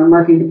world in our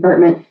marketing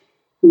department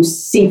who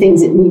see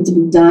things that need to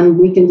be done,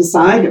 we can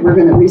decide that we're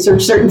going to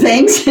research certain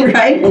things,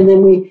 right? And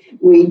then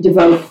we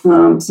devote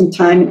some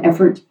time and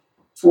effort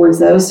towards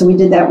those. So we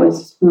did that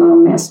with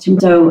Mass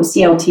Timber,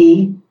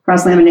 CLT,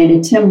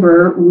 cross-laminated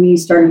timber. We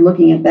started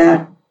looking at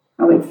that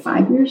probably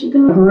 5 years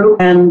ago,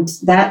 and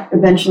that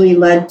eventually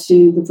led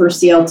to the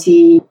first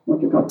CLT, what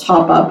we call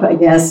top-up, I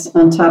guess,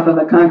 on top of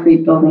a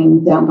concrete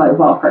building down by the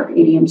ballpark,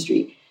 80M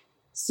Street.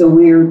 So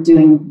we're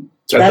doing...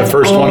 Is that the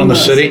first one in the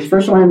city?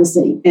 First one in the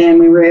city. And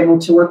we were able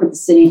to work with the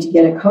city to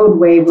get a code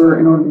waiver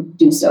in order to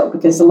do so,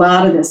 because a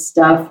lot of this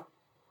stuff,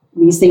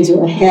 these things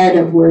are ahead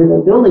of where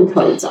the building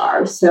codes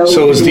are. So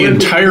is the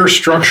entire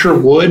structure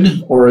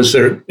wood, or is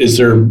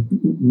there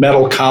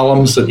metal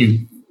columns that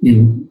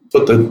you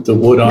put the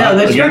wood on? No,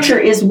 the structure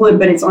is wood,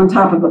 but it's on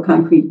top of a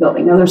concrete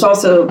building. Now, there's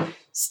also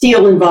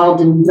steel involved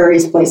in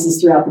various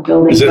places throughout the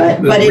building,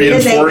 but it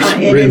is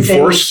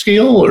reinforced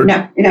steel, or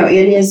no,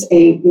 it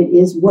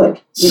is wood.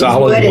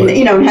 Solid wood. And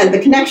it had the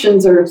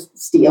connections are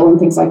steel and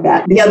things like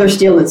that. The other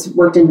steel that's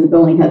worked into the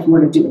building has more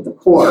to do with the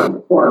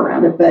core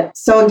around it. But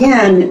so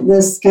again,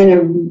 this kind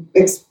of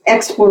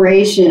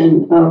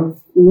exploration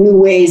of new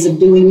ways of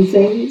doing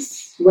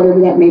things, whatever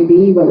that may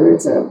be, whether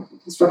it's a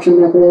construction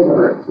method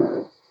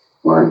or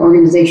an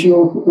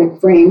organizational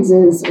frames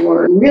is,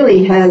 or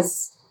really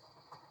has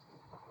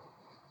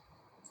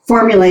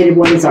formulated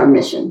what is our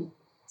mission.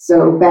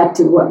 So back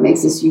to what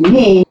makes us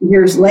unique.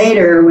 Years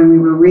later, when we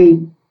were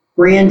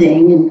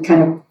rebranding and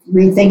kind of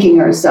rethinking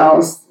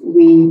ourselves,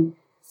 we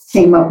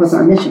came up with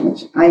our mission,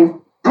 which I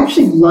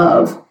actually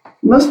love.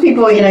 Most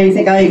people, you think,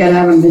 you got to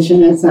have a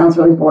mission. It sounds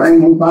really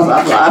boring and blah,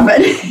 blah, blah. But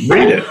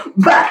read it.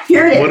 But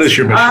here it is. What is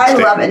your mission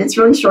statement? love it. It's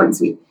really short and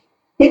sweet.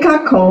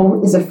 Hickok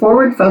Cole is a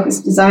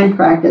forward-focused design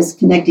practice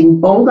connecting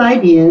bold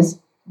ideas,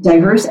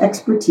 diverse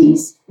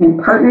expertise,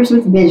 and partners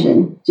with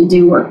vision to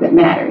do work that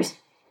matters.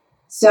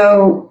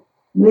 So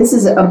this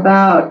is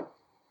about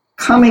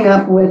coming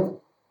up with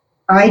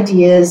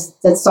ideas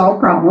that solve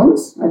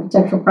problems,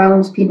 architectural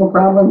problems, people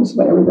problems,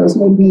 whatever those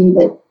may be,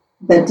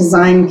 that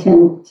design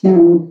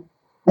can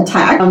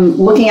attack.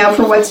 Looking out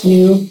for what's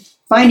new,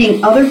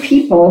 finding other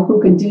people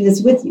who can do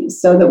this with you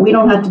so that we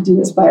don't have to do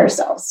this by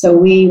ourselves. So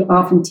we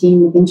often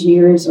team with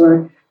engineers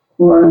or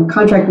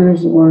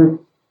contractors or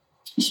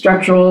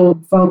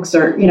structural folks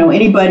or,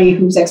 anybody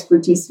whose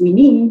expertise we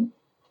need,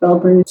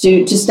 developers,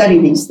 to study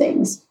these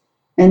things.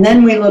 And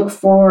then we look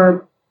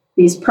for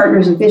these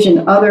partners of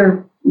vision,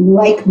 other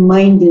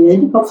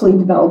like-minded, hopefully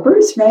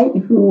developers, right,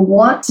 who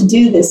want to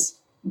do this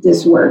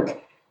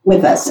work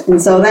with us.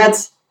 And so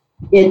that's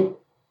it.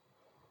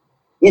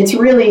 It's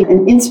really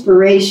an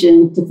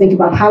inspiration to think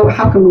about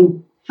how can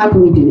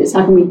we do this?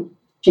 How can we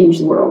change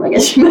the world, I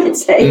guess you might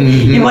say,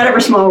 in whatever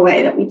small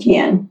way that we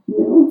can.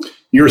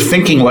 You're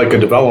thinking like a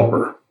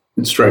developer,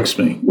 it strikes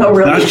me. No,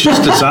 really? Not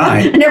just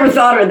design. I never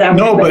thought of it that way.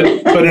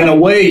 No, but in a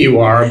way you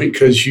are,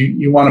 because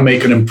you want to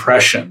make an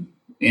impression.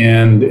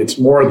 And it's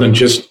more than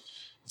just,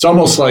 it's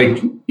almost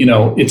like,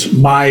 it's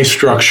my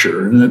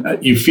structure.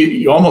 And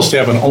you almost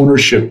have an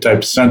ownership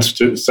type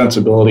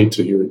sensibility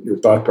to your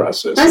thought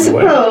process. I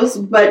suppose,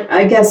 but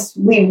I guess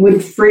we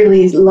would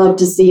freely love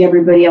to see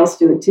everybody else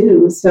do it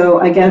too. So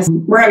I guess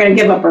we're not going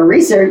to give up our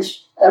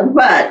research,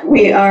 but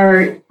we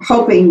are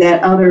hoping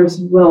that others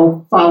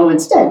will follow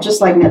instead,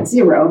 just like net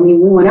zero. I mean,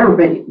 we want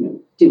everybody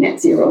to do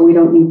net zero. We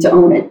don't need to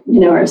own it,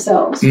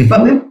 ourselves.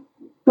 Mm-hmm.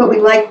 But we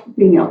like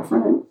being out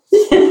front.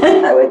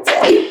 I would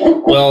say.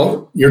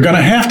 Well, you're going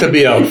to have to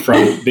be out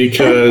front,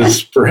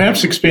 because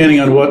perhaps expanding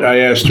on what I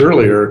asked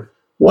earlier,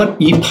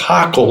 what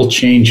epochal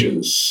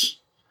changes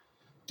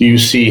do you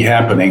see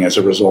happening as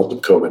a result of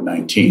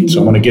COVID-19?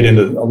 So I want to get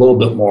into a little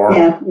bit more.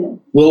 Yeah.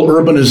 Will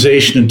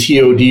urbanization and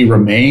TOD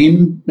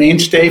remain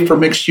mainstay for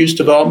mixed-use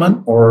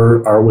development,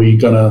 or are we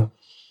going to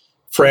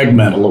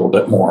fragment a little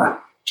bit more?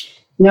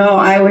 No,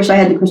 I wish I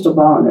had the crystal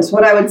ball on this.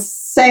 What I would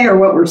say, or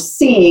what we're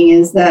seeing,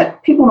 is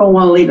that people don't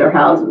want to leave their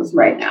houses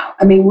right now.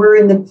 I mean, we're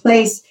in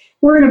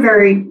a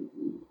very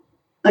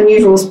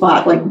unusual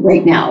spot, like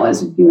right now,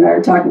 as you and I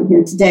are talking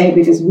here today,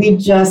 because we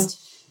just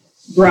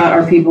brought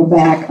our people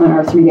back on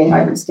our 3-day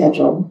hybrid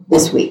schedule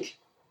this week.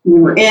 We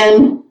were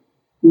in,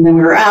 and then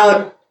we were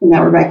out, and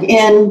now we're back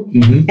in.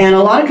 Mm-hmm. And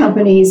a lot of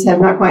companies have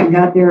not quite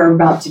got there or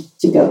about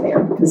to go there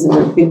because of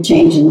a big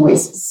change in the way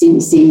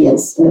CDC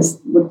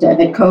has looked at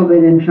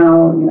COVID and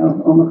how,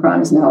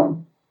 Omicron is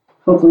now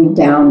hopefully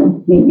down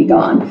and maybe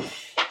gone.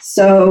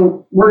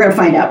 So we're going to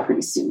find out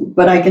pretty soon.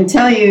 But I can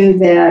tell you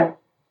that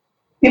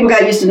people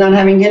got used to not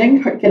having to get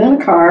in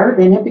a car.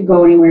 They didn't have to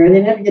go anywhere. They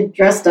didn't have to get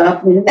dressed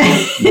up.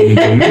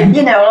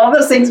 Mm-hmm. All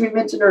those things we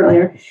mentioned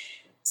earlier.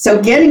 So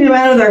getting them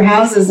out of their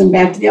houses and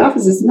back to the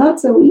office is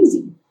not so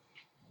easy.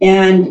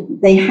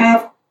 And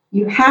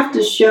you have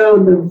to show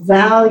the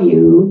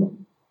value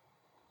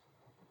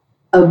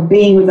of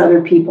being with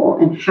other people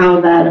and how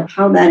that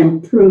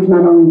improves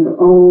not only your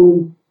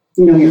own,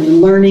 your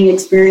learning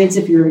experience.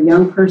 If you're a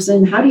young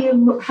person, how do you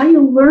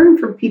learn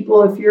from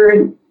people if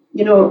you're,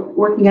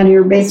 working out of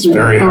your basement?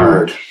 It's very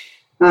hard.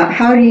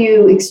 How do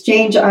you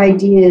exchange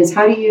ideas?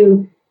 How do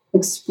you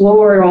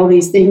explore all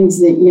these things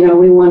that,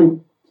 we want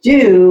to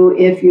do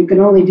if you can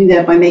only do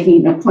that by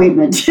making an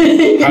appointment?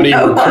 How do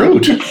you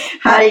recruit?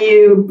 How do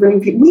you bring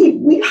people?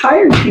 We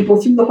hired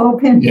people through the whole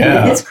pandemic.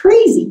 Yeah. It's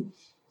crazy.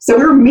 So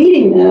we were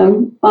meeting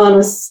them on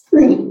a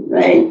screen,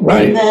 right?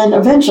 And then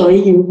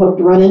eventually you hope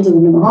to run into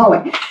them in the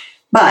hallway.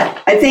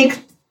 But I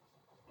think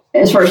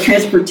as far as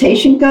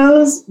transportation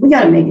goes, we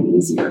got to make it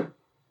easier.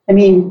 I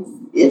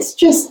mean, it's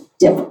just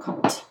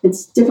difficult.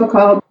 It's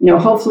difficult.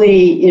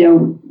 Hopefully,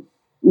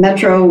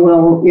 Metro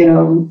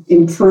will,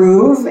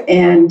 improve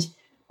and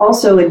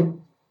also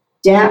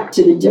adapt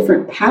to the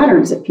different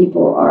patterns that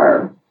people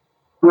are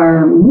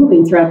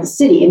moving throughout the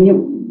city. And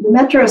the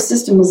Metro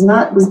system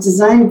was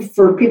designed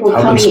for people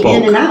coming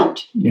in and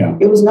out. Yeah.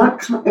 It was not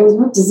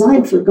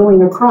designed for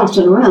going across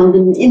and around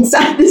and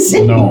inside the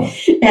city. No.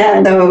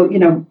 And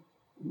so,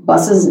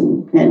 buses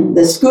and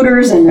the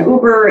scooters and the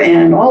Uber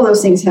and all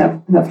those things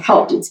have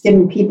helped. It's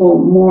given people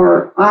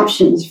more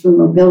options for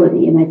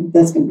mobility, and I think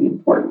that's going to be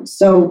important.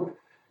 So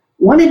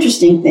one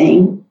interesting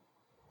thing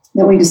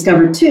that we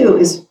discovered too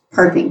is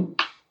parking.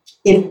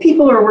 If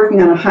people are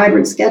working on a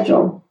hybrid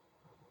schedule,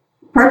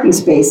 parking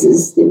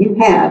spaces that you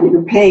have that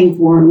you're paying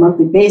for on a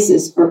monthly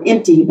basis are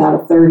empty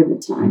about a third of the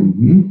time.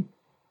 Mm-hmm.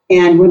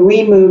 And when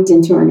we moved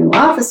into our new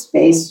office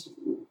space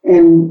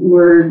and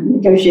we're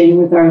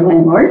negotiating with our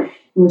landlord,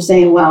 we're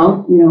saying,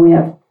 well, we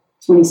have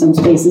 20-some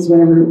spaces,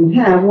 whatever we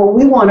have. Well,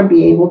 we want to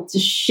be able to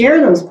share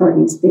those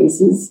parking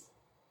spaces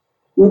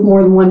with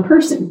more than one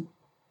person.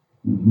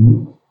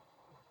 Mm-hmm.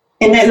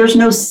 And that there's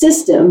no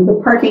system. The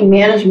parking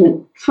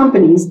management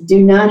companies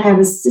do not have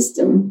a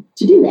system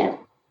to do that.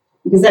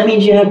 Because that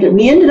means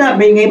we ended up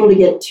being able to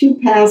get 2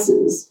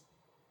 passes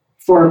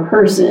for a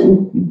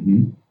person.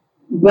 Mm-hmm.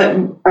 But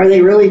are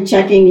they really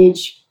checking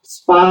each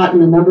spot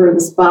and the number of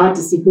the spot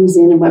to see who's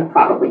in and what?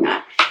 Probably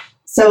not.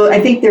 So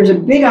I think there's a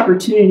big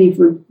opportunity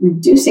for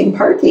reducing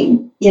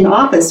parking in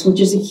office, which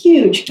is a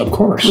huge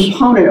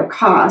component of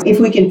cost, if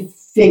we can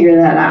figure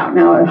that out.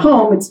 Now, at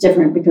home, it's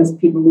different because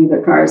people leave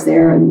their cars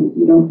there and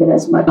you don't get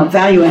as much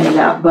value out of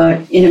that.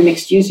 But in a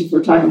mixed use, if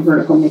we're talking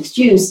vertical mixed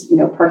use,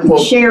 parking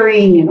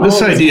sharing and all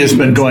this idea has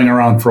been going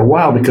around for a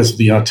while because of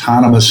the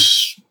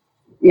autonomous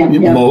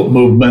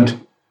movement.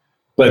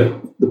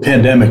 But the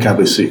pandemic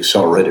obviously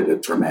accelerated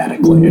it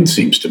dramatically, it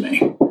seems to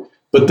me.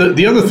 But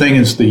the other thing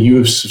is the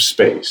use of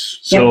space.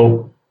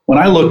 So when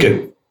I look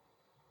at,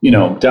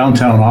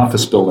 downtown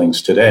office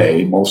buildings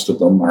today, most of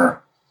them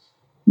are,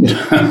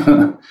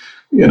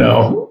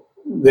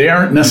 they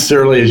aren't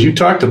necessarily, as you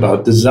talked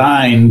about,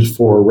 designed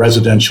for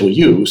residential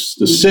use.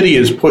 The city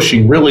is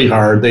pushing really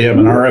hard. They have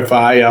an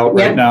RFI out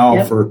right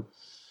now for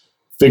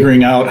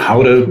figuring out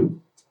how to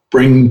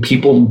bring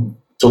people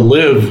to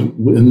live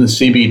in the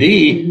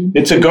CBD.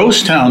 It's a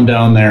ghost town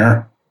down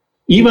there.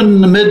 Even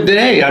in the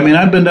midday. I mean,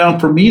 I've been down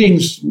for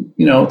meetings,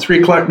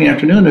 3:00 in the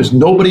afternoon. There's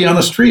nobody on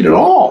the street at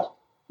all.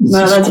 It's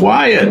just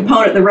quiet.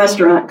 The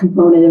restaurant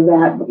component of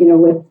that,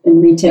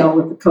 in retail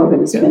with the COVID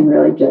has been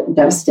really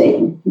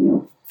devastating,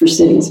 for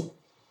cities.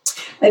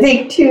 I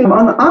think, too,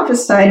 on the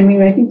office side,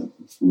 I think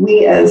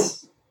we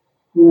as,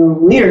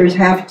 leaders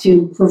have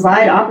to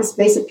provide office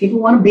space that people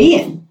want to be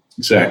in.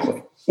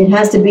 Exactly. It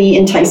has to be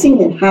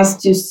enticing. It has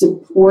to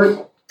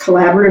support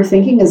collaborative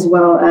thinking as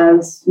well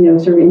as,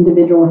 sort of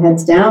individual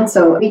heads down.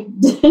 So we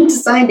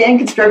designed and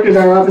constructed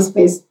our office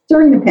space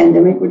during the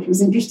pandemic, which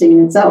was interesting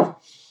in itself.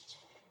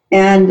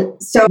 And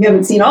so you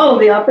haven't seen all of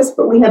the office,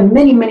 but we have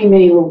many, many,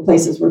 many little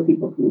places where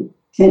people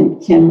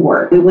can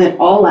work. We went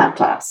all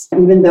laptops,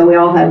 even though we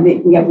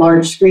have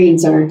large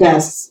screens on our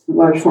desks,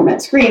 large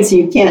format screens, so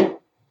you can't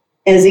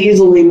as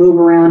easily move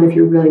around if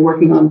you're really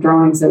working on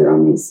drawings that are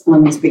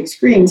on these big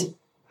screens.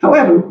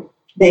 However,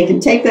 they can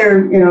take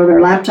their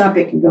laptop.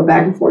 It can go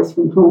back and forth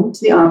from home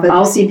to the office.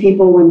 I'll see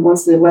people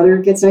once the weather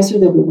gets nicer,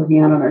 they'll be working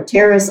out on our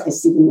terrace. I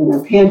see them in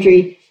our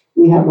pantry.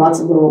 We have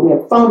we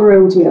have phone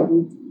rooms. We have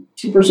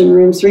 2-person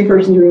rooms,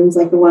 3-person rooms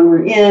like the one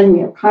we're in. We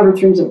have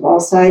conference rooms of all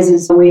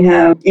sizes. We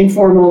have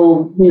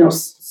informal,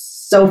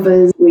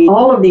 sofas.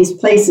 All of these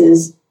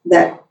places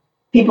that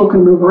people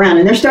can move around,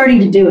 and they're starting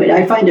to do it.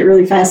 I find it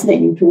really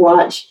fascinating to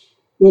watch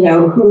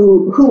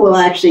who will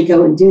actually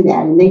go and do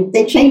that. And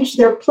they change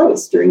their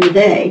place during the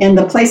day. And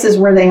the places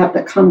where they have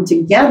to come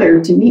together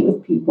to meet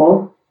with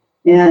people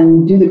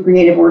and do the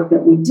creative work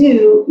that we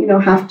do,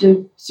 have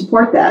to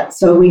support that.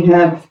 So we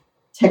have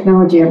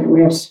technology everywhere.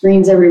 We have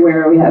screens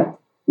everywhere. We have,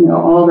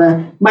 all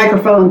the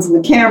microphones and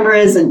the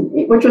cameras,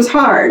 which was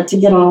hard to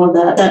get all of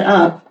that set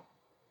up.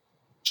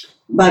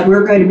 But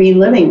we're going to be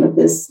living with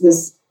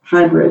this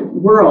hybrid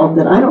world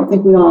that I don't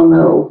think we all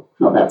know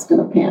how that's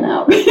going to pan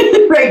out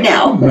right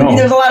now. No.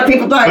 There's a lot of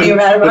people talking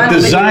about it. But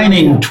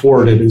designing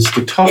toward it is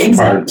the tough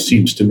part, it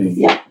seems to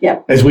me.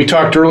 Yeah. As we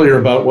talked earlier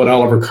about what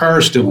Oliver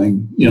Carr's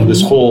doing,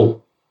 this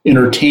whole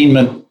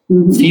entertainment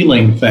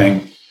feeling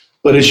thing.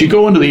 But as you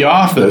go into the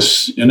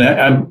office,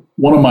 and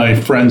one of my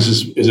friends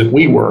is at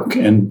WeWork,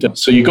 and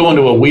so you go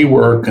into a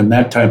WeWork and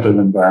that type of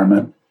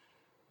environment,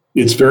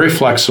 it's very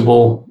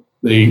flexible.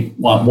 They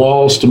want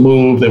walls to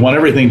move. They want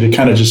everything to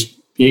kind of just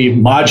be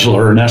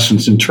modular in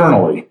essence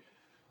internally.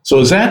 So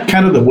is that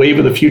kind of the wave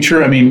of the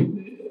future? I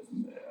mean,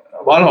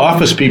 a lot of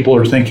office people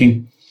are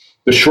thinking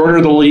the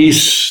shorter the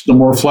lease, the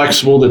more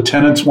flexible the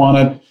tenants want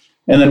it.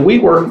 And then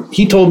WeWork,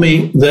 he told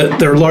me that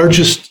their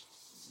largest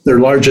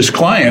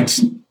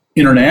clients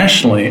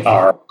internationally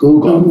are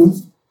Google,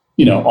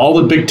 all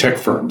the big tech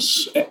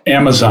firms,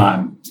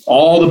 Amazon,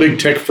 all the big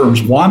tech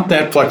firms want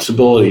that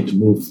flexibility to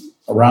move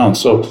around.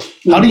 So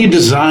how do you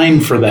design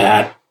for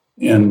that?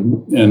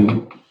 And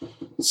then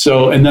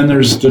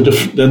there's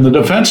the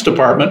Defense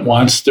Department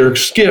wants their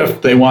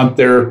SCIF. They want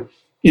their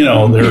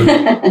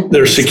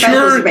their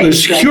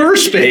secure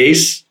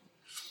space.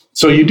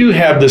 So you do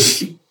have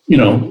this,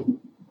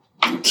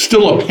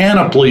 still a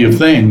panoply of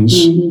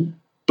things. Mm-hmm.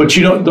 But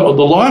the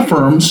law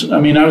firms, I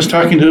was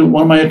talking to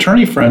one of my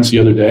attorney friends the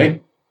other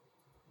day,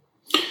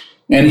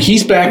 and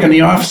he's back in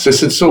the office. I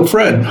said, so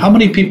Fred, how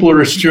many people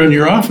are in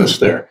your office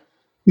there?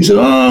 He said,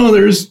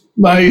 there's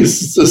my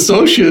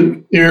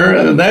associate here,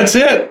 and that's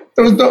it.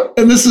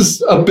 And this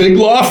is a big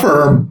law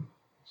firm.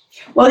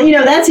 Well,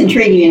 that's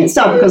intriguing in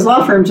itself because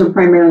law firms are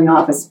primarily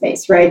office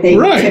space, right? They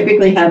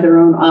typically have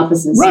their own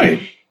offices.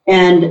 Right.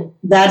 And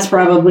that's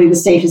probably the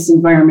safest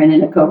environment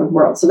in a COVID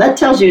world. So that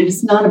tells you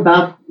it's not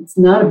about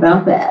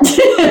that,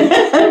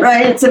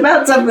 right? It's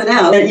about something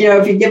else.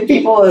 If you give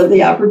people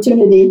the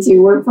opportunity to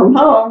work from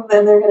home,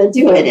 then they're going to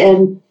do it.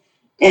 And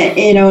at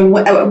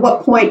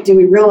what point do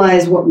we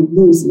realize what we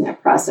lose in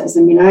that process?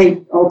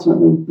 I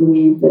ultimately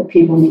believe that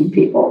people need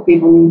people.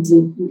 People need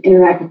to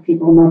interact with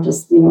people, not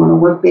just, on a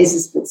work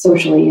basis, but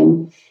socially.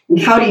 And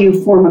how do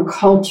you form a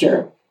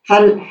culture?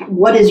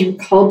 What is your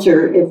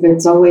culture if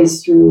it's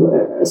always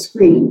through a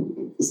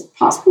screen? Is it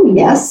possible?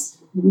 Yes,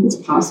 I think it's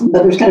possible.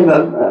 But there's kind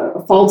of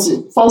a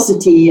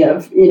falsity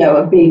of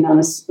being on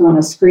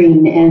a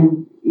screen,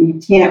 and you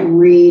can't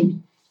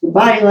read the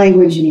body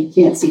language, and you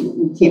can't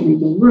read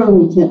the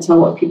room. You can't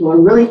tell what people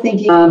are really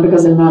thinking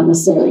because they're not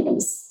necessarily going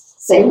to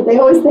say what they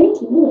always think.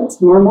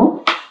 That's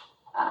normal.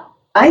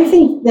 I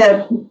think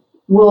that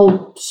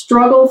we'll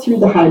struggle through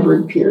the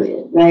hybrid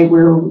period, right,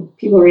 where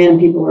people are in and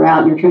people are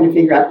out, and you're trying to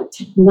figure out the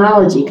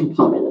technology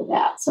component of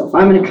that. So if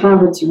I'm in a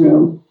conference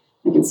room,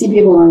 I can see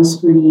people on the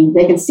screen.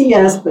 They can see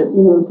us, but,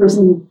 the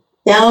person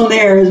down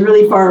there is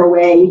really far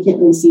away. You can't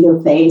really see their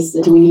face.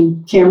 Do we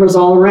need cameras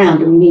all around?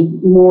 Do we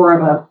need more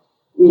of a,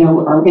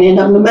 are we going to end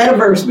up in the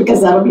metaverse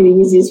because that'll be the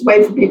easiest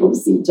way for people to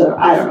see each other?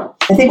 I don't know.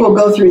 I think we'll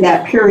go through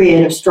that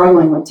period of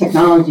struggling with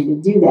technology to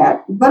do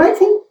that. But I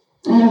think,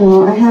 I don't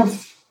know, I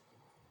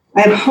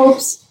have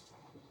hopes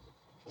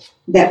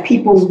that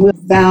people will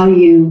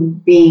value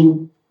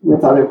being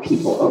with other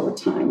people over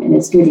time. And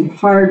it's going to be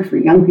hard for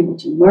young people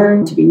to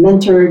learn, to be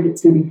mentored.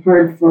 It's going to be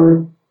hard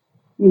for,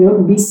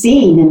 to be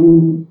seen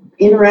and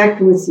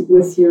interact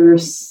with your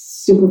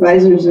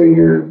supervisors or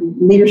your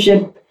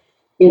leadership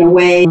in a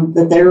way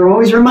that they're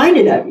always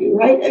reminded of you,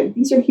 right?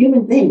 These are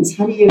human things.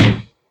 How do you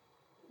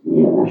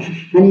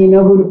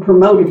know who to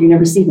promote if you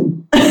never see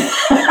them?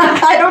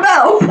 I don't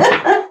know.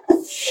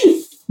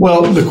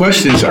 Well, the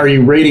question is, are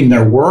you rating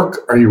their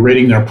work? Are you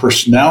rating their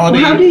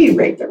personality? Well, how do you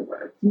rate their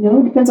work?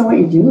 It depends on what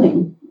you're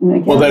doing.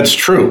 Well, that's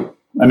true.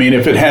 I mean,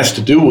 if it has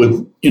to do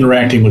with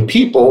interacting with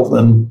people,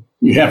 then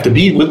you have to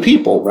be with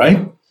people,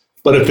 right?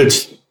 But if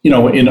it's,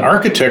 in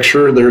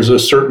architecture, there's a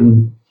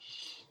certain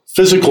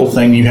physical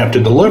thing you have to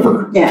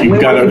deliver. Yeah, we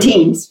work in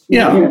teams.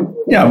 Yeah,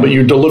 but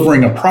you're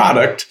delivering a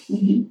product.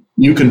 Mm-hmm.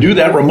 You can do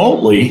that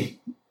remotely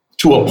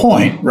to a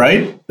point,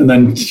 right? And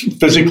then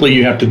physically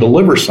you have to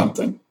deliver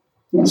something.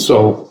 Yeah.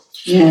 So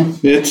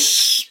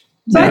it's...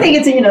 So I think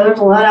it's, there's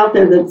a lot out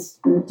there that's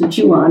to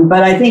chew on,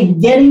 but I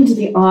think getting to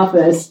the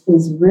office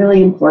is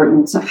really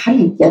important. So how do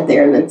you get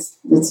there that's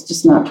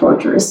just not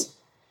torturous?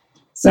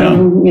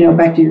 So,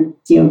 back to your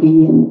TOD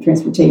and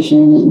transportation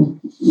and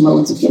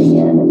modes of getting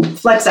in. And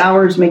flex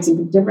hours makes a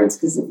big difference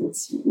because if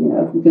it's, if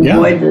you can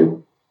avoid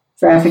the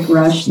traffic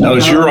rush. Now,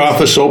 is your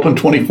office open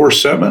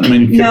 24/7? I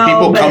mean, can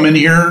people come in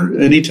here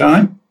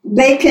anytime?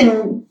 They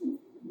can,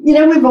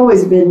 we've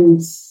always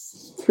been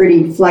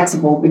pretty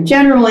flexible, but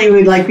generally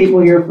we'd like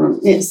people here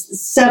from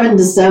 7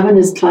 to 7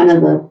 is kind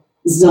of the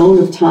zone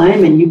of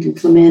time, and you can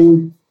come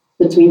in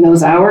between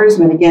those hours.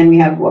 But again, we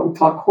have what we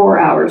call core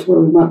hours, where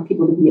we want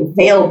people to be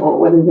available,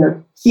 whether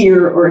they're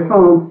here or at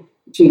home,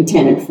 between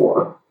 10 and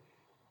 4.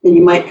 And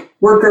you might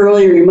work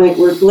early or you might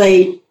work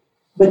late,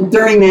 but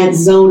during that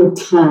zone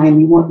of time,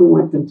 we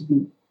want them to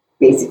be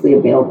basically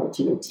available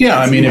to their teams. Yeah,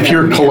 I mean, if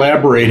you're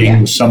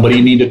collaborating with somebody,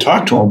 you need to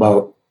talk to them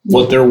about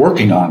what they're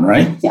working on,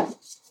 right? Yeah.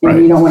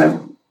 And you don't want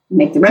to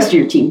make the rest of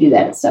your team do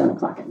that at 7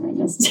 o'clock at night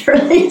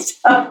necessarily.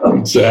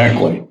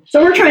 Exactly.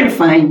 So we're trying to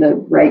find the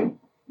right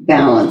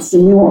balance,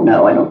 and we won't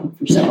know, I don't think,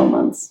 for several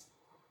months.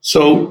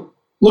 So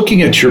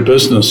looking at your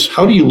business,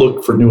 how do you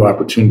look for new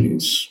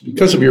opportunities?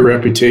 Because of your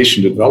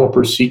reputation, do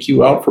developers seek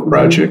you out for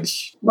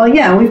projects? Well,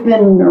 yeah, we've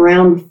been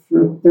around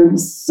for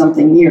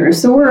 30-something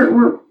years. So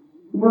we're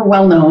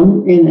well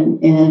known in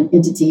an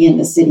entity in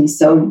the city.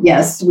 So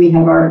yes, we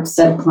have our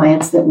set of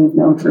clients that we've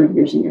known for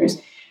years and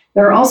years.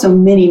 There are also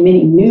many,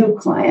 many new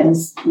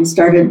clients. We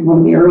started one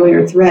of the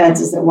earlier threads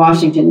is that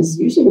Washington is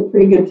usually a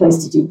pretty good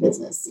place to do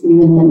business,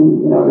 even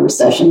in the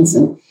recessions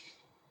and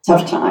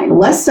tough time.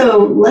 Less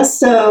so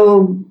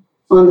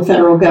on the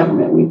federal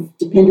government. We've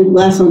depended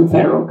less on the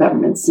federal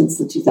government since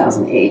the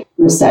 2008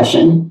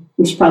 recession,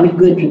 which is probably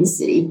good for the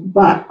city.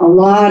 But a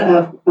lot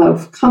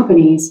of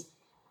companies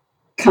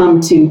come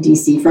to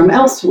DC from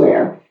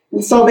elsewhere.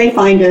 And so they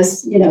find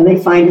us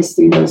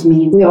through those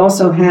means. We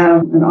also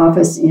have an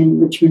office in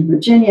Richmond,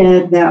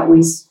 Virginia that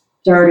we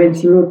started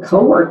through a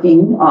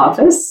co-working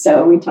office.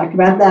 So we talked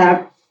about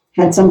that.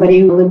 Had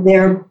somebody who lived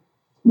there,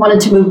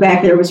 wanted to move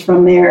back there, was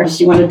from there.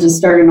 She wanted to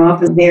start an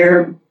office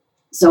there.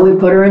 So we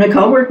put her in a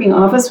co-working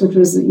office, which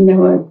was,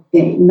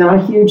 not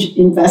a huge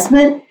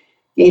investment.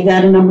 Gave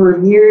that a number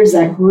of years.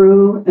 That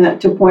grew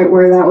to a point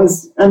where that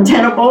was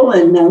untenable.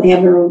 And now they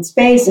have their own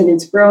space and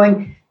it's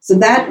growing. So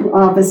that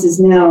office is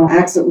now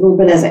acts a little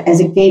bit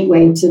as a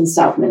gateway to the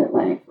South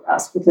Mid-Atlantic for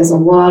us, because a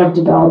lot of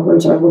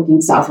developers are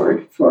looking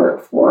southward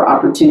for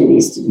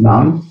opportunities to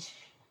develop.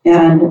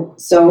 And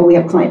so we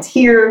have clients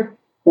here,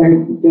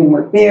 they're doing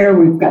work there.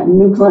 We've got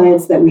new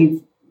clients that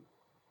we've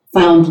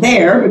found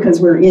there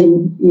because we're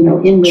in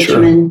Richmond.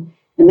 Sure.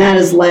 And that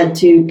has led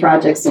to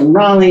projects in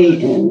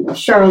Raleigh and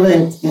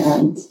Charlotte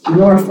and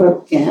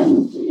Norfolk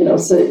and,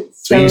 So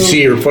you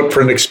see your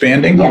footprint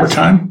expanding over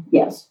time?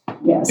 Yes.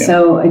 Yeah.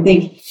 So I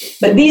think,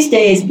 but these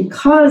days,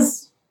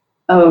 because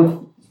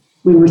of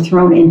we were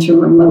thrown into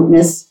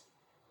remoteness,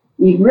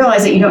 you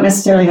realize that you don't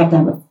necessarily have to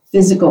have a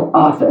physical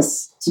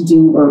office to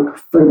do work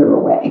further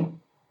away.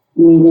 I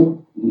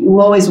mean,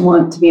 you always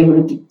want to be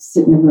able to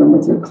sit in a room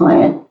with your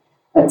client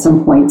at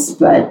some points,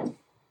 but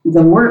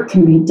the work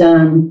can be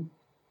done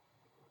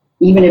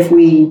even if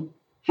we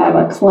have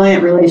a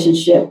client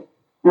relationship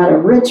out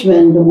of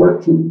Richmond, the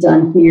work can be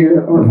done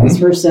here or vice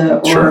versa.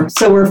 Sure.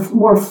 So we're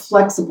more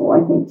flexible, I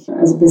think,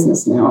 as a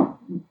business now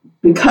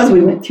because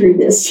we went through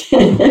this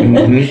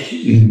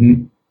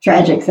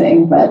tragic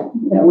thing, but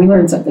we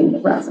learned something in the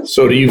process.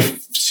 So do you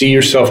see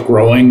yourself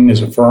growing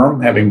as a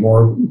firm, having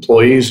more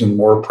employees and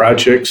more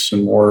projects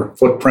and more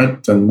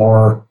footprint and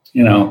more,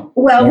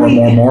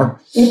 more?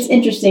 It's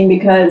interesting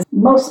because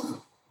most,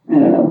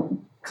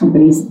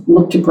 companies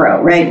look to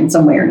grow, right, in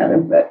some way or another,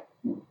 but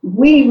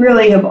we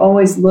really have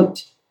always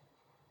looked,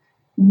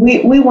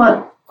 we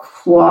want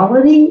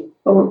quality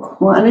over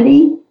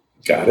quantity.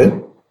 Got it.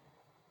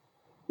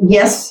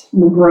 yes,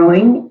 we're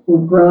growing.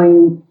 We're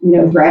growing,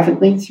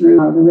 graphically through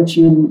the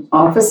Richmond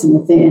office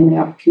and the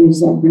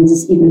opportunities that brings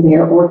us either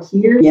there or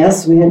here.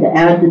 Yes, we had to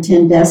add the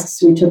 10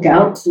 desks we took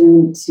out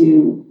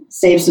to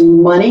save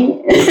some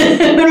money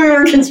when we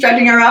were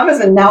constructing our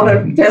office, and now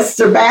the desks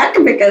are back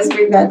because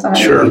we've had time.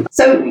 Sure.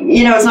 So,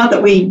 it's not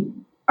that we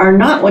are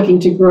not looking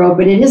to grow,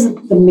 but it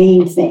isn't the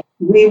main thing.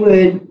 We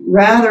would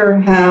rather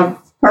have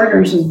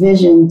partners with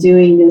vision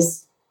doing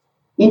this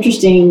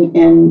interesting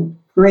and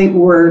great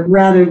work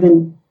rather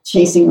than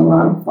chasing a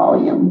lot of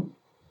volume,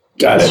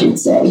 Got I it. should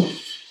say.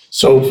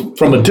 So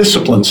from a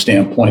discipline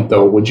standpoint,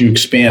 though, would you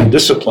expand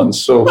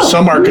disciplines? So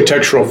some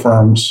architectural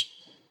firms,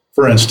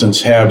 for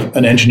instance, have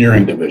an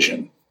engineering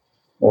division,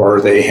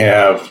 or they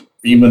have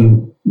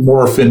even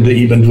morph into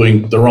even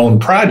doing their own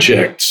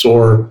projects,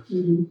 or,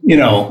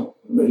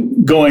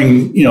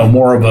 going,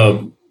 more of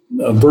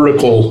a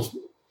vertical,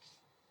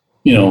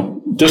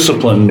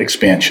 discipline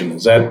expansion.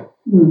 Is that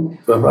the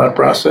thought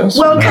process?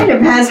 Well, it kind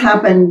of has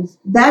happened.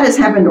 That has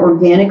happened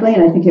organically,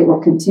 and I think it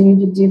will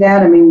continue to do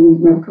that. I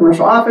mean, we have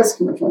commercial office,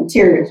 commercial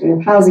interiors. We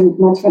have housing,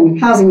 multifamily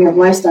housing. We have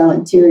lifestyle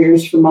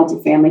interiors for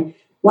multifamily.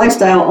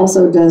 Lifestyle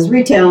also does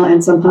retail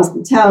and some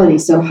hospitality.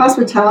 So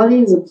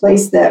hospitality is a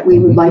place that we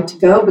would like to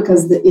go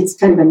because it's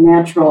kind of a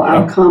natural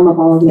outcome of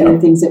all of the other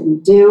things that we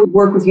do.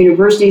 Work with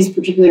universities,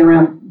 particularly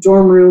around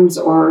dorm rooms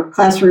or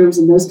classrooms,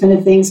 and those kind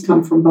of things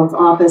come from both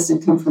office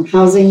and come from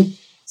housing.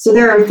 So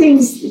there are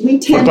things we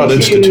tend to... What about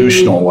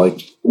institutional,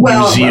 like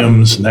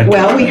museums and that kind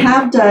of thing? We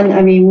have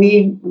done,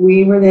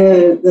 we were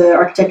the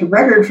architect of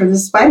record for the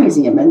Spy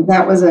Museum, and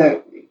that was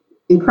an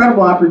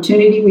incredible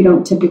opportunity. We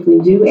don't typically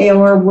do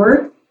AOR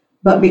work,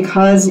 but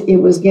because it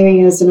was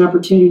giving us an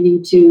opportunity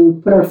to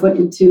put our foot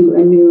into a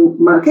new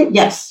market,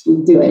 yes,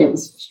 we do it. It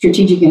was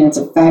strategic, and it's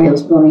a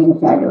fabulous building and a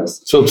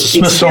fabulous So it's the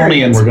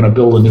Smithsonian. We're going to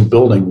build a new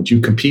building. Would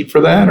you compete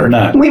for that or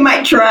not? We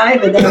might try,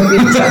 but that would be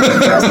tough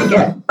for us to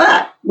get.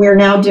 But we're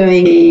now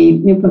doing a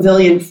new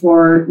pavilion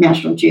for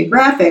National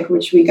Geographic,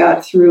 which we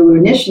got through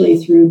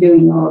initially through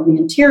doing all of the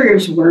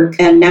interiors work.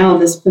 And now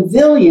this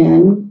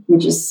pavilion,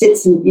 which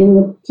sits in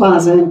the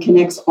plaza and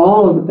connects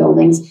all of the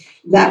buildings,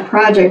 that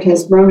project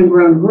has grown and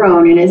grown and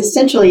grown, and it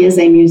essentially is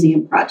a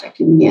museum project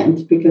in the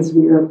end because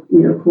we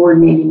are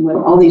coordinating with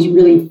all these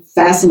really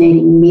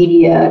fascinating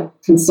media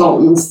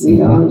consultants. There's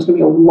going to be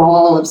a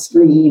wall of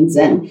screens,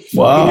 and it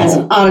has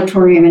an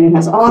auditorium, and it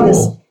has all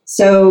this.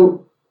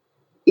 So,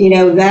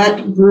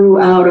 that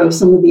grew out of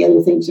some of the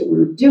other things that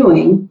we're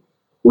doing,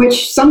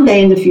 which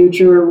someday in the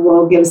future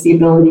will give us the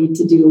ability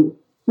to do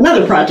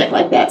another project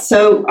like that.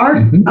 So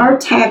our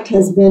tact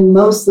has been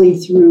mostly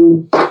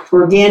through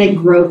organic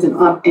growth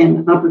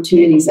and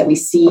opportunities that we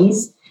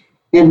seize,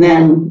 and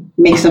then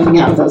make something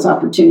out of those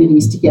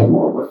opportunities to get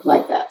more work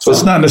like that. So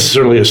it's not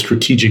necessarily a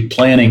strategic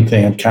planning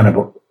thing. It kind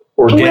of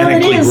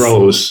organically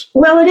grows.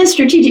 Well, it is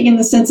strategic in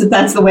the sense that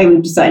that's the way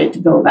we've decided to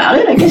go about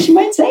it, I guess you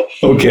might say.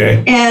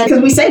 Okay. And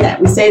because we say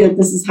that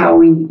this is how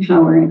we're going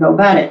to go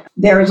about it.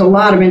 There is a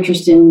lot of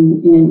interest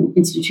in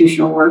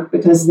institutional work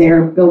because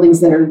they're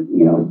buildings that are,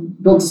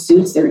 built to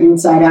suits. They're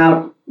inside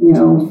out. We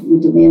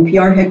did the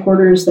NPR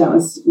headquarters. That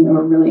was, a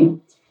really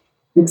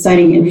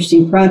exciting,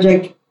 interesting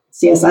project.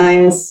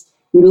 CSIS.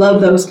 We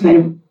love those kind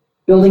of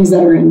buildings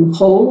that are in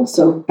whole,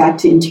 so back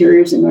to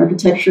interiors and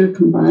architecture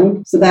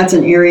combined. So that's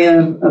an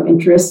area of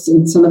interest,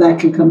 and some of that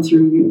can come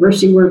through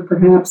university work,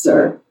 perhaps,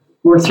 or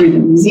through the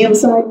museum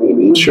side,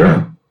 maybe.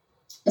 Sure.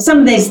 Some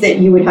of these that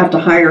you would have to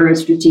hire a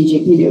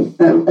strategic,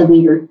 a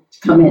leader to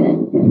come in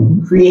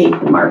and create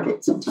the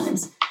market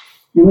sometimes.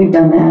 And we've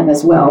done that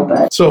as well.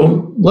 But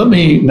so let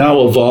me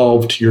now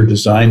evolve to your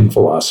design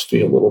philosophy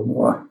a little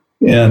more.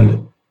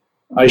 And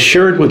I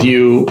shared with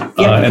you,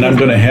 and I'm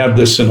going to have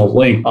this in a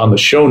link on the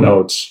show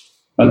notes,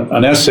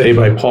 an essay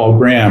by Paul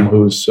Graham,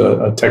 who's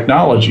a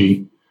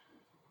technology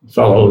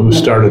fellow who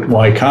started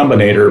Y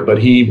Combinator,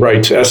 but he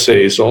writes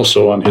essays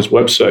also on his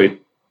website.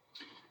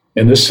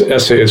 And this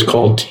essay is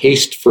called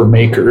Taste for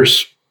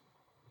Makers.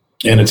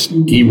 And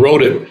he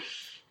wrote it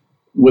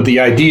with the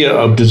idea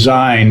of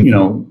design,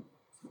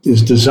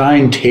 is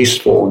design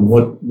tasteful?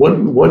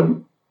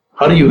 And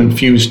how do you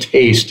infuse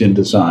taste in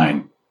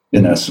design,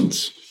 in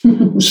essence?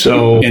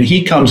 And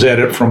he comes at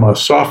it from a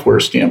software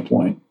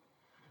standpoint,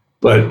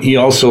 but he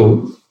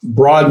also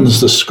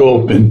broadens the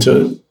scope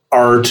into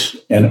art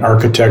and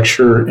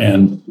architecture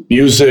and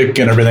music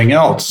and everything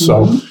else.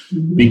 So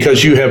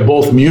because you have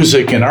both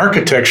music and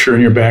architecture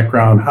in your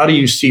background, how do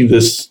you see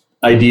this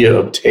idea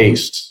of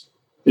taste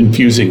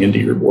infusing into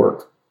your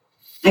work?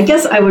 I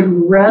guess I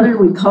would rather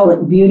we call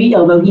it beauty,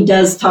 although he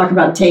does talk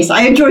about taste.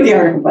 I enjoyed the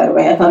article, by the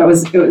way. I thought it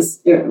was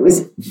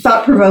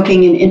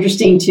thought-provoking and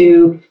interesting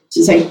to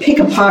say, pick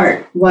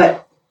apart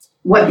what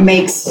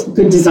makes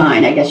good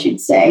design, I guess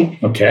you'd say.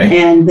 Okay.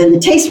 And then the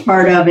taste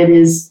part of it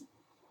is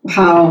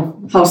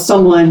how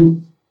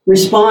someone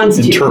responds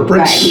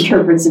interprets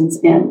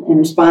and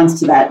responds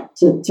to that,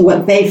 to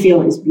what they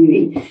feel is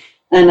beauty.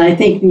 And I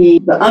think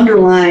the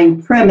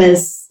underlying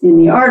premise in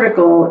the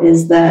article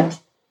is that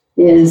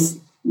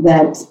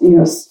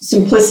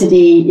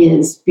simplicity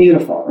is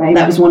beautiful, right?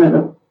 That was one of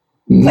the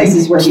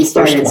places where he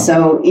started.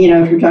 So,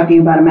 if you're talking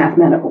about a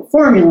mathematical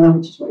formula,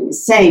 which is what he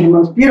was saying, the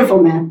most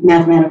beautiful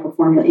mathematical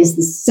formula is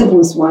the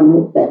simplest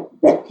one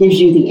that gives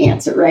you the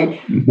answer,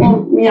 right? Mm-hmm.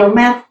 Well,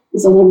 math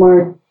is a little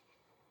more,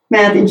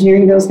 math,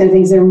 engineering, those kind of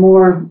things,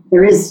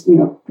 there is,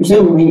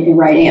 presumably a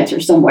right answer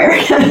somewhere.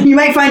 You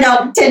might find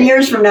out 10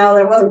 years from now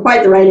that it wasn't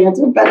quite the right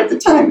answer, but at the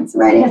time it's the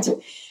right answer.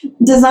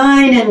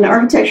 Design and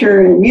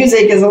architecture and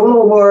music is a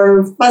little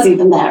more fuzzy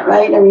than that,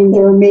 right? I mean,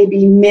 there may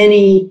be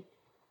many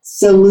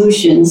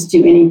solutions to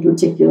any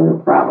particular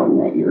problem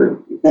that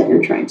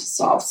you're trying to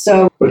solve.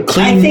 So, but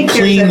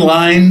clean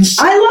lines.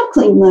 I love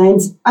clean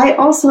lines. I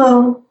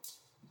also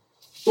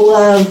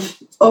love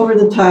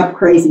over-the-top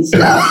crazy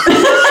stuff.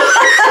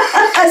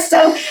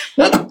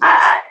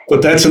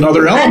 But that's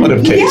another element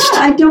of taste. Yeah,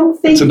 I don't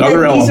think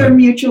these are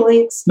mutually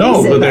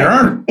exclusive. No, but they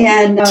aren't.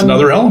 And it's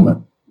another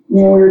element.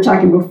 We were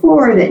talking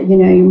before that, you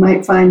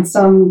might find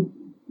some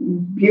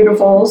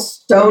beautiful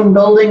stone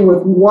building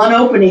with one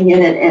opening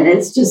in it, and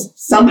it's just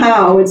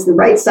somehow it's the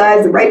right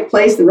size, the right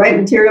place, the right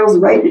materials, the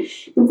right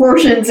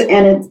proportions,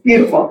 and it's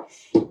beautiful.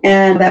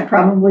 And that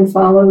probably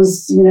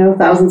follows,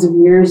 thousands of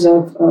years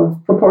of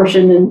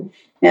proportion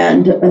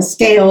and a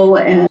scale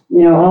and,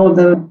 all of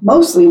the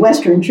mostly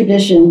Western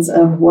traditions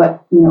of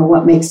what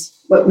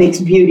makes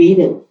beauty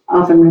that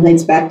often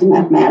relates back to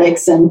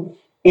mathematics and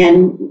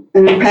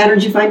the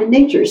patterns you find in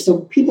nature. So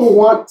people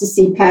want to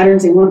see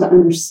patterns. They want to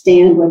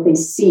understand what they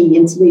see.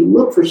 And so they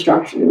look for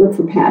structure, they look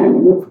for pattern,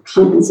 they look for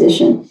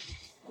composition.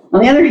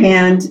 On the other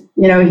hand,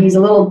 he's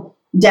a little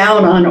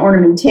down on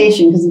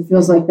ornamentation because he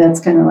feels like that's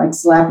kind of like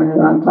slapping it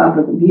on top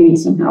of the beauty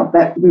somehow.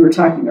 But we were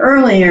talking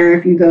earlier,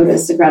 if you go to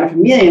Sagrada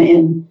Familia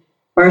in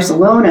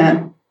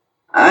Barcelona,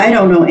 I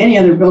don't know any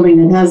other building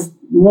that has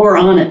more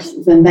on it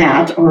than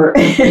that, or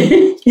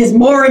is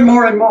more and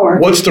more and more.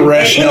 What's the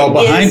rationale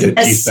behind it,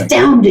 do you think?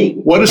 Astounding.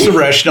 What is the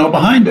rationale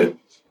behind it?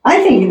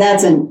 I think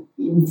that's a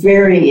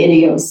very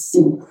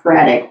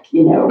idiosyncratic,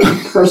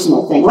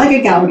 personal thing. Like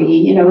a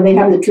Gaudi, they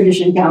have the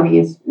tradition. Gaudi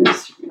is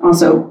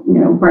also,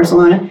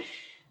 Barcelona.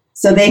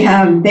 So they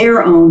have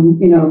their own,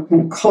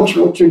 kind of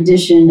cultural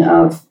tradition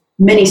of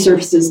many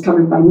surfaces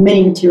covered by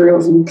many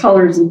materials and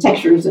colors and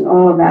textures and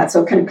all of that.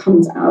 So it kind of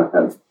comes out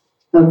of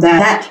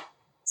that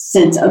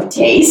sense of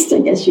taste, I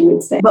guess you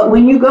would say. But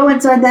when you go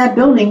inside that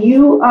building,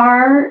 you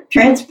are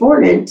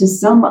transported to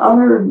some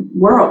other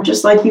world,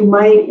 just like you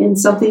might in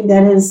something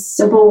that is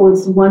simple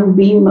with one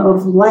beam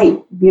of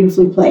light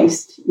beautifully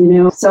placed,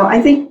 So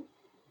I think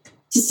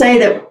to say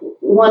that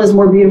one is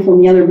more beautiful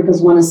than the other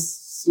because one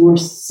is more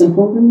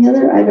simple than the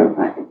other,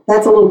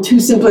 that's a little too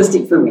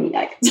simplistic for me,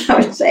 I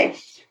would say.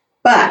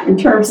 But in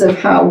terms of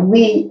how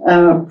we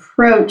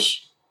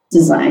approach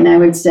design, I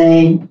would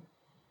say,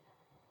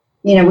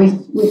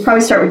 we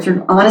probably start with sort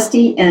of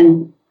honesty,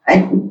 and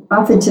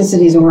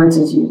authenticity is a word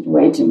that's used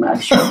way too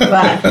much.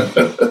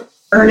 But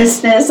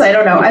earnestness, I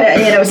don't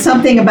know.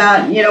 Something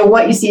about,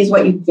 what you see is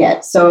what you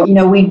get. So,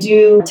 we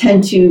do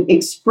tend to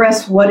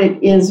express what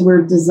it is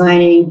we're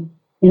designing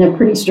in a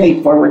pretty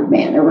straightforward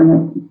manner. We're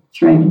not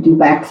trying to do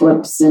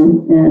backflips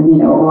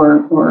and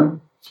or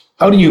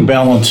how do you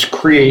balance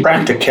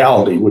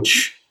practicality,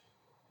 which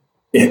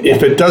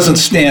if it doesn't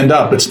stand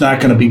up, it's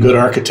not going to be good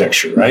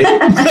architecture, right?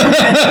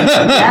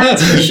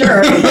 That's for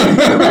sure.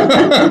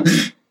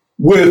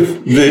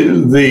 With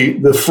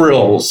the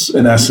frills,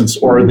 in essence,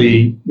 or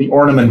the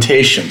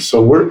ornamentation.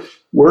 So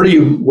where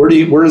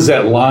does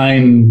that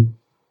line,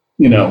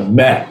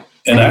 met?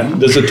 And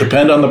does it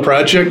depend on the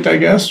project, I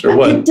guess, or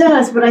what? It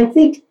does, but I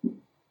think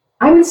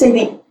I would say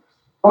the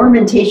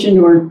ornamentation,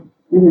 or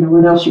I don't know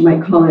what else you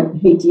might call it. I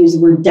hate to use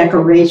the word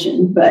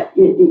decoration, but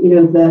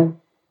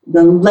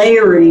the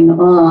layering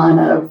on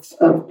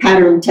of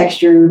pattern,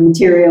 texture,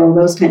 material,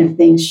 those kind of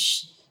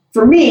things,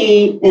 for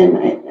me, and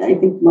I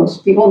think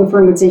most people in the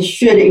firm would say,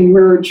 should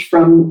emerge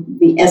from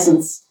the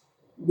essence,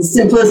 the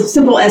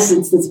simple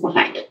essence that's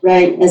behind it,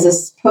 right?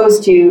 As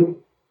opposed to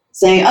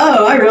saying,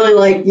 oh, I really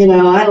like,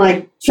 I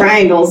like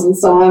triangles, and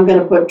so I'm going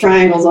to put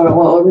triangles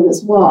all over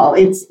this wall.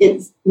 It's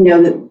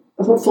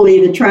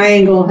hopefully the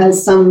triangle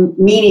has some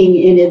meaning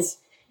in its,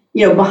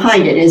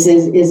 behind it. Is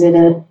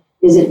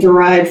it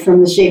derived from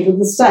the shape of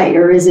the site,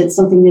 or is it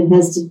something that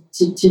has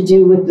to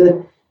do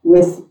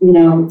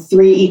with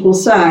three equal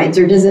sides,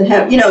 or does it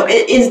have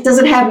does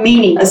it have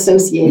meaning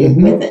associated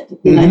with it?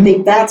 And I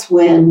think that's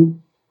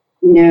when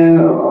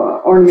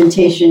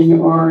ornamentation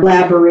or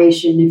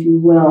elaboration, if you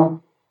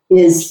will,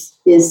 is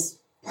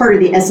part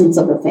of the essence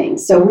of the thing.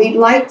 So we'd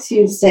like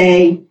to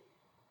say,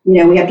 we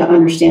have to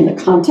understand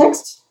the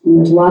context. And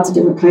there's lots of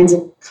different kinds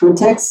of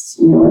contexts,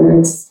 whether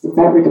it's the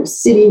fabric of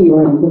city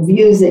or the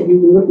views that you're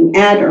looking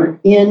at or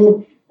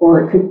in,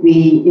 or it could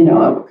be,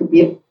 it could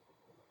be a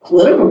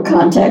political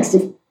context,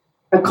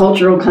 a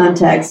cultural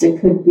context.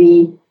 It could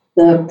be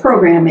the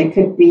program. It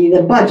could be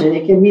the budget.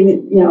 It could be,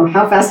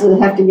 how fast does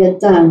it have to get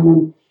done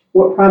and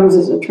what problems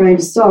is it trying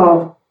to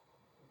solve.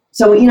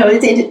 So, we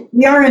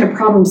are in a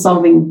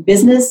problem-solving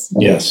business.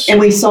 Yes. And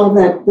we solve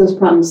those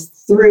problems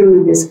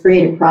through this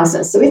creative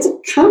process. So it's a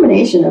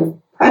combination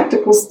of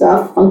practical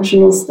stuff,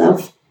 functional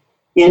stuff,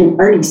 and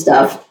arty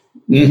stuff.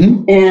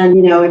 Mm-hmm. And,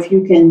 if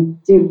you can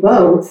do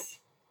both,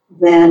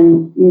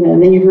 then,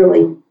 then you've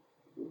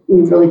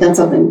really done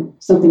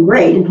something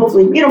great and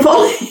hopefully beautiful.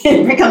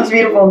 It becomes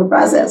beautiful in the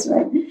process,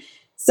 right?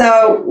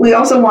 So we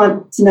also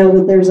want to know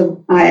that there's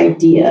an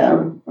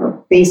idea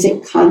or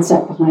basic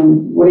concept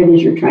behind what it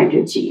is you're trying to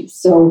achieve.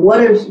 So what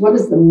is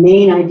the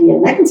main idea?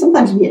 And that can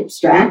sometimes be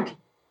abstract. It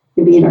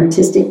could be an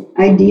artistic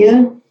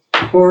idea,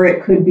 or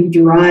it could be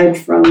derived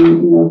from,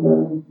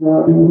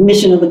 the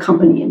mission of the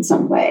company in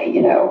some way,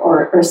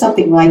 or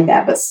something like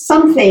that. But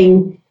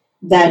something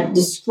that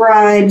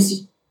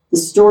describes the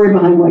story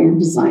behind what you're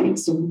designing.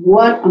 So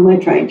what am I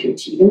trying to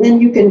achieve? And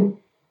then you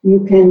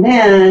can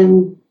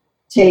then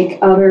take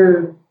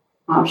other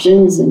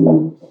options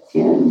and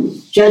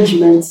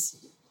judgments.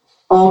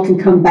 All can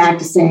come back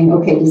to saying,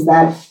 okay, does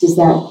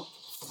that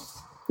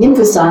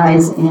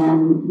emphasize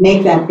and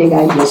make that big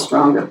idea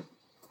stronger?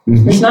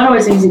 Mm-hmm. It's not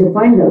always easy to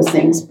find those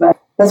things, but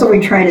that's what we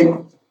try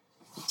to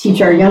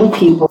teach our young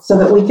people so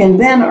that we can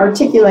then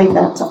articulate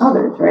that to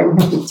others, right?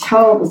 We have to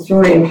tell the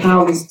story of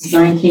how this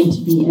design came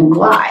to be and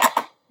why.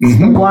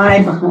 Mm-hmm. The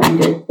why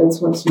behind it,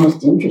 that's what's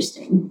most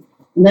interesting.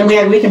 And then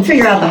we can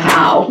figure out the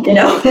how,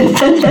 Yep.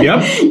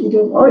 You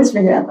can always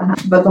figure out the how.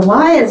 But the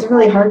why is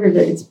really harder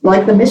it's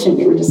like the mission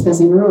you were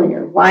discussing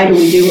earlier. Why do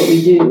we do what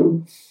we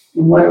do?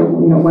 And what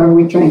are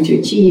we trying to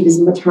achieve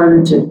is much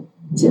harder to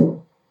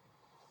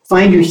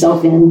find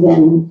yourself in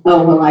than,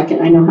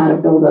 I know how to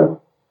build a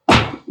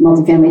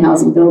multifamily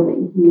housing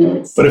building.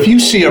 But if you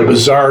see a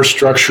bizarre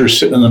structure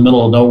sitting in the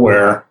middle of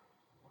nowhere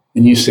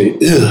and you say,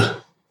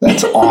 ugh,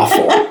 that's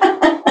awful.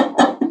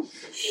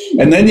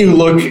 And then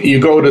you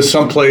go to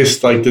some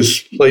place like this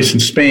place in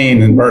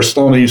Spain, in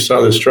Barcelona, you saw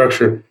this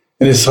structure,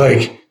 and it's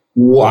like,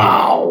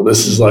 wow,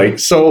 this is like,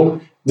 so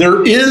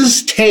there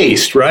is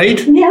taste, right?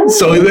 Yeah.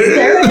 So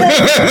there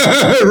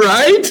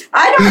right?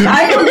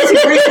 I don't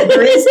disagree that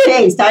there is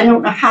taste. I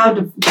don't know how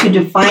to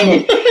define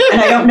it.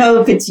 And I don't know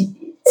if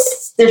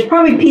there's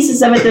probably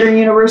pieces of it that are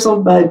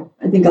universal, but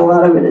I think a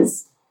lot of it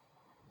is,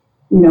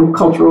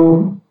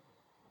 cultural,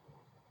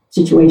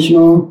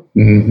 situational,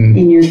 mm-hmm.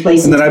 in your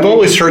place. And then I've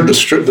always heard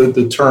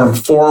the term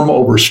form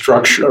over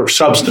structure or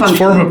substance,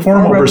 form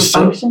over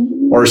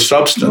function, or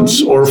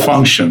substance or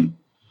function.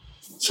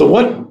 So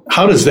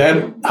how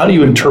do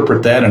you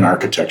interpret that in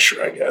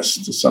architecture, I guess,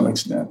 to some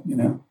extent,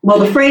 Well,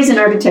 the phrase in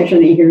architecture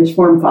that you hear is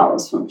form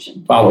follows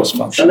function. Follows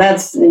function. So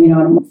that's,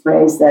 a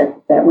phrase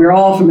that we're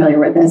all familiar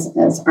with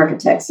as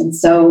architects. And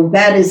so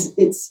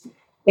it's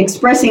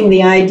expressing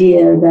the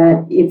idea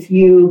that if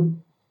you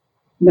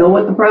know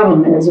what the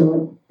problem is,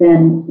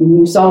 and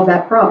you solve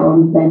that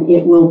problem, then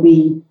it will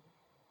be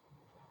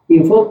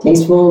beautiful,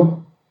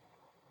 tasteful.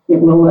 It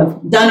will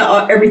have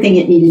done everything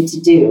it needed to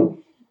do.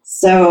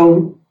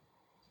 So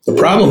the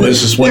problem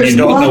is when you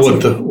don't know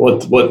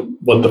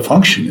what the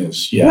function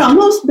is. Yeah. Well,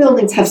 most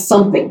buildings have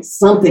something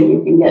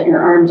you can get your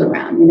arms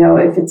around.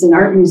 If it's an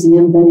art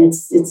museum, then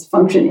its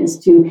function is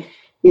to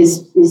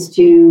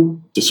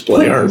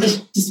display art.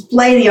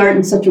 Display the art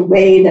in such a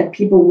way that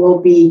people will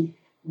be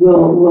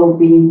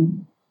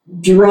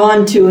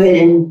drawn to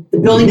it, and the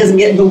building doesn't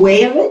get in the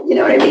way of it. You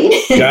know what I mean?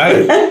 Got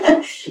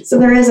it. So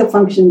there is a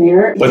function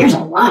there. There's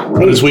a lot of ways.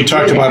 But as we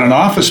talked about an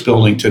office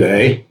building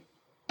today,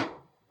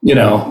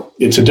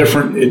 it's a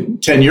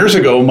different. 10 years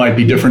ago might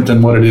be different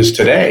than what it is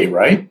today,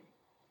 right?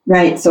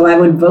 Right. So I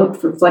would vote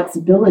for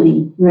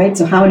flexibility, right?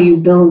 So how do you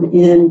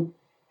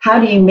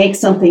make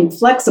something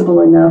flexible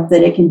enough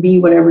that it can be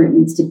whatever it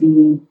needs to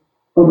be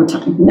over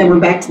time? And then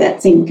we're back to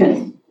that same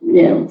kind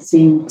of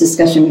same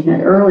discussion we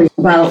had earlier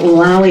about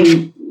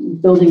allowing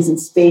buildings and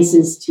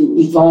spaces to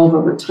evolve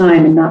over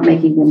time and not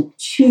making them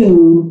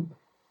too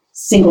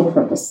single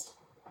purpose.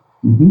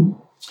 Mm-hmm.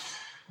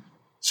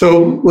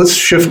 So let's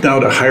shift now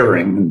to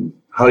hiring and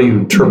how you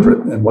interpret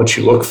mm-hmm. and what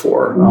you look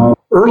for. Mm-hmm.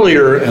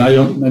 Earlier, and I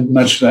don't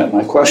mention that in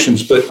my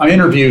questions, but I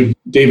interviewed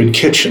David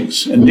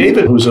Kitchens. And mm-hmm.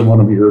 David, who's one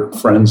of your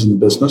friends in the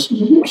business,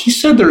 mm-hmm. he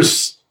said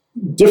there's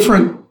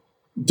different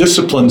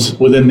disciplines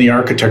within the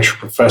architecture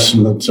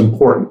profession that's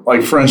important.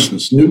 Like, for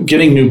instance,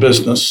 getting new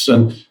business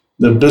and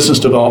the business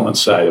development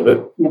side of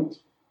it. Yep.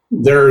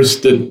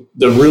 There's the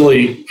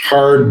really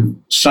hard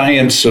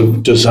science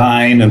of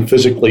design and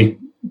physically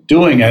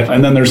doing it.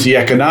 And then there's the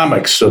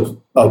economics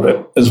of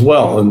it as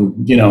well.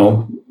 And,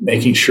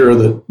 making sure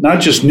that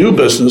not just new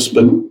business,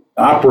 but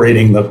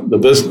operating the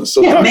business.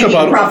 So talk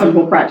about a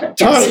profitable project.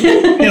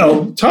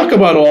 Talk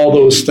about all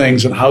those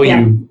things and how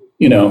and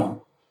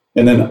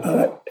then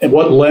and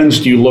what lens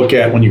do you look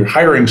at when you're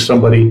hiring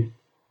somebody?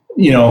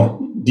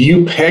 Do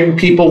you peg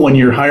people when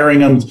you're hiring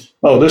them?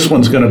 Oh, this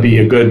one's going to be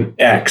a good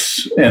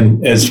X,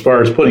 and as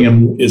far as putting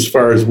them as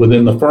far as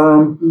within the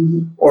firm,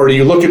 mm-hmm. or do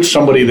you look at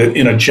somebody that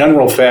in a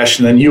general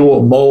fashion, then you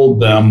will mold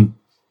them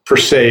per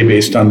se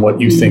based on what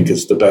you mm-hmm. think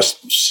is the best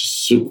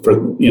suit for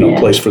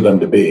place for them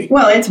to be?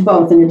 Well, it's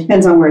both, and it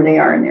depends on where they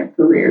are in their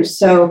careers.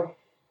 So,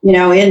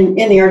 in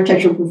the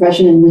architectural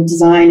profession and the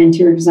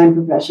interior design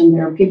profession,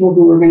 there are people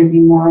who are going to be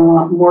a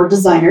lot more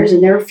designers,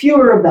 and there are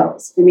fewer of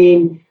those. I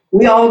mean,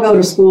 we all go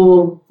to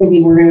school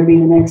thinking we're going to be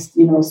the next,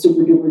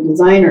 super duper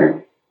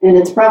designer. And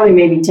it's probably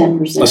maybe 10%.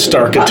 A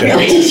Starchitect.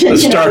 A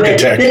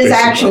Starchitect. That is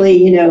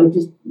actually,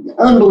 just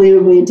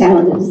unbelievably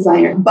talented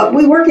designer. But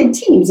we work in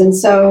teams. And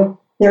so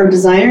there are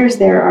designers,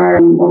 there are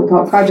what we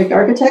call project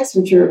architects,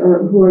 who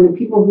are the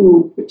people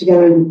who put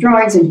together the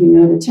drawings and who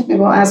know the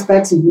technical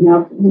aspects and who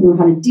know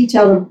how to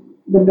detail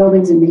the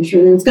buildings and make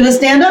sure that it's going to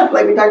stand up,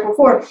 like we talked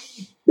before.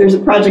 There's a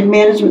project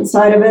management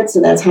side of it. So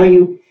that's how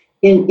you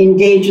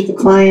engage with the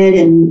client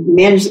and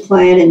manage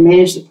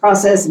the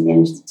process and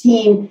manage the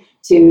team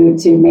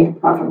to make a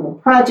profitable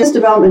project.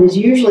 Development is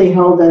usually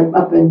held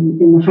up in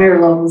the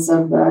higher levels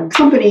of the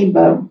company,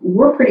 but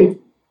we're pretty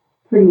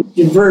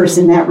diverse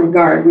in that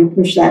regard. We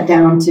push that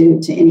down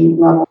to any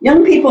level.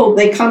 Young people,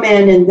 they come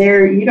in and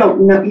you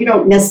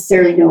don't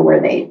necessarily know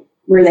where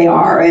they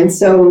are. And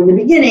so in the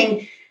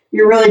beginning,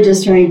 you're really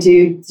just trying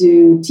to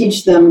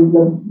teach them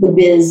the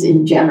biz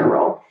in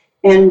general.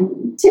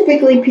 And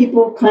typically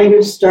people kind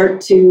of start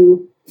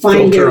to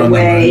find their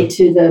way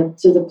to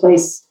the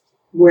place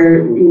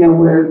where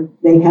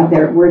they have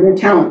where their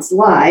talents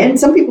lie. And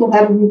some people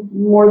have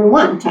more than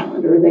one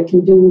talent, or they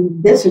can do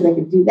this or they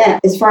can do that.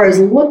 As far as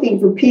looking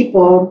for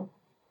people,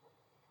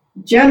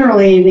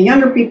 generally the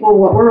younger people,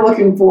 what we're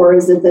looking for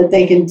is that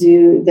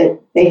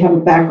they have a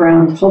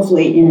background,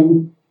 hopefully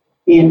in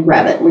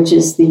Revit, which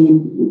is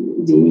the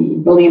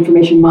building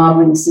information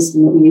modeling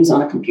system that we use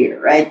on a computer,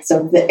 right?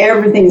 So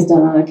everything is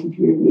done on a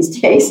computer these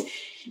days.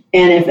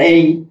 And if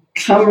they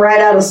come right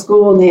out of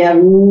school and they have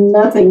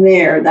nothing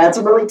there, that's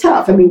really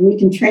tough. I mean, we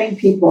can train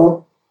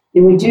people,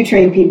 and we do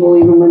train people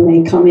even when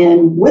they come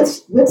in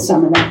with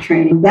some of that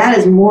training. That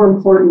is more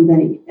important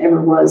than it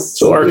ever was.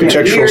 So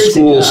architectural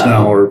schools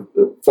now are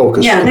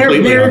focused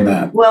completely on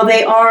that. Well,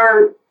 they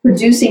are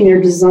producing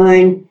their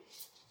design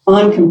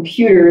on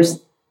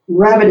computers.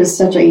 Revit is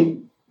such a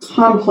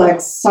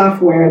complex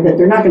software that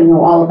they're not going to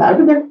know all about it,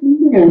 but they're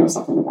going to know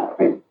something about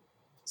it, right?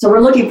 So we're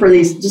looking for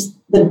just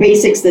the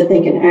basics that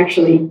they can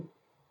actually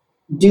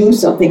do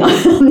something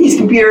on these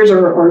computers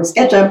or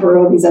SketchUp or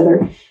all these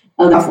other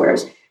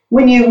softwares.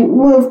 When you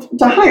move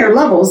to higher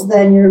levels,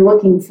 then you're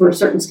looking for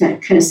certain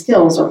kind of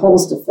skills or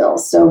holes to fill.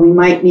 So there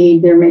might be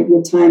a period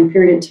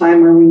of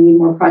time where we need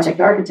more project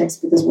architects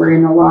because we're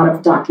in a lot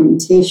of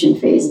documentation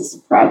phases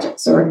of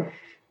projects, or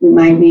we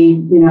might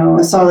need,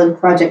 a solid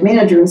project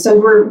manager. And so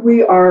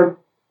we are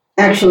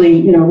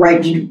actually,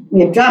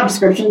 we have job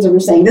descriptions and we're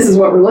saying this is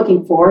what we're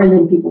looking for, and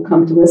then people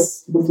come to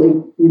us,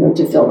 hopefully,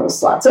 to fill those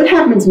slots. So it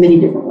happens many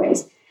different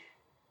ways.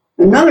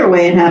 Another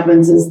way it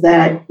happens is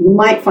that you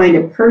might find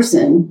a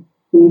person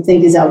who you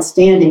think is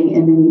outstanding,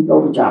 and then you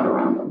build a job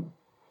around them.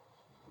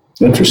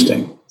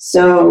 Interesting.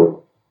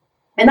 So,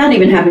 and that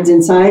even happens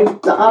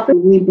inside the office.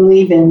 We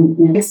believe in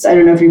I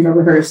don't know if you've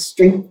ever heard of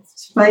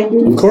strengths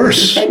finding. Of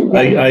course.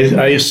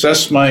 I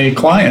assess my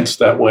clients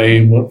that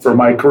way for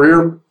my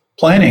career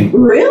planning.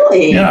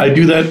 Really? Yeah, I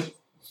do that.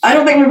 I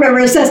don't think we've ever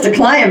assessed a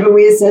client, but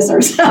we assess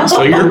ourselves.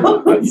 So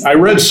I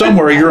read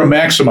somewhere you're a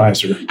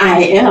maximizer.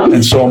 I am.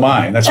 And so am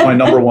I. That's my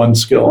number one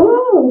skill.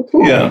 Oh,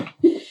 cool. Yeah.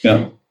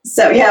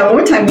 So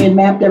one time we had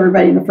mapped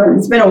everybody in the firm.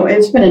 It's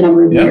been a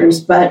number of years,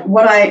 but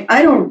what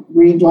I don't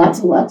read lots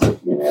and lots of,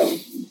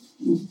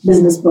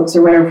 business books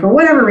or whatever. For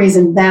whatever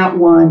reason, that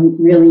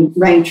one really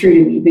rang true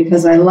to me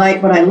because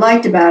what I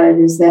liked about it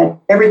is that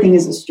everything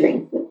is a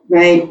strength,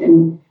 right?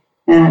 And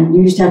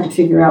you just have to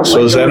figure out.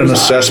 So is that an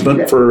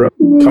assessment for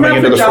coming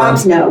into the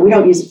jobs? firm? No, we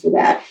don't use it for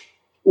that.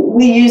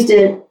 We used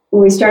it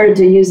when we started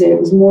to use it. It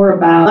was more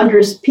about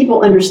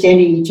people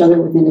understanding each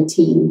other within a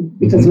team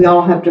because we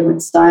all have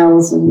different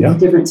styles and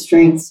different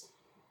strengths.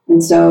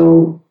 And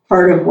so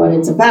part of what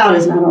it's about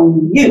is not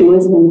only you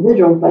as an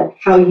individual, but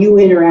how you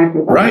interact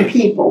with other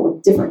people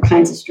with different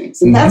kinds of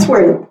strengths. And that's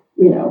where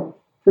the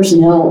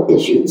personnel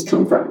issues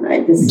come from,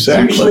 right?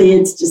 Usually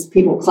it's just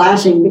people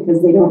clashing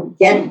because they don't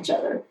get each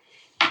other.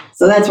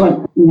 So that's what,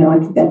 I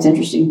think that's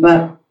interesting.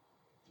 But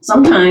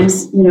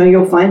sometimes,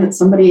 you'll find that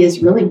somebody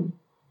is really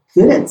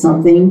good at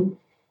something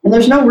and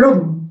there's no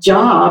real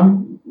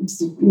job,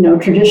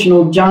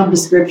 traditional job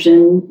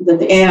description that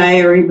the AI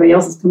or anybody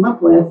else has come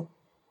up with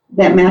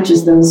that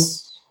matches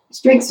those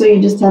strengths. So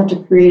you just have to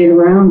create it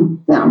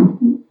around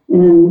them.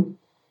 And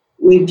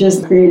we've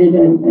just created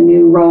a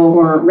new role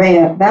for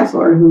Rhea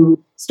Baffler,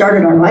 who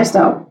started our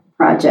lifestyle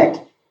project.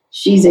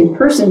 She's a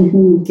person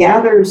who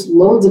gathers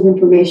loads of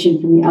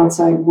information from the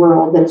outside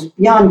world that is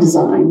beyond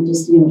design.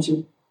 Just,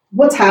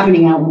 what's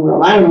happening out in the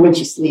world. I don't know when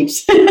she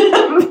sleeps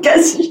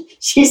because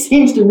she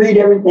seems to read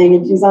everything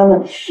and she's on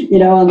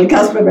the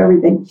cusp of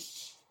everything.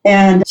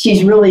 And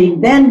she's really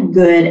then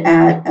good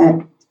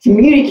at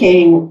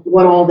communicating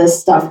what all this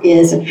stuff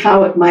is and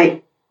how it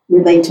might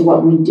relate to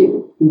what we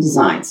do in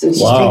design. So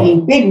she's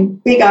taking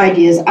big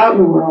ideas out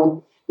in the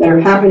world that are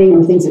happening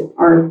or things that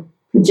are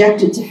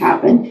projected to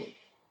happen.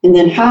 And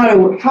then how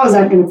is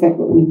that going to affect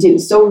what we do?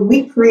 So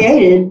we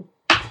created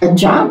a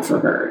job for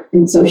her.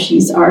 And so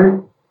she's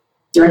our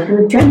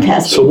director of trend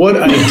casting. So what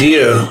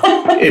idea,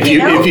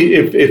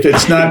 if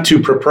it's not too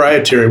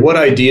proprietary, what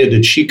idea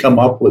did she come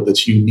up with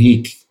that's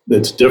unique,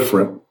 that's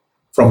different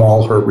from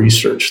all her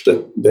research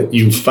that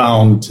you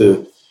found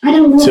to I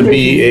don't know to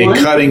be a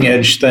cutting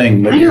edge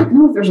thing. I don't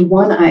know if there's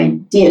one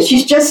idea.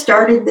 She's just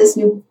started this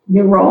new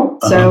role.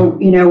 So,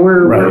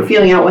 we're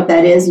feeling out what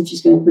that is, and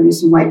she's going to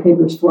produce some white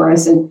papers for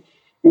us, and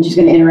she's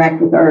going to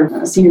interact with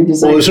our senior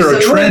designers. Well,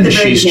 is there a trend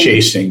she's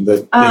chasing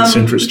that's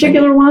interesting?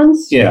 Particular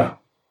ones? Yeah.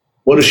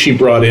 What has she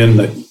brought in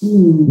that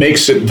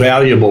makes it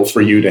valuable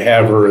for you to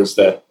have her as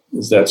that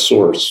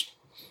source?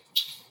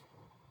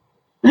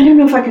 I don't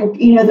know if I can,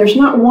 there's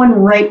not one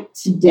right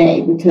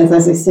today because,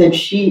 as I said,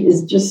 she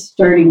is just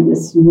starting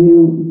this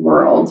new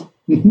world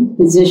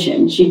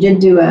position. She did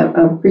do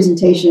a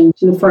presentation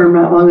to the firm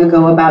not long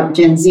ago about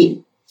Gen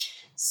Z.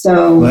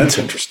 So that's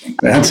interesting.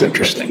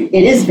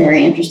 It is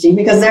very interesting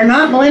because they're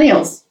not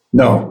millennials.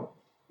 No.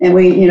 And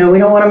we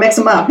don't want to mix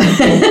them up.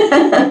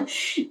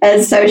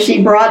 And so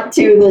she brought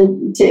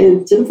to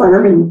the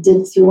firm and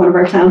did through one of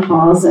our town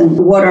halls, and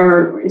what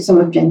are some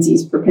of Gen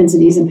Z's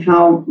propensities and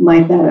how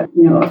might that,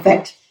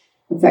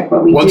 affect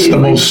what we do. What's the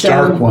most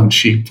stark one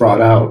she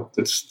brought out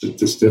that's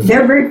different?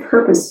 They're very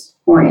purpose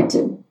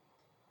oriented.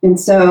 And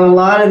so a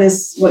lot of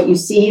this, what you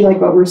see, like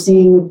what we're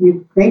seeing with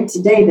Ukraine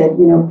today, that,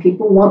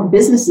 people want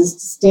businesses to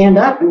stand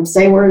up and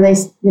say where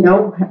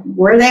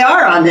they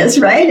are on this,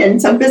 right?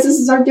 And some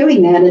businesses are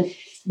doing that. And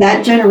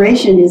that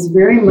generation is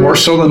very much more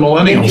so than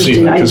millennials,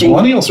 even, because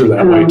millennials are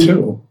that way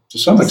too, to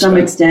some extent. To some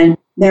extent,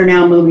 they're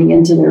now moving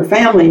into their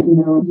family,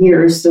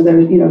 years, so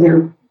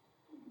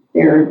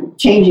they're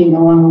changing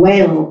along the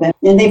way a little bit,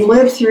 and they've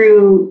lived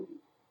through,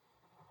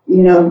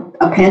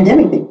 a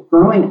pandemic. They're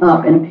growing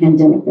up in a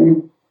pandemic. They're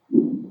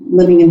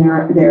living in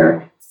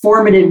their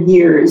formative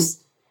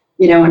years,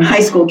 in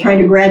high school, trying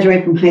to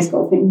graduate from high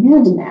school.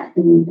 Imagine that,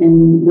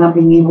 and not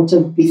being able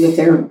to be with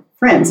their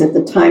friends at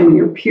the time when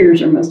your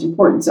peers are most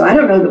important. So I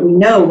don't know that we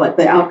know what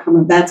the outcome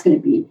of that's going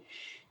to be.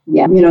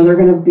 Yeah, they're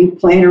going to be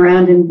playing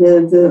around in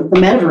the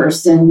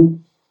metaverse,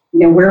 and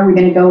where are we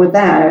going to go with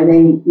that? Are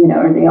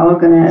they all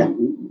going to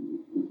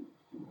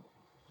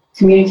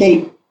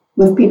communicate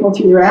with people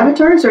through their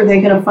avatars, or are they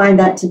going to find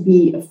that to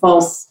be a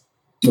false?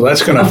 Well,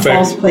 that's going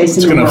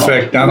to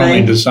affect not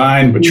only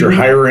design, but your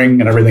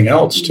hiring and everything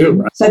else too.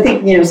 Right? So I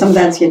think some of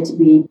that's yet to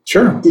be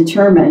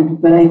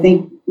determined, but I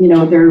think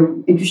they're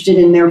interested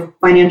in their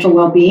financial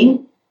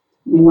well-being.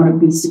 They want to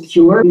be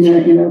secure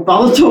in a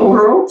volatile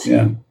world.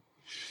 Yeah.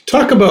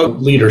 Talk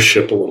about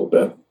leadership a little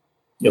bit,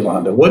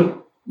 Yolanda.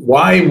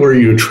 Why were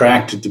you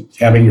attracted to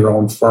having your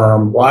own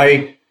firm?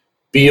 Why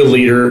be a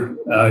leader?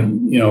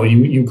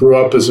 You grew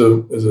up as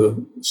a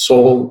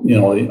sole,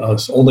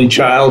 only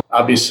child.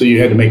 Obviously,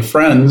 you had to make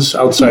friends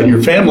outside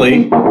your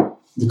family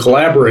to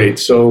collaborate.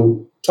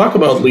 So, talk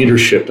about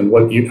leadership and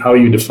how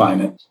you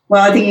define it.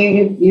 Well, I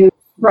think you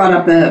brought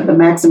up the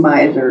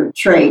maximizer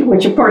trait,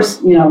 which, of course,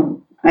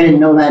 I didn't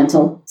know that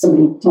until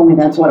somebody told me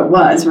that's what it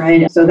was,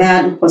 right? So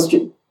that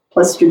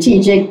plus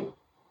strategic.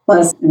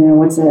 Plus,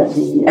 what's I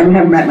don't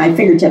have them at my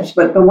fingertips,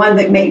 but the one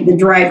that made the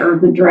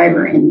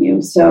driver in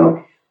you.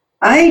 So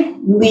I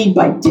lead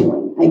by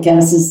doing, I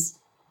guess, is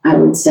I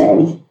would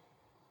say.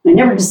 I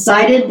never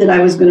decided that I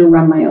was going to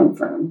run my own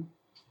firm.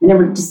 I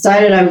never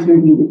decided I was going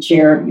to be the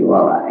chair of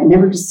ULI. I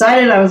never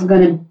decided I was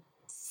going to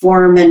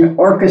form an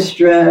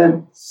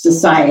orchestra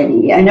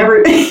society.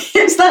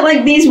 It's not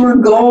like these were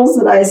goals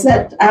that I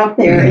set out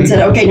there and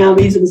said, okay, now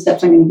these are the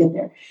steps I'm going to get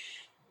there.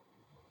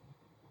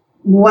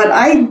 What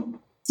I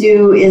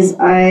do is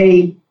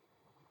I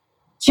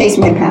chase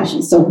my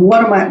passion. So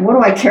what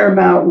do I care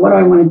about? What do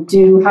I want to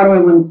do? How do I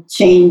want to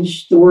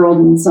change the world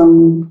in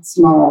some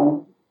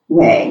small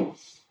way?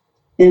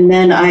 And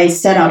then I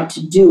set out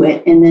to do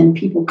it, and then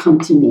people come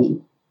to me.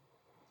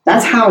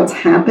 That's how it's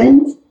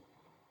happened.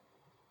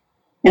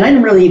 And I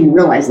didn't really even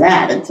realize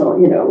that until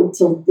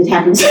it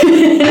happens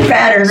in a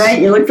pattern,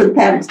 right? You look for the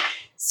patterns.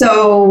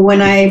 So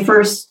when I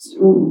first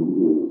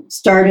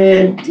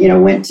started,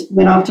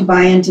 went off to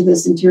buy into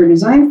this interior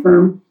design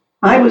firm,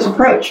 I was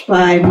approached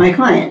by my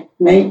client,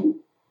 right,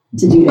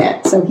 to do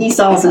that. So he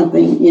saw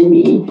something in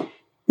me,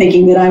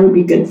 thinking that I would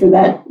be good for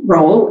that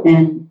role.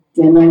 And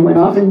then I went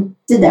off and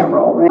did that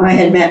role, right? I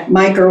had met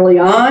Mike early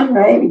on,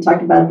 right? We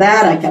talked about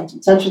that. I kept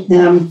in touch with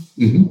him.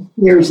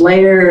 Years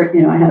later,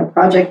 I had a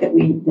project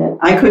that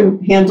I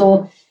couldn't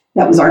handle.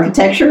 That was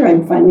architecture.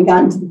 I'd finally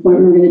gotten to the point where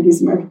we were going to do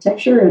some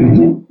architecture.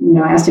 And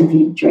I asked him if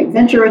he'd joint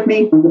venture with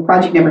me. The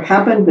project never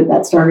happened, but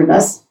that started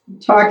us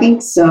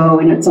talking. So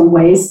in some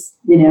ways,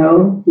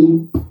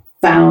 he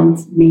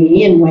found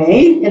me in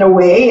a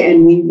way,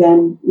 and we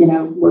then,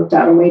 worked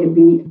out a way to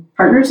be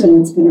partners,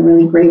 and it's been a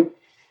really great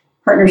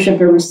partnership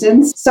ever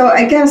since. So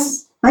I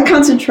guess I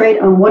concentrate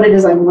on what it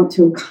is I want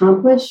to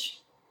accomplish,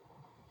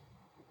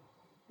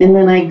 and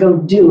then I go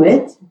do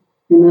it,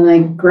 and then I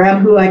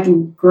grab who I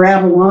can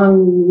grab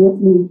along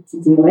with me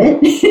to do it.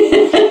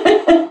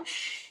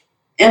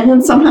 And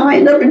then somehow I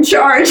end up in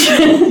charge.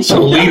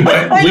 So lead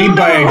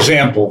by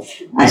example.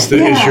 Is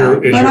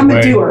your I'm way.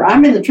 A doer.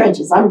 I'm in the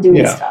trenches. I'm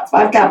doing stuff.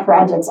 I've got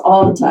projects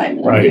all the time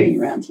that I'm doing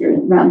around here,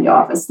 around the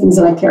office, things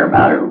that I care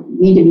about or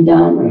need to be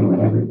done or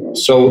whatever it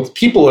is. So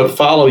people that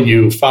follow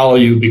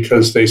you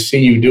because they see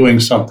you doing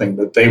something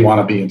that they want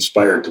to be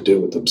inspired to do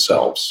with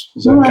themselves.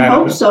 Is that I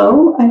hope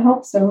so. I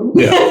hope so.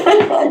 Yeah.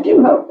 I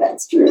do hope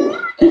that's true.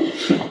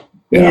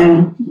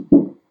 Yeah.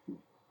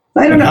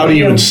 I don't know. How do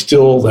you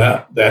instill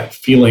that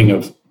feeling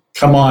of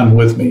come on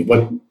with me?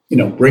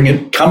 Bring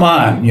it. Come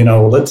on.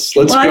 Let's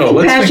go. I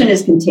think passion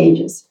is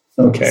contagious.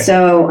 Okay.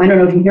 So I don't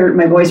know if you hear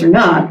my voice or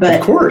not, but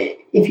of course,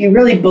 if you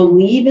really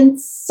believe in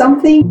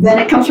something, then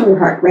it comes from your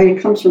heart, right?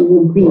 It comes from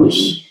your being,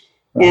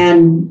 right.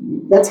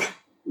 And that's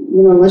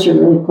unless you're a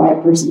really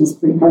quiet person, it's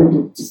pretty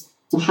hard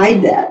to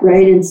hide that,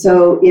 right? And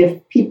so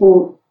if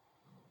people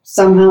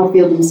somehow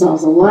feel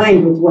themselves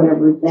aligned with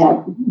whatever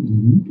that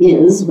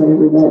is,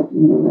 whatever that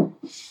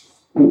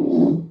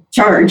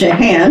charge at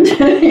hand,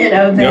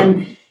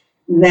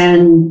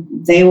 then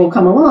they will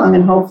come along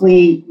and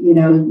hopefully,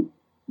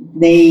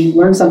 they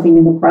learn something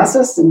in the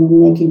process and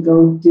then they can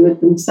go do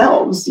it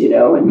themselves,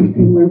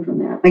 and learn from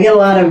that. I get a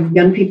lot of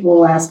young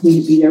people ask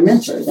me to be their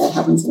mentor. That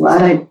happens a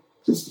lot. I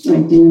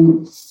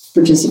do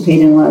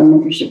participate in a lot of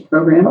mentorship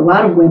programs, a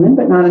lot of women,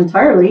 but not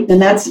entirely. And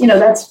that's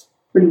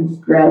pretty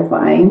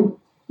gratifying.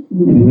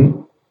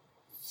 Mm-hmm.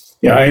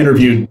 Yeah, I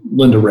interviewed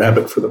Linda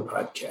Rabbit for the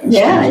podcast.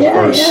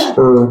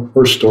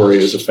 Her story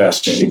is a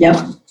fascinating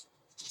one.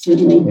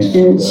 Certainly.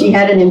 And she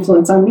had an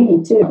influence on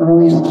me, too,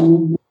 early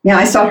on. Yeah,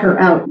 I sought her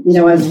out,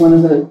 as one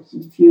of the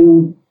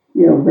few,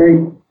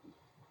 very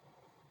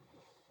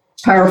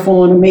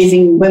powerful and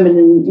amazing women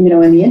in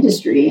the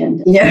industry.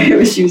 And,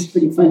 she was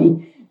pretty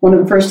funny. One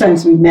of the first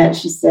times we met,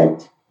 she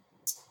said,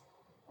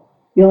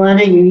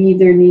 Yolanda, you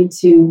either need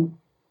to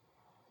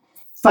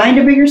find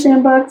a bigger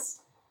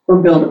sandbox or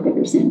build a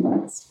bigger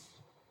sandbox.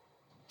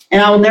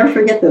 And I will never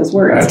forget those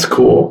words. That's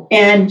cool.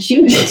 And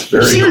she was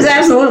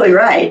absolutely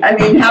right. I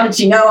mean, how did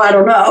she know? I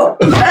don't know.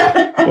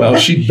 Well,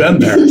 she'd been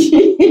there.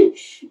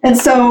 And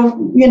so,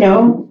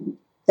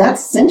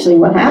 that's essentially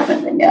what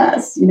happened, I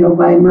guess.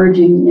 By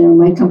merging,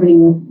 my company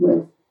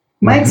with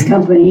Mike's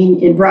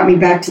company, it brought me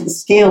back to the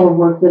scale of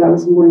work that I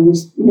was more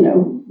used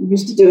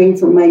to doing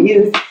from my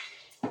youth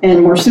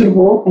and more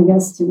suitable, I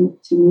guess, to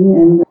me.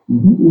 And,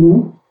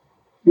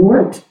 it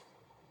worked.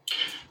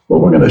 Well,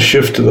 we're going to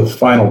shift to the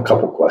final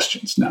couple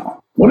questions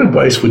now. What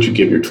advice would you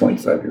give your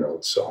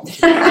 25-year-old self?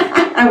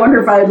 I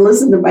wonder if I'd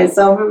listen to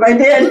myself if I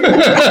did.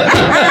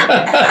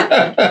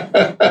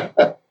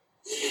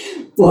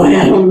 Boy,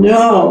 I don't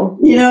know.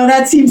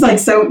 That seems like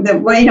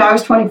I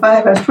was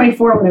 25. I was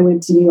 24 when I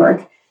went to New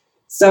York.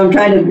 So I'm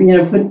trying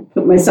to,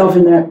 put myself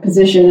in that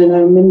position, and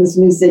I'm in this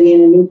new city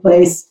in a new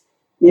place,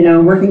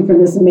 working for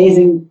this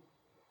amazing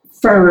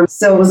firm.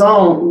 So it was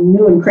all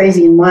new and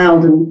crazy and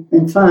wild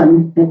and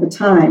fun at the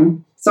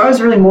time. So I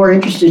was really more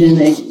interested in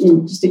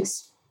just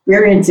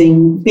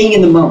experiencing, being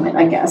in the moment,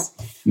 I guess.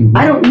 Mm-hmm.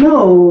 I don't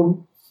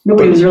know.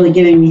 Nobody was really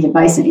giving me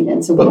advice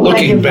then. So what would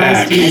I give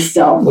advice to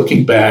myself?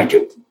 Looking back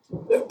at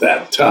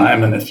that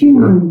time, and if you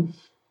were...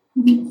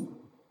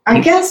 I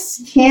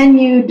guess, can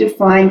you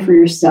define for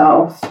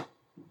yourself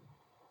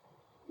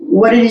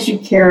what it is you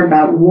care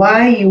about,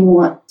 why you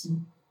want to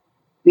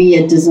be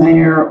a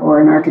designer or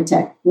an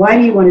architect? Why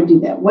do you want to do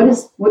that?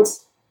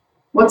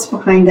 What's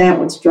behind that?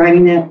 What's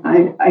driving that?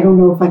 I don't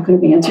know if I could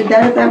have answered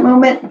that at that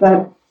moment,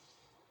 but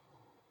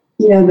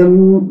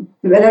the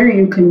better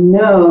you can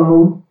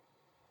know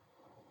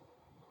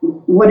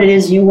what it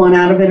is you want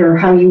out of it or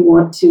how you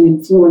want to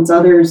influence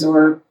others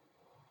or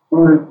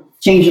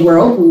change the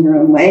world in your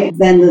own way,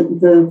 then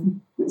the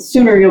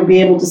sooner you'll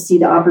be able to see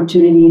the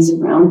opportunities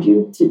around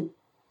you to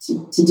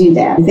do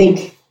that. I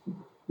think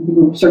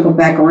we'll circle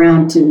back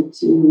around to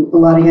a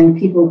lot of young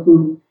people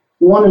who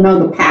want to know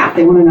the path.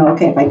 They want to know,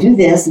 okay, if I do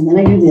this, and then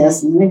I do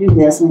this, and then I do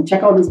this, and I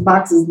check all these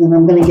boxes, then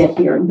I'm going to get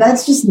here.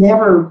 That's just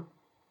never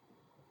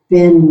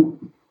been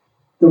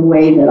the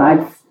way that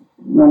I've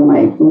run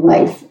my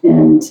life.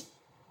 And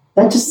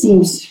that just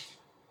seems,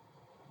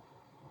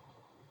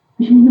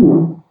 I don't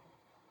know.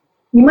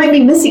 You might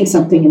be missing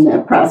something in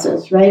that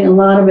process, right? A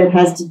lot of it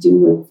has to do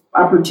with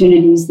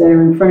opportunities that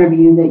are in front of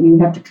you that you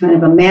have to kind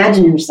of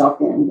imagine yourself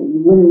in, that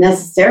you wouldn't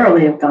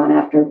necessarily have gone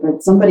after,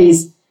 but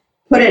somebody's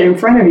put it in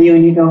front of you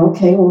and you go,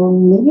 okay, well,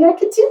 maybe I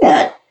could do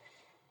that.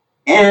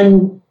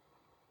 And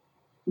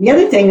the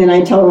other thing that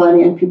I tell a lot of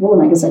young people,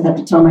 and I guess I'd have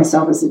to tell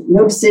myself, is that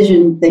no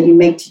decision that you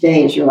make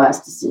today is your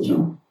last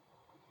decision.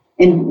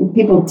 And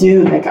people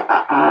do, like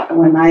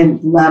when I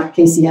left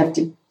KCF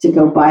to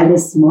go buy into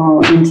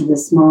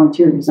this small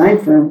interior design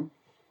firm,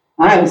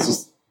 I was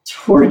just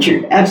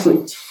tortured,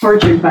 absolutely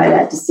tortured by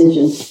that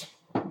decision.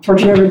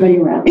 Tortured everybody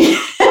around me.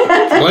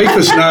 Life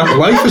is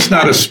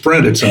not a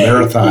sprint, it's a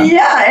marathon.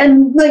 Yeah,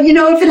 and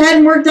if it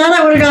hadn't worked out,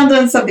 I would have gone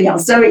doing something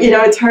else. So,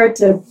 it's hard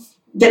to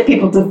get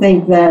people to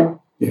think that,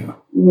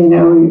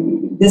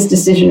 this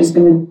decision is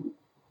going to,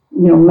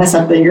 mess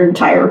up your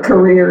entire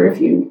career if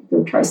you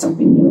go try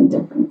something new and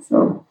different.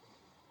 So,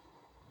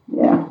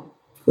 yeah.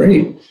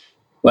 Great.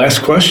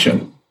 Last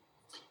question.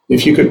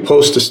 If you could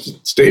post a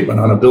statement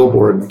on a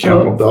billboard in the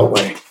Capital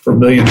Beltway for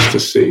millions to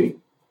see,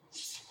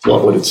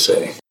 what would it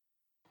say?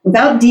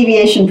 Without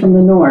deviation from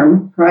the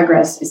norm,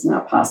 progress is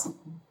not possible.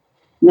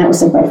 And that was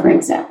said by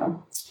Frank Zappa.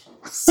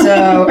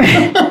 So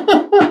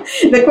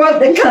the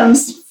quote that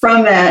comes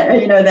from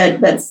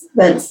that,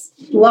 that's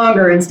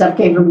longer and stuff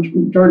came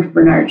from George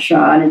Bernard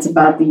Shaw, and it's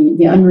about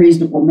the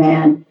unreasonable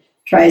man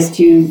tries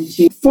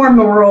to form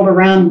the world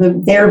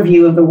around their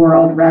view of the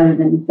world rather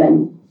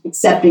than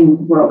accepting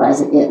the world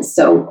as it is.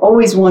 So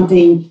always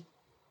wanting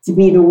to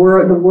be the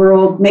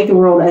world, make the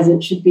world as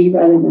it should be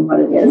rather than what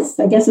it is,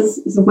 I guess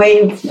is a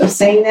way of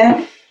saying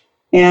that.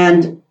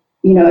 And,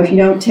 if you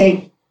don't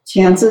take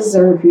chances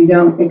or if you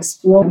don't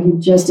explore, if you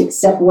just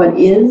accept what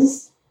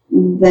is,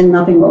 then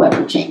nothing will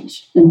ever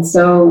change. And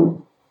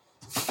so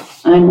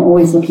I'm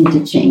always looking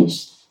to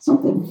change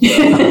something.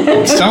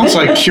 It sounds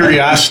like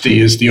curiosity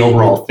is the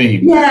overall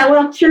theme. Yeah,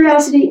 well,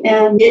 curiosity,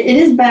 and it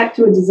is back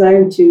to a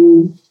desire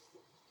to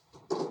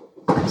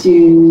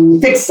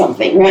fix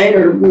something, right?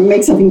 Or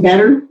make something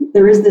better.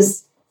 There is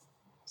this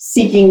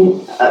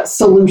seeking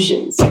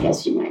solutions, I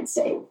guess you might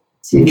say,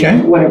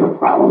 to whatever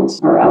problems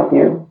are out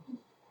there.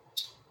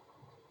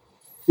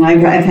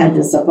 And I've had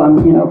this up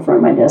on, front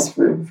of my desk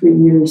for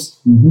years.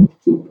 Mm-hmm.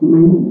 Keep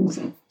reminding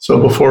myself. So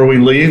before we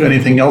leave,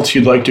 anything else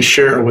you'd like to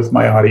share with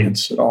my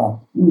audience at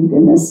all? Oh,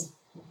 goodness.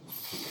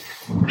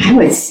 I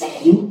would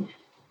say,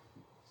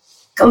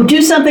 go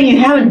do something you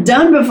haven't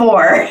done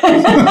before.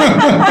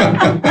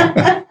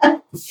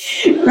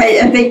 Right.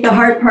 I think the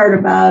hard part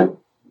about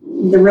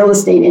the real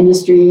estate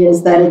industry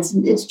is that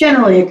it's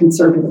generally a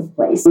conservative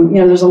place.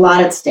 There's a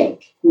lot at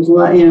stake. There's a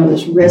lot,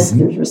 there's risk.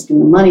 Mm-hmm. There's risk in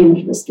the money.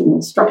 There's risk in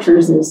the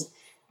structures. There's,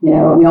 we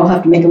all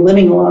have to make a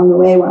living along the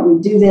way while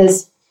we do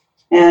this.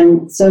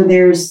 And so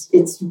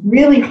it's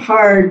really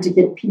hard to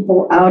get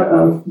people out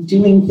of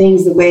doing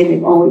things the way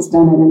they've always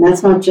done it. And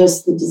that's not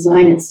just the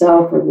design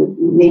itself or the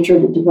nature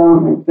of the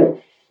development, but,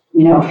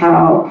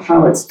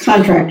 how it's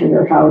contracted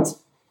or how it's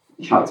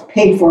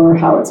paid for or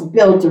how it's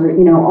built or,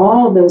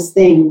 all of those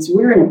things.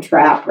 We're in a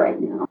trap right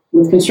now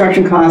with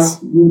construction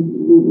costs,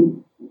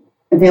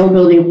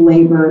 availability of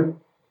labor.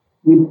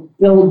 We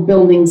build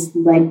buildings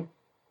like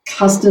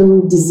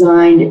custom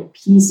designed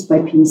piece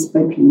by piece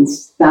by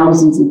piece,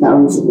 thousands and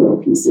thousands of little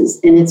pieces.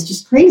 And it's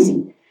just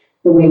crazy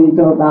the way we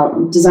go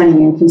about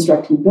designing and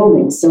constructing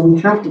buildings. So we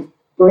have to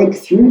break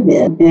through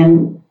this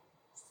and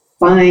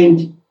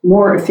find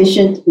more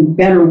efficient and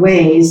better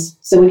ways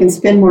so we can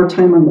spend more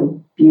time on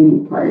the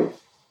beauty part.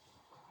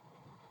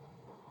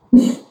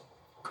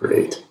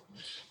 Great.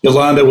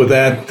 Yolanda, with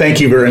that, thank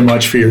you very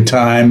much for your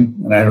time.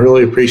 And I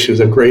really appreciate it.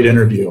 It was a great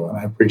interview, and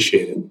I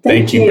appreciate it.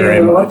 Thank you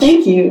very much. Well,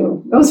 thank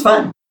you. It was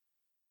fun.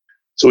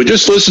 So we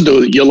just listened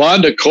to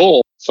Yolanda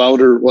Cole,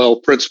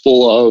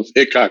 principal of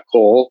Hickok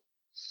Cole,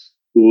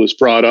 who was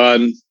brought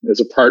on as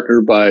a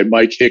partner by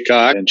Mike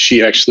Hickok. And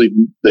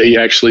they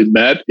actually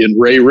met in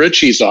Ray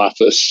Ritchie's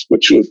office,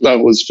 which I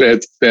thought was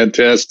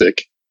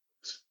fantastic.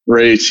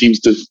 Ray seems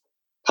to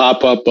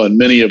pop up on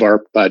many of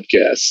our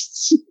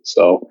podcasts.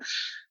 So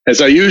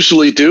as I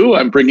usually do,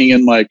 I'm bringing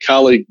in my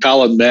colleague,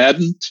 Colin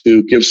Madden,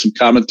 to give some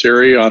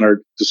commentary on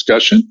our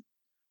discussion.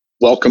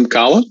 Welcome,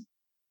 Colin.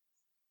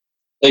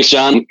 Thanks,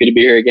 John. Good to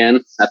be here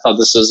again. I thought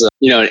this was,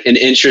 an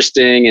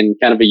interesting and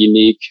kind of a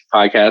unique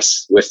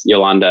podcast with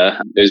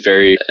Yolanda. It was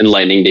very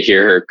enlightening to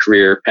hear her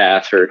career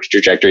path, her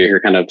trajectory, her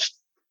kind of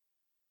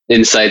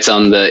insights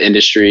on the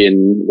industry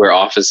and where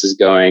office is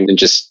going, and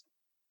just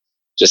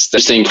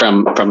seeing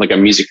from like a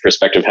music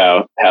perspective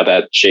how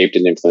that shaped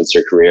and influenced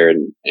her career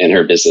and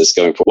her business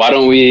going forward. Why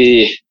don't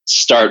we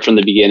start from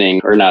the beginning,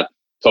 or not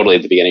totally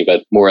at the beginning,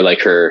 but more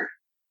like her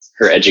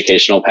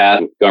educational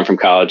path, going from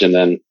college and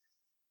then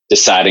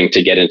deciding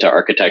to get into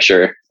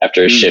architecture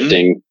after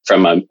shifting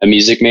from a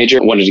music major.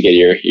 I wanted to get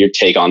your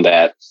take on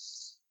that.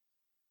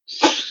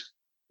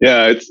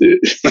 Yeah,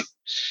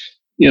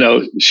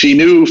 she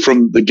knew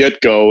from the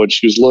get-go when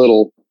she was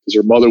little, because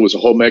her mother was a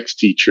home ec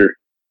teacher,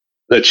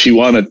 that she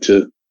wanted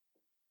to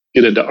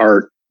get into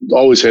art.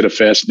 Always had a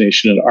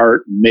fascination in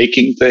art,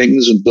 making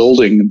things and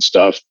building and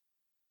stuff.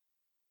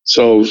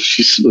 So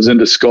she was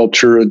into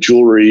sculpture and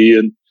jewelry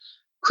and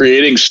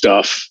creating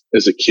stuff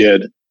as a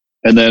kid.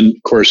 And then,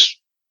 of course,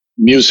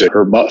 music.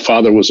 Her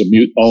father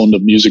owned a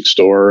music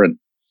store, and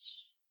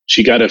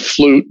she got a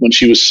flute when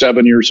she was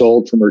 7 years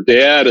old from her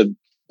dad, and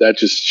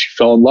she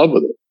fell in love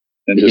with it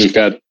and just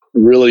got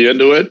really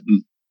into it.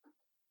 And,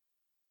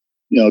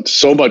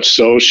 so much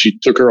so she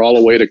took her all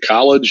the way to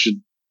college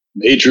and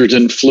majored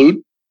in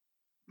flute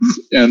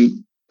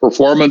and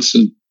performance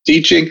and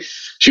teaching.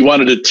 She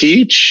wanted to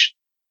teach,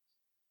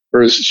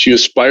 or she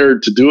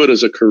aspired to do it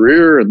as a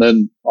career, and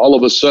then all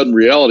of a sudden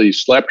reality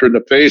slapped her in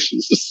the face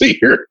as a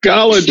senior in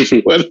college.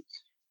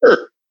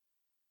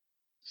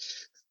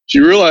 She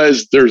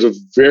realized there's a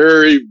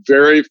very,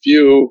 very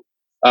few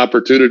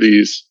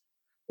opportunities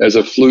as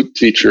a flute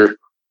teacher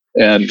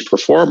and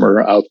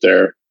performer out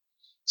there.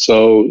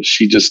 So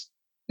she just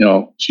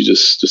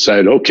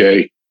decided,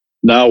 okay,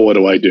 now what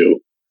do I do?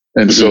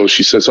 And so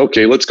she says,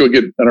 okay, let's go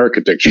get an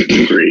architecture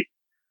degree.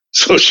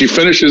 So she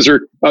finishes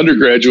her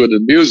undergraduate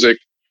in music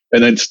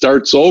and then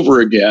starts over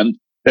again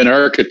in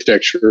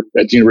architecture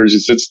at the University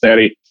of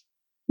Cincinnati,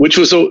 which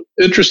was an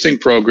interesting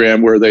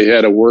program where they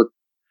had a work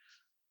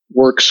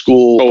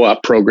school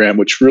co-op program,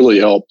 which really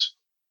helped.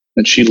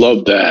 And she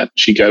loved that.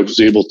 She was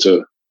able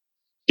to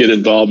get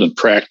involved in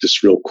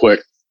practice real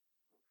quick,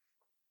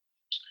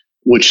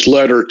 which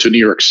led her to New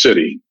York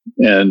City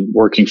and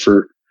working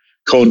for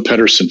Cohn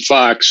Pedersen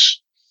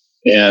Fox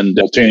and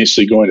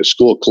simultaneously going to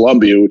school at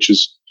Columbia, which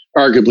is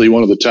arguably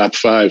one of the top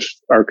 5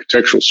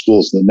 architectural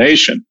schools in the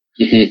nation.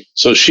 Mm-hmm.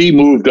 So she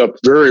moved up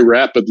very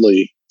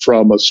rapidly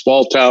from a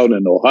small town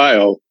in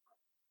Ohio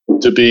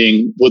to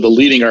being with a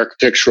leading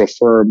architectural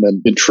firm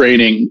and in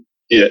training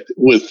at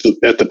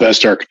the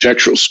best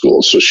architectural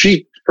schools. So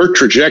her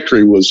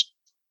trajectory was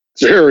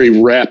very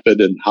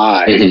rapid and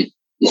high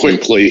Mm-hmm.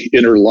 quickly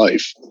in her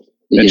life.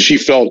 Mm-hmm. And she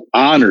felt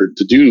honored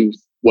to do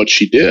what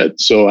she did.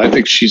 So I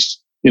think she's,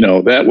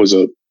 that was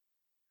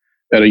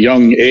at a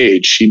young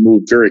age, she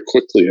moved very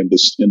quickly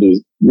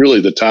into really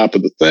the top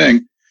of the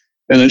thing.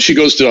 And then she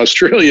goes to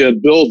Australia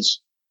and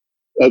builds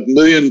a 1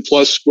 million+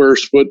 square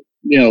foot,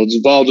 is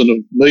involved in a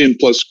 1 million+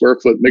 square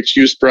foot mixed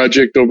use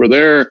project over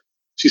there.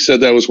 She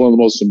said that was one of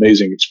the most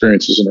amazing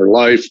experiences in her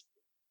life.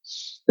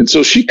 And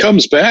so she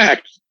comes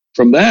back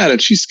from that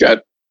and she's got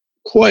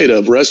quite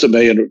a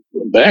resume and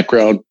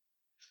background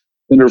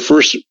in her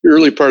first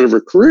early part of her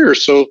career.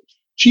 So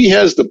she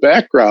has the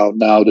background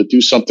now to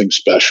do something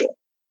special.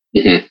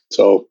 Mm-hmm.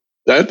 So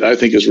that I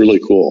think is really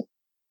cool.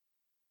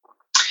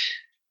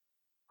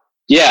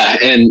 Yeah.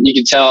 And you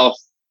can tell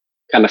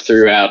kind of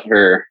throughout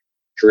her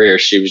career,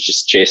 she was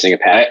just chasing a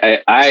passion.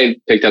 I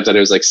picked up that it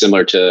was like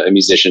similar to a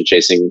musician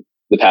chasing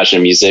the passion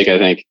of music. I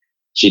think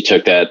she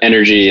took that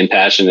energy and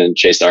passion and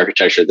chased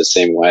architecture the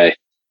same way.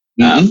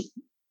 Mm-hmm.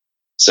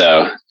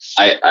 So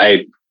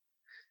I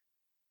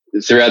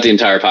throughout the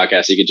entire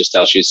podcast, you could just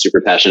tell she's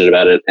super passionate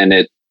about it. And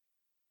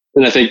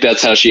I think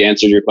that's how she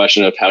answered your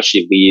question of how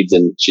she leads.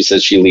 And she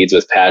says she leads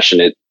with passion.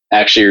 It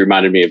actually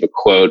reminded me of a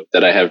quote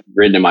that I have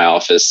written in my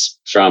office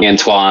from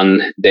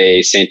Antoine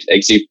de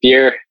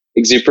Saint-Exupéry.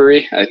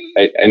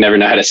 I never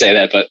know how to say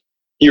that, but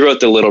he wrote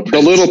The Little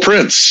Prince. The Little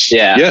Prince.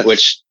 Yeah, yes.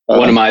 Which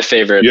one of my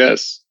favorite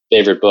books.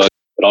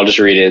 But I'll just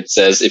read it. It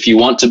says, "If you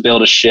want to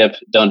build a ship,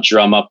 don't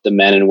drum up the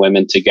men and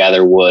women to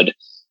gather wood,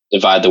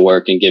 divide the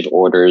work and give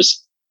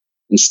orders.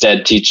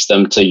 Instead, teach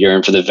them to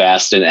yearn for the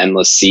vast and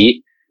endless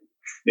sea."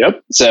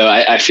 Yep. So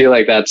I feel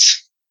like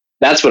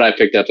that's what I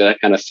picked up,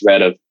 that kind of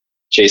thread of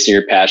chasing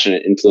your passion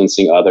and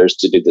influencing others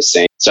to do the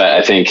same. So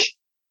I think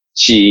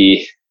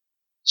she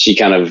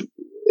kind of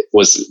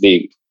was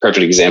the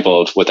perfect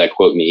example of what that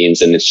quote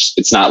means. And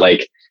it's not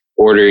like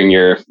ordering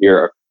your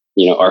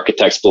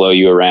architects below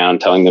you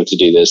around, telling them to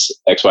do this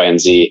X, Y, and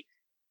Z.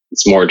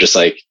 It's more just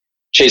like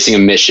chasing a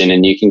mission.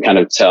 And you can kind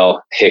of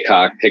tell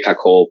Hickok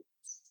Cole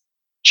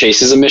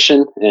chases a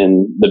mission,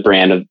 and the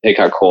brand of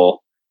Hickok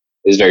Cole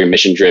is very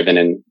mission driven.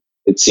 And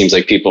it seems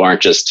like people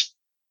aren't just,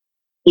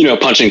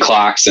 punching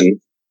clocks and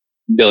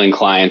billing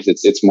clients.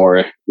 It's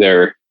more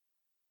they're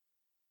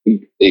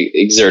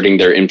exerting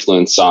their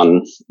influence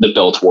on the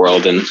built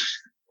world. And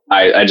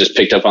I just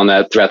picked up on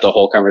that throughout the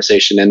whole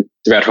conversation and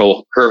throughout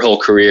her whole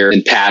career.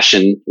 And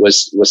passion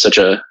was such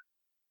a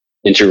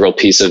integral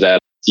piece of that.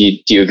 Do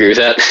you agree with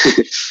that?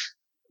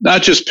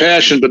 Not just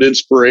passion, but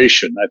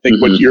inspiration. I think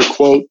what your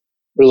quote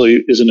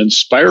really is an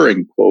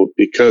inspiring quote,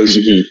 because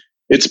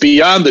it's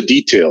beyond the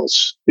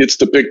details. It's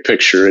the big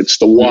picture. It's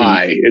the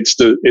why. It's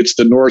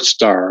the North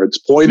Star. It's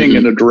pointing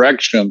in a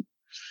direction.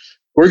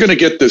 We're going to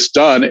get this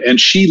done.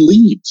 And she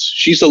leads.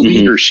 She's a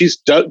leader. She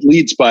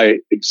leads by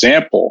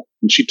example.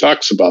 And she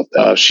talks about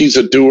that. She's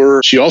a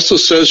doer. She also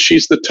says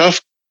she's the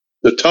tough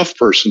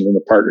person in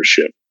the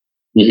partnership.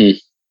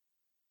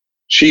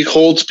 She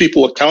holds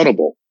people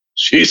accountable.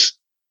 She's,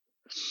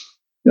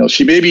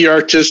 she may be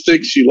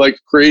artistic. She likes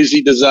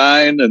crazy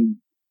design, and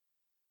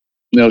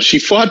she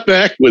fought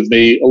back with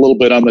me a little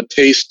bit on the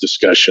taste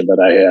discussion that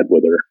I had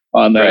with her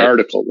on that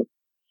article.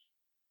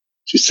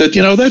 She said,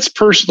 that's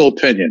personal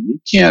opinion. You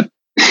can't,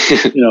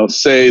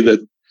 say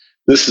that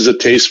this is a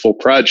tasteful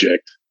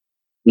project.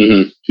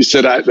 She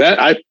said,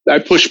 I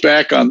pushed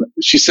back on,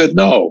 she said,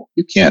 no,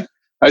 you can't.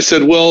 I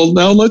said, well,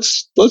 now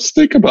let's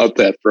think about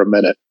that for a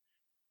minute.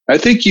 I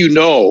think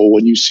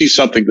when you see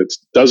something that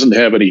doesn't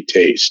have any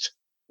taste.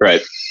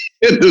 Right.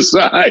 In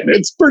design,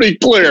 it's pretty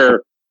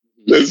clear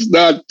it's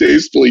not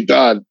tastefully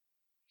done.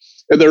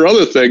 And there are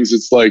other things.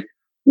 It's like,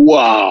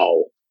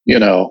 wow,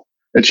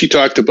 And she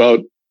talked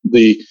about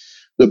the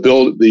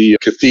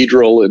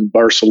cathedral in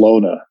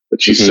Barcelona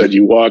that she said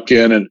you walk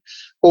in and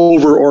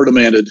over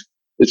ornamented.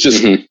 It's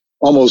just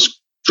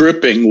almost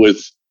dripping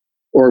with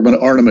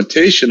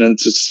ornamentation, and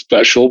it's a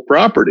special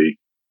property.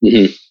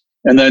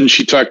 And then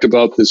she talked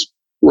about this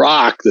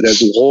rock that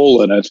has a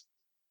hole in it,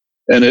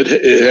 and it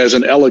has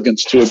an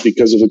elegance to it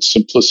because of its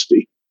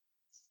simplicity.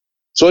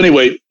 So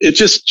anyway,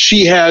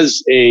 she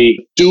has a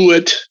do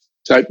it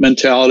type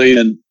mentality,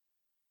 and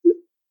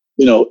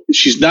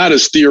she's not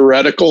as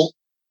theoretical.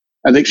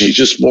 I think she's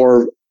just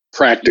more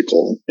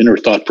practical in her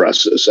thought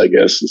process, I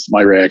guess, is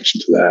my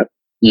reaction to that.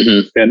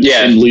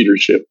 And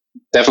leadership.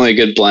 Definitely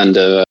a good blend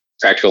of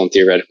practical and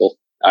theoretical.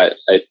 I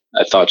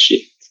thought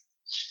she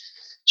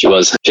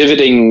was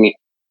pivoting.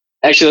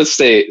 Actually, let's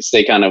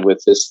stay kind of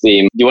with this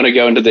theme. You want to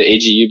go into the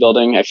AGU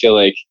building? I feel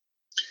like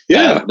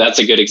that's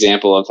a good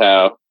example of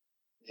how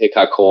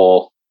Hickok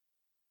Cole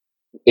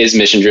is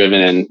mission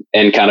driven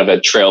and kind of a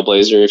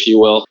trailblazer, if you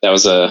will. That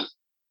was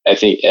I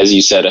think, as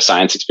you said, a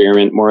science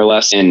experiment, more or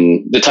less,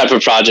 and the type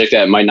of project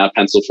that might not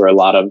pencil for a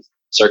lot of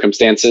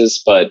circumstances,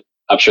 but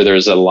I'm sure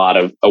there's a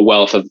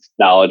wealth of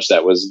knowledge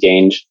that was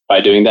gained by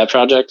doing that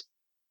project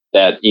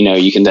that,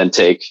 you can then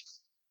take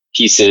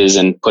pieces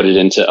and put it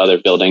into other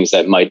buildings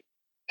that might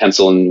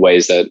pencil in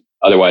ways that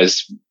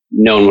otherwise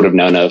no one would have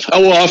known of.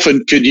 How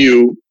often could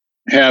you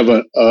have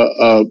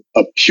a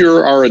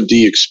pure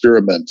R&D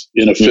experiment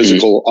in a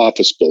physical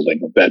office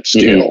building of that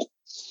scale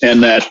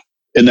and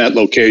in that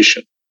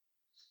location?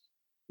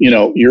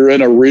 You're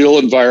in a real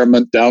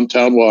environment,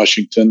 downtown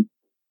Washington,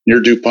 near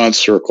DuPont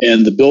Circle,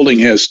 and the building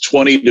has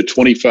 20 to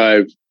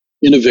 25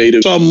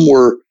 innovative. Some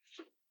were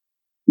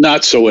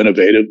not so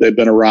innovative. They've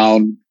been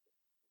around,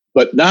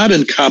 but not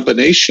in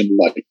combination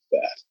like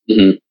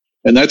that.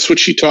 And that's what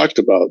she talked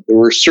about. There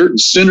were certain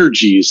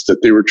synergies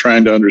that they were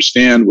trying to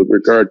understand with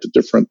regard to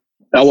different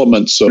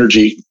elements of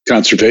energy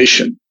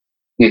conservation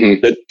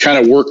that kind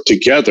of worked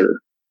together.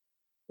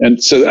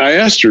 And so I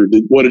asked her,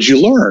 what did you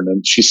learn?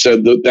 And she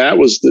said that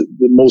was the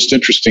most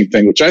interesting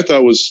thing, which I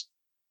thought was,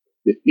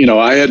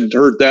 I hadn't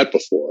heard that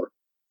before.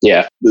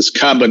 Yeah. This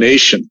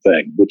combination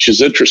thing, which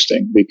is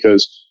interesting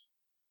because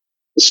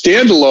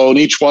standalone,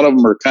 each one of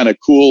them are kind of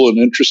cool and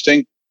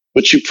interesting,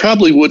 but you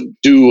probably wouldn't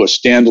do a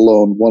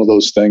standalone one of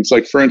those things.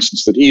 Like, for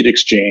instance, the heat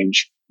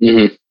exchange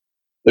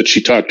that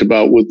she talked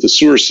about with the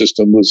sewer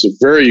system was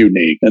very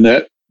unique. And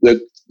that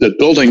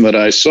building that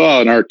I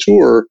saw in our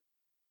tour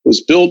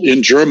was built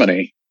in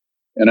Germany.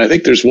 And I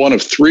think there's one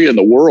of 3 in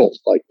the world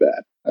like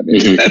that. I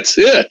mean, that's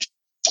it.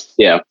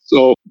 Yeah.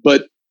 So,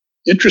 but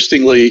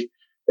interestingly,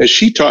 as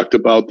she talked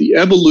about the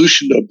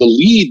evolution of the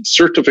LEED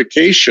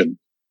certification,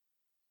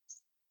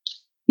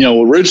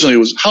 originally it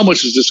was, how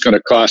much is this going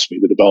to cost me,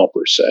 the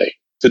developers say,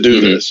 to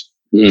do this?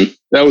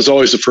 That was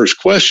always the first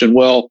question.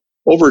 Well,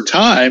 over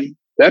time,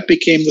 that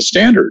became the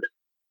standard.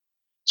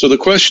 So the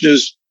question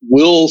is,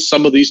 will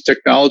some of these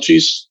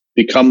technologies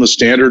become the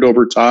standard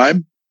over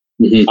time?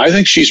 I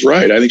think she's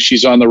right. I think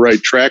she's on the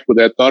right track with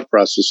that thought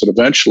process. And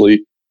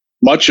eventually,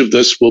 much of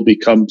this will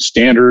become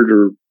standard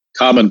or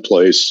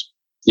commonplace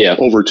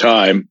over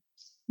time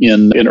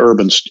in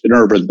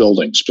urban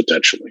buildings,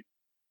 potentially.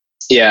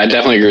 Yeah, I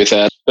definitely agree with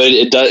that. But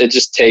it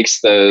just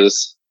takes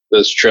those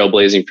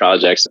trailblazing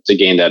projects to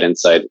gain that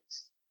insight.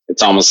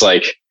 It's almost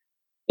like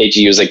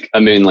AGU is like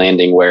a moon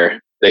landing where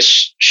they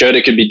showed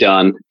it could be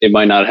done. It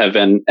might not have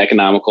been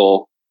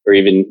economical or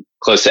even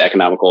close to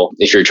economical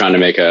if you're trying to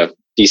make a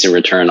decent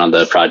return on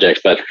the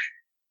project. But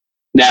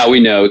now we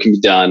know it can be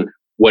done.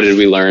 What did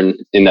we learn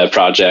in that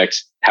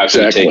project? How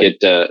can we take it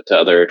to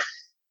other?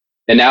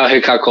 And now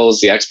Hickok Cole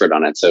is the expert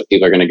on it. So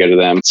people are going to go to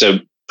them. So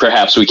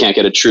perhaps we can't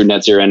get a true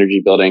net zero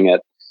energy building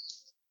at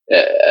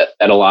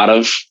a lot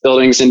of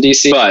buildings in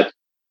DC, but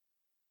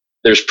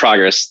there's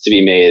progress to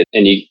be made.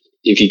 And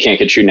if you can't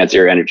get true net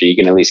zero energy, you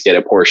can at least get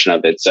a portion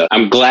of it. So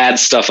I'm glad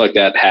stuff like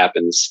that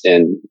happens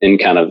in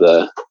kind of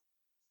the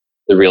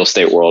real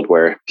estate world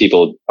where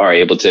people are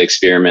able to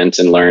experiment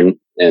and learn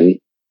and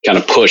kind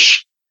of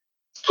push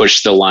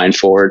the line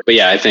forward. But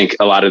yeah, I think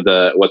a lot of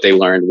what they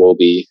learned will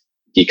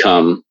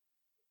become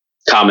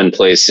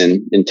commonplace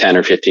in 10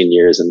 or 15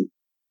 years. And,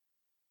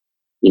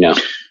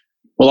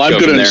 well, I'm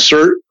going to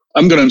insert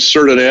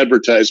an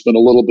advertisement a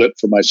little bit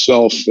for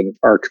myself and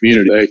our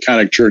community, the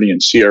Iconic Journey in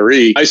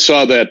CRE. I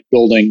saw that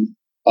building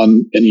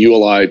in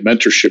ULI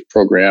mentorship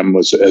program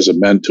as a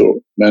mentor.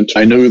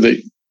 I knew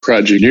the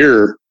project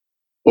engineer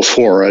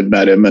before I'd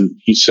met him, and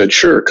he said,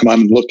 "Sure, come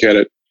on and look at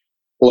it."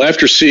 Well,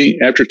 after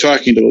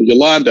talking to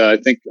Yolanda, I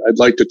think I'd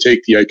like to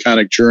take the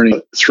Iconic Journey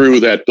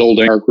through that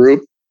building, our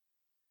group.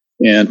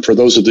 And for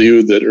those of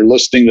you that are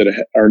listening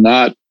that are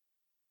not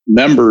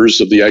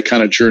members of the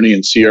Iconic Journey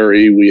in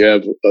CRE, we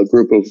have a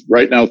group of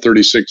right now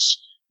 36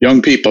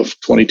 young people,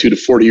 22 to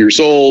 40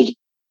 years old,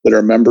 that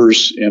are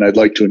members, and I'd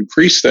like to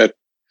increase that.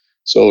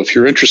 So if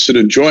you're interested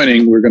in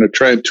joining, we're going to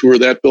try and tour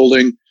that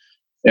building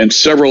and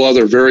several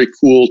other very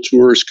cool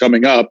tours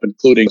coming up,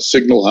 including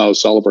Signal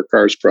House, Oliver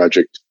Carr's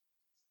project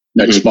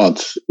next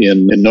month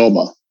in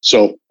Noma.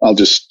 So I'll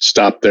just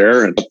stop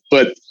there.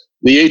 But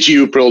the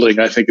AGU building,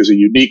 I think, is a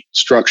unique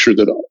structure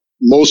that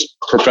most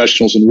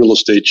professionals in real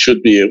estate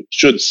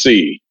should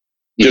see,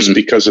 just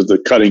because of the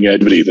cutting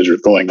edge that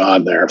are going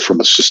on there from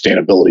a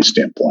sustainability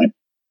standpoint.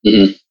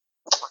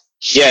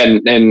 Yeah,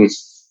 and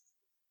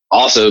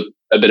also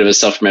a bit of a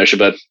self-promotion,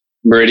 but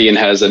Meridian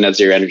has a net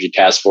zero energy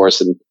task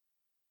force, and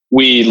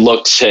we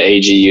looked to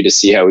AGU to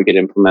see how we could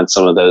implement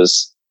some of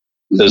those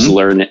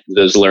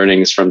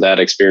learnings from that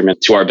experiment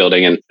to our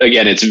building. And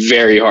again, it's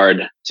very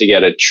hard to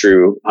get a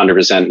true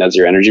 100% net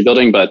zero energy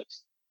building, but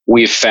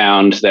we've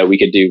found that we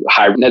could do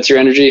hybrid net zero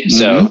energy.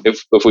 So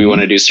if we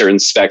want to do certain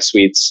spec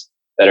suites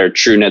that are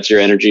true net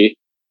zero energy,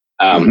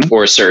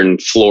 or certain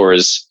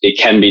floors, it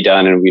can be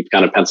done, and we've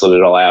kind of penciled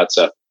it all out.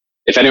 So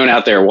if anyone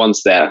out there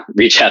wants that,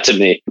 reach out to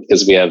me,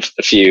 because we have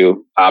a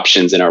few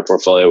options in our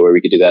portfolio where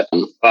we could do that.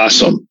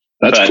 Awesome.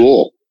 That's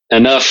cool.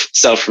 Enough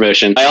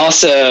self-promotion. I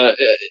also,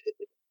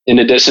 in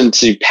addition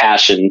to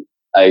passion,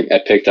 I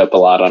picked up a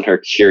lot on her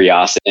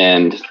curiosity.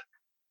 And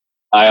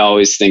I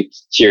always think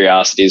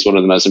curiosity is one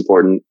of the most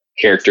important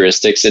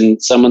characteristics in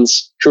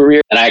someone's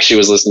career. And I actually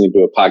was listening to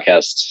a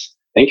podcast,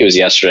 I think it was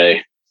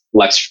yesterday,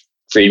 Lex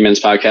Friedman's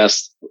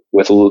podcast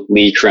with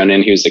Lee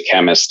Cronin, who's a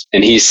chemist.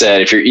 And he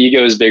said, if your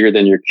ego is bigger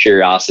than your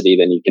curiosity,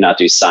 then you cannot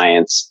do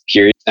science,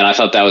 period. And I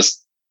thought that was,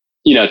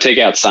 take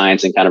out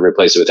science and kind of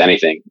replace it with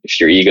anything. If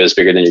your ego is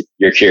bigger than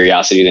your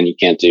curiosity, then you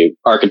can't do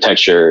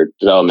architecture,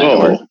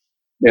 development.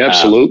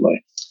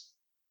 Absolutely.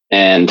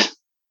 And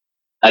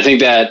I think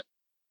that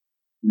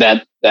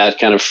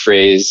kind of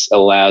phrase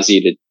allows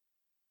you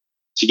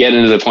to get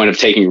into the point of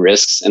taking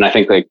risks. And I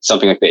think like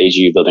something like the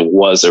AGU building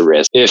was a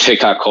risk. If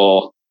Hickok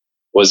Cole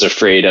was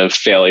afraid of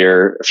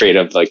failure, afraid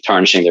of like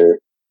tarnishing their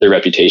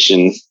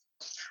reputation,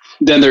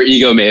 then their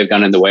ego may have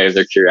gone in the way of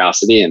their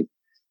curiosity. And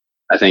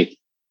I think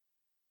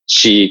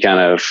she kind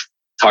of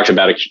talked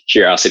about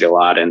curiosity a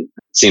lot, and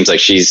it seems like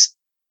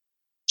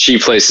she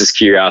places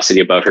curiosity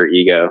above her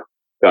ego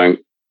going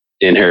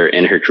in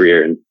her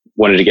career, and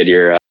wanted to get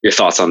your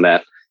thoughts on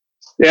that.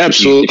 Yeah,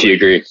 absolutely. If you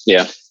agree.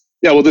 Yeah.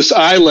 Yeah. Well, this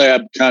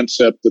iLab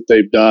concept that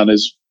they've done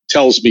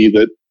tells me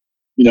that,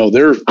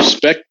 they're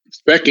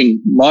specking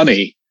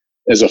money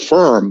as a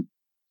firm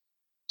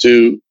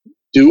to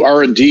do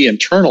R&D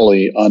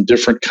internally on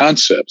different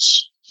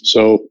concepts.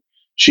 So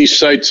she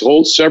cites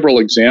several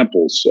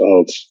examples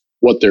of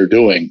what they're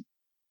doing,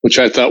 which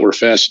I thought were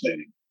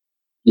fascinating.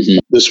 Mm-hmm.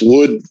 This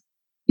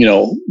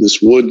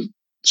wood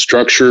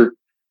structure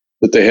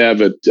that they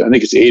have at, I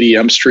think it's 80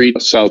 M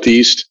Street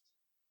Southeast,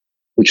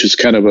 which is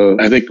kind of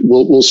I think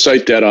we'll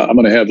cite that. I'm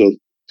going to have the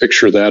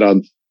picture of that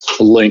on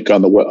a link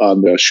on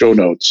the show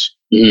notes.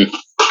 Mm-hmm.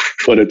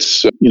 But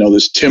it's,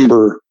 this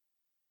timber,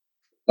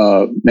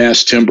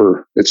 mass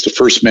timber. It's the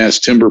first mass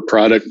timber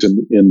product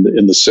in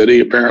the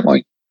city,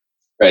 apparently.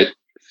 Right.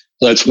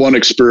 That's one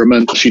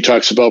experiment. She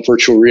talks about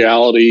virtual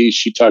reality.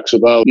 She talks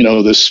about,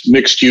 this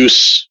mixed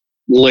use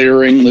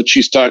layering that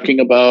she's talking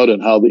about,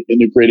 and how the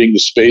integrating the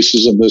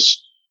spaces in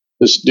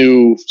this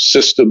new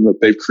system that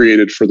they've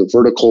created for the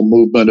vertical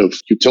movement of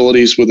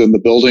utilities within the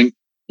building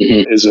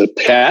is a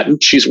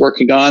patent she's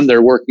working on.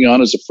 They're working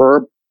on as a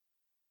firm.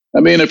 I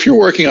mean, if you're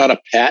working on a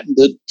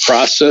patented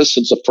process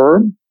as a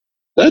firm,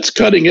 that's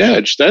cutting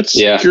edge. That's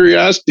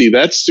curiosity.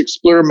 That's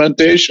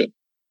experimentation.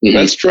 Mm-hmm.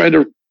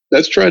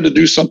 That's trying to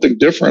do something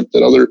different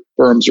that other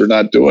firms are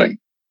not doing.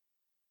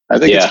 I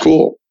think it's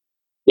cool.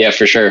 Yeah,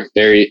 for sure.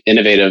 Very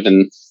innovative,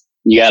 and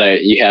you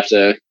have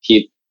to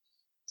keep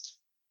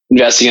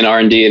investing in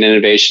R&D and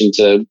innovation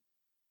to,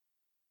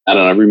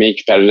 remain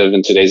competitive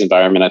in today's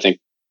environment. I think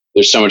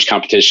there's so much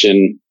competition,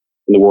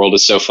 and the world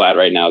is so flat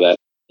right now that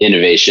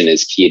innovation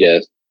is key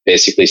to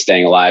basically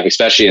staying alive,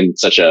 especially in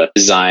such a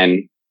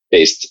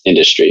design-based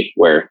industry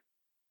where,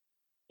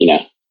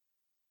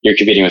 you're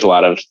competing with a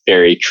lot of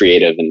very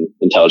creative and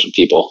intelligent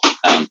people.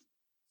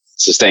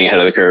 So staying ahead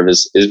of the curve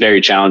is very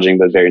challenging,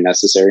 but very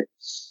necessary.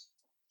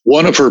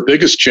 One of her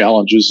biggest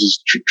challenges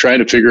is trying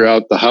to figure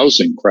out the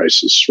housing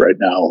crisis right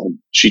now. And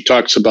she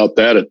talks about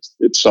that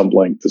at some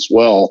length as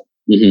well.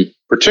 Mm-hmm.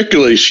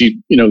 Particularly,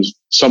 she,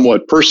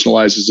 somewhat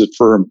personalizes it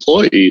for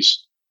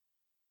employees.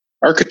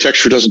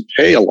 Architecture doesn't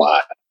pay a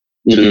lot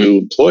to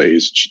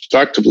employees. She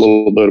talked a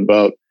little bit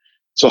about,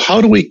 so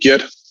how do we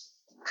get,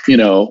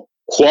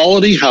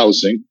 quality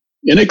housing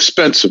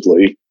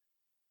inexpensively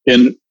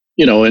in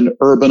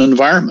urban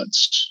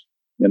environments?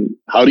 And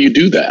how do you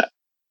do that?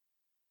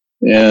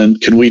 And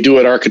can we do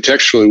it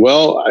architecturally?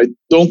 Well, I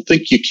don't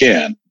think you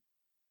can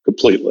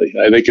completely.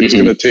 I think it's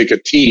going to take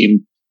a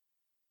team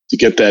to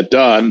get that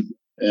done.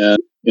 And,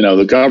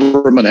 the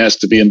government has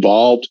to be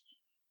involved.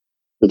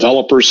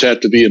 Developers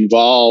have to be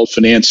involved.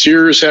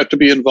 Financiers have to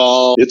be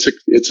involved.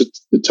 It's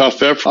a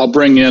tough effort. I'll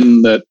bring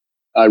in that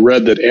I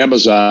read that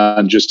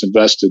Amazon just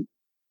invested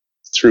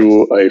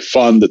through a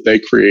fund that they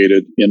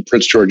created in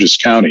Prince George's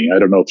County. I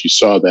don't know if you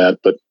saw that,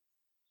 but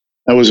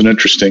that was an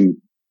interesting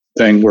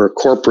thing where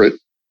corporate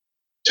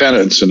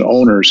tenants and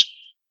owners,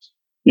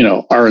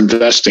 are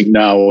investing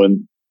now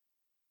in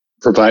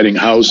providing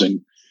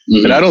housing.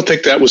 Mm-hmm. And I don't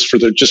think that was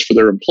just for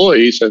their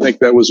employees. I think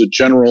that was a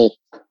general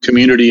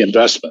community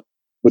investment,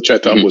 which I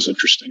thought was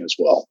interesting as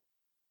well.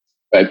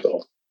 Right,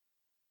 Bill?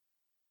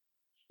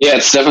 Yeah,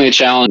 it's definitely a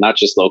challenge, not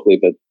just locally,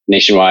 but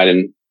nationwide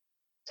and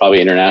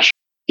probably international.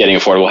 Getting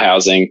affordable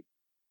housing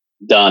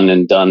done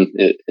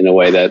in a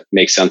way that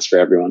makes sense for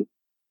everyone.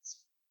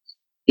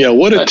 Yeah,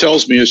 what it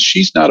tells me is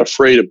she's not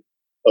afraid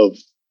of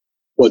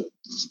what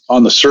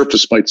on the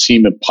surface might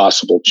seem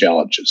impossible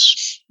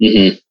challenges.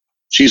 Mm-hmm.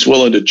 She's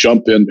willing to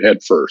jump in head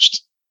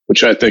first,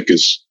 which I think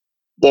is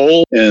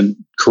bold and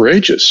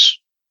courageous.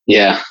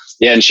 Yeah.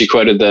 Yeah. And she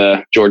quoted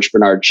the George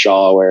Bernard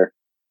Shaw, where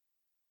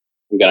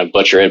I'm going to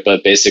butcher it,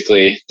 but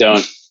basically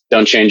don't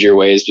change your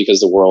ways because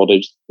the world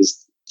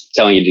is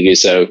telling you to do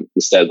so.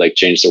 Instead, like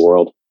change the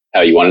world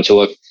how you want it to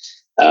look.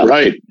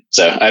 Right.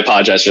 So I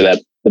apologize for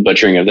that, the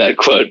butchering of that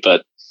quote,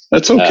 but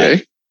that's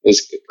okay.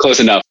 It's close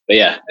enough. But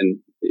yeah, and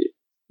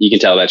you can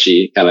tell that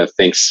she kind of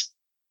thinks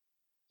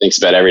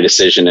about every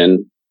decision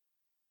and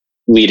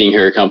leading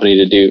her company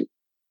to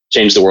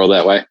change the world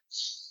that way.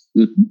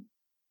 Mm-hmm.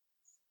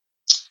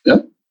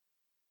 Yep.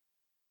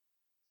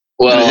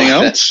 Well, anything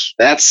else?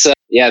 That's I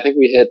think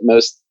we hit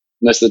most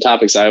of the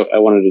topics I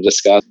wanted to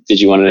discuss. Did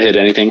you want to hit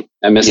anything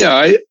I missed?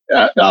 Yeah,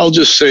 I'll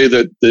just say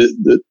that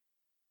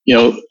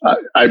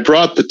I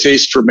brought the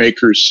Taste for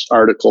Makers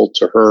article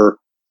to her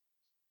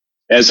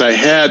as I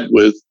had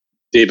with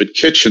David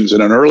Kitchens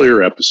in an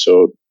earlier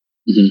episode,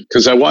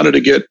 because I wanted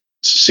to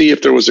see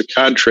if there was a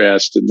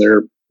contrast in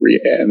their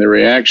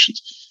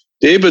reactions.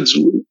 David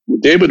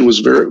was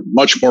very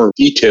much more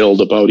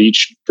detailed about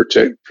each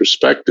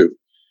perspective.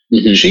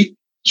 Mm-hmm.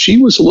 She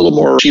was a little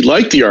more. She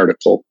liked the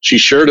article. She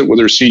shared it with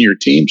her senior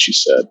team. She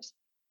said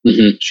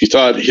she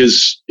thought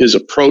his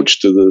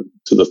approach to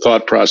the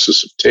thought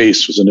process of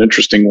taste was an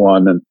interesting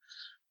one,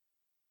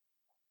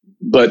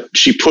 but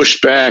she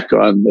pushed back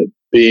on it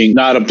being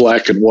not a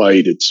black and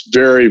white. It's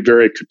very,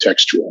 very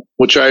contextual,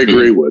 which I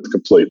agree with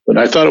completely. But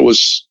I thought it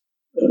was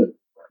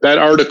that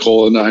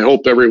article, and I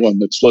hope everyone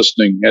that's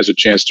listening has a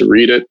chance to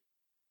read it,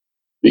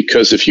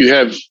 because if you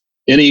have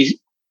any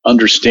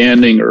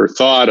understanding or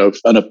thought of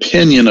an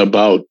opinion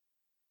about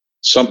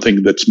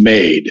something that's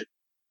made,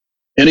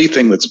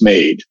 anything that's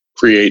made,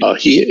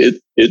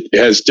 it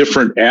has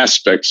different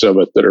aspects of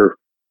it that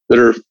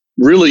are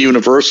really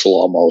universal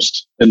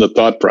almost in the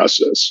thought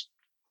process.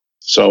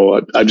 So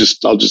I'll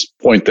just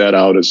point that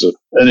out as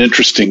an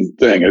interesting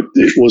thing.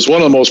 It was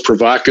one of the most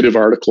provocative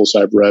articles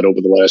I've read over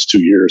the last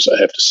 2 years, I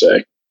have to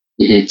say.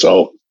 Mm-hmm.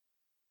 So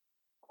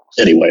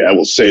anyway, I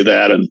will say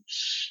that, and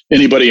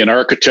anybody in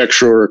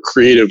architecture or a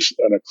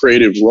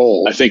creative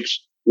role, I think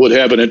would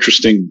have an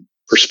interesting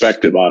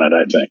perspective on it,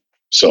 I think.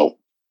 So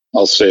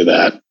I'll say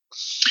that.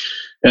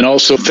 And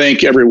also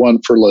thank everyone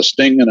for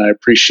listening, and I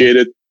appreciate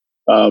it.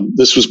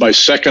 This was my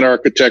second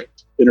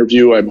architect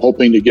interview. I'm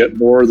hoping to get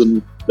more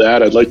than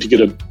that. I'd like to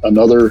get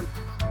another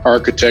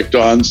architect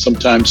on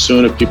sometime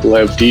soon. If people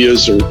have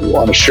ideas or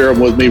want to share them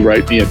with me,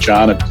 write me at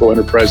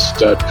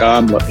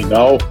john@coenterprises.com. Let me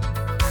know.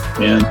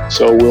 And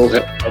so we'll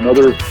have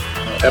another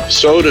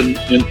episode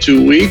in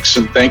 2 weeks.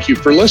 And thank you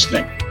for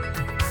listening.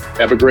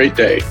 Have a great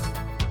day.